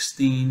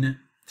 16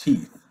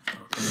 teeth,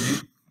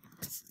 okay,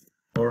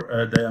 or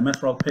a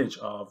diametral pitch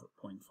of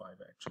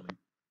 0.5 actually.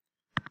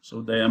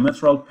 So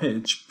diametral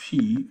pitch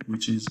P,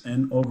 which is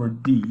N over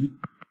D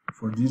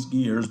for these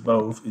gears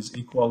both, is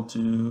equal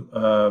to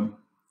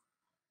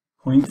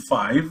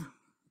 0.5,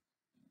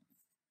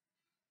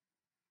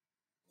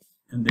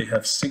 and they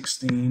have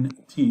 16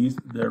 teeth,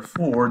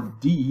 therefore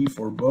D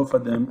for both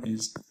of them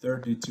is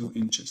 32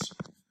 inches.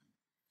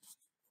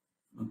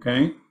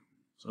 Okay,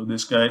 so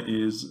this guy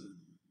is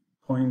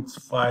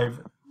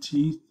 0.5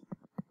 teeth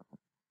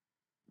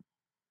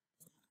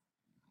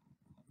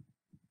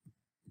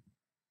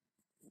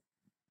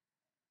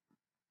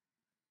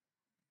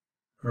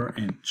per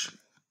inch.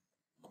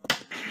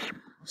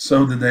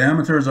 So the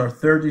diameters are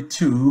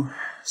 32,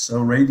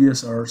 so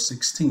radius are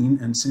 16,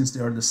 and since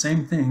they are the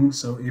same thing,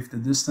 so if the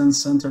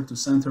distance center to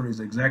center is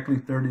exactly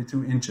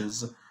 32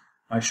 inches,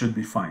 I should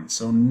be fine.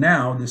 So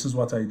now this is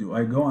what I do.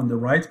 I go on the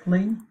right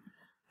plane,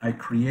 I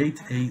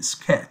create a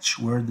sketch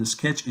where the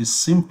sketch is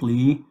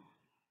simply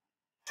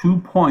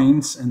 2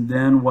 points and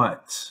then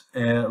what?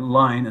 A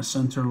line, a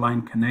center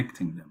line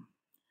connecting them.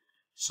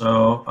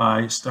 So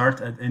I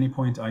start at any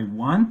point I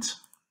want.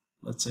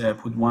 Let's say I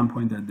put 1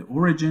 point at the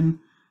origin.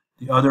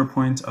 The other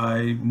point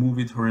I move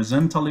it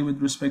horizontally with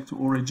respect to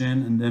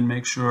origin, and then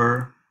make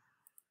sure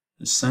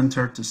the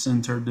center to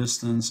center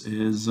distance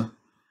is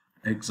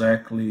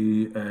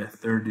exactly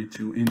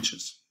 32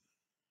 inches.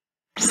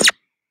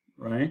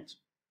 Right?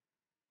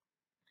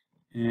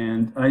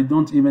 And I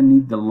don't even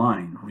need the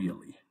line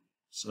really.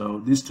 So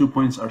these 2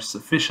 points are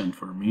sufficient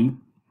for me.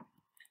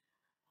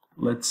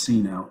 Let's see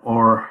now,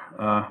 or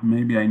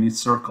maybe I need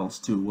circles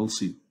too, we'll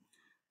see.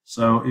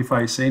 So if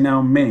I say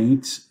now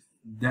mate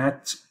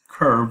that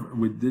curve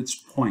with this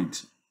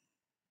point,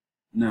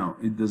 no,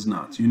 it does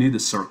not. You need a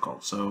circle.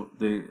 So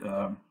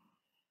the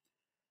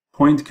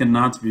point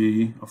cannot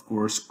be, of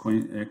course,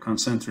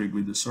 concentric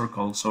with the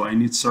circle, so I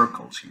need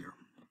circles here.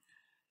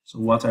 So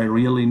what I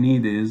really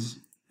need is,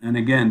 and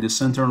again, the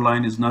center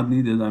line is not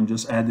needed, I'm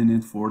just adding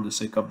it for the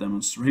sake of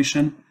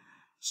demonstration.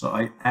 So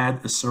I add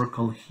a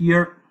circle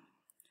here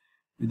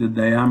with a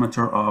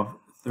diameter of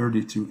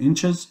 32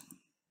 inches.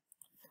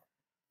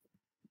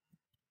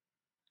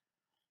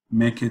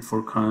 Make it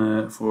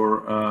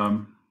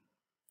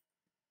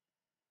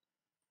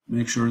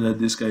make sure that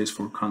this guy is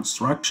for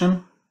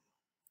construction,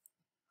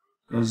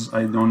 because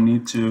I don't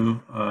need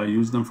to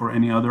use them for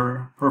any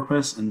other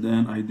purpose. And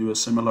then I do a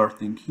similar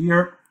thing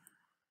here,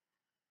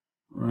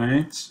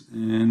 right?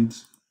 And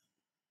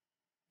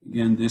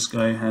Again, this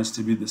guy has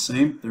to be the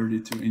same,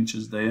 32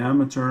 inches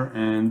diameter,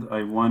 and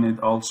I want it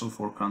also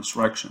for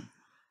construction.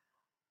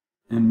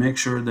 And make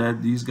sure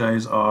that these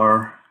guys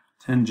are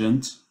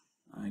tangent.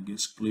 I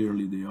guess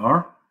clearly they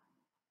are.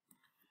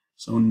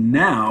 So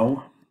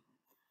now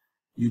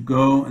you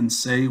go and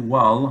say,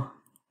 well,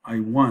 I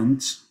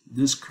want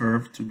this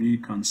curve to be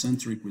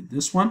concentric with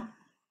this one.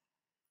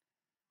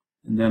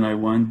 And then I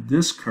want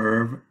this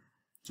curve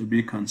to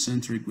be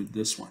concentric with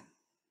this one.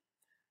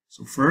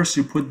 So first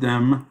you put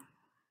them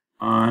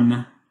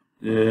on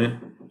the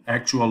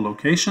actual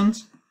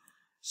locations.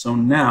 So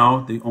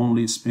now they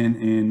only spin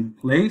in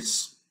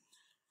place.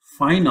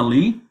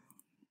 Finally,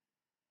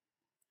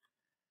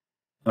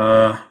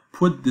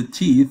 put the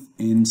teeth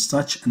in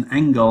such an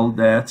angle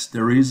that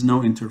there is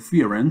no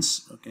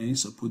interference. Okay,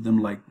 so put them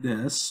like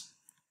this.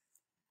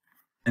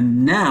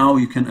 And now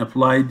you can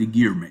apply the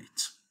gear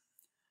mate.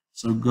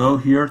 So go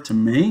here to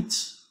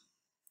mate,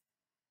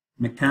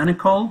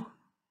 mechanical,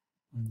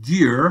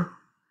 gear,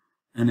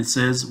 and it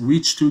says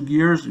which two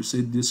gears. You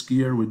say this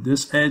gear with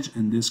this edge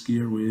and this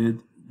gear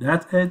with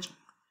that edge.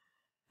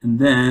 And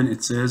then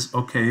it says,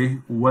 okay,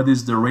 what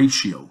is the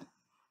ratio?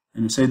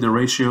 And you say the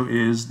ratio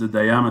is the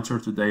diameter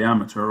to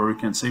diameter, or you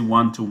can say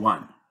 1 to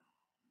 1.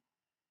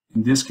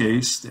 In this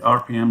case, the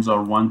RPMs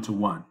are 1 to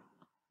 1,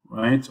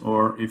 right?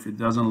 Or if it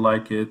doesn't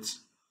like it,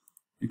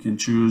 you can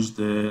choose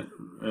the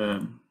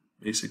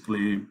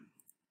basically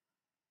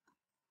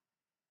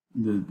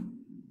the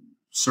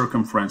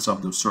circumference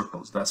of those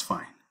circles. That's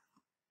fine.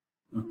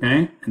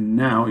 Okay, and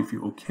now if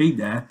you okay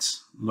that,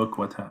 look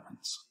what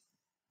happens.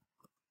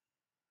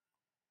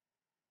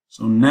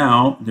 So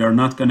now they're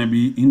not going to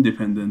be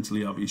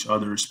independently of each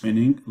other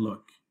spinning.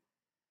 Look,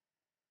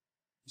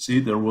 see,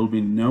 there will be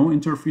no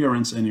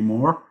interference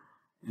anymore,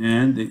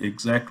 and they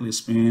exactly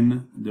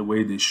spin the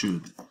way they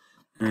should.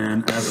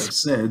 And as I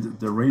said,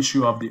 the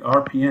ratio of the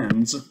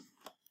RPMs,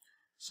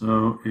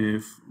 so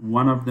if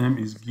one of them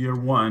is gear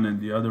 1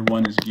 and the other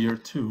one is gear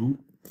 2,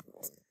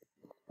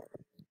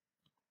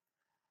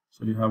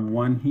 so you have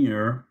one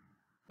here,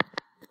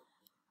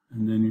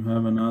 and then you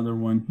have another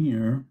one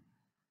here.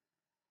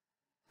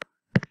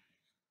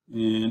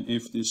 And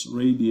if this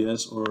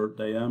radius or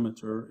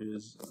diameter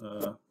is,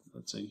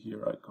 let's say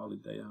here I call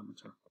it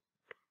diameter.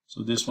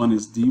 So this one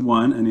is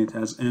D1 and it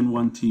has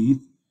N1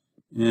 teeth,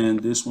 and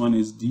this one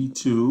is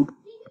D2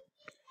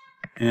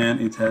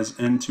 and it has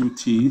N2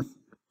 teeth.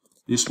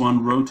 This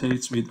one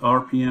rotates with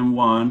RPM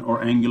 1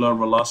 or angular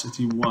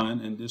velocity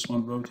 1, and this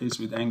one rotates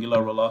with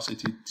angular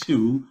velocity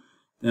 2.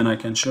 Then I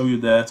can show you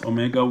that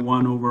omega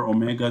 1 over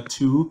omega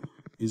 2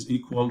 is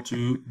equal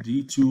to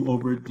D2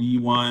 over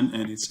D1,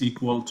 and it's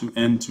equal to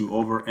N2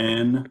 over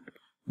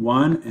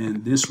N1.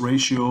 And this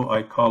ratio,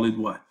 I call it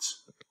what?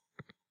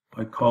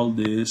 I call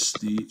this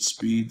the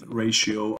speed ratio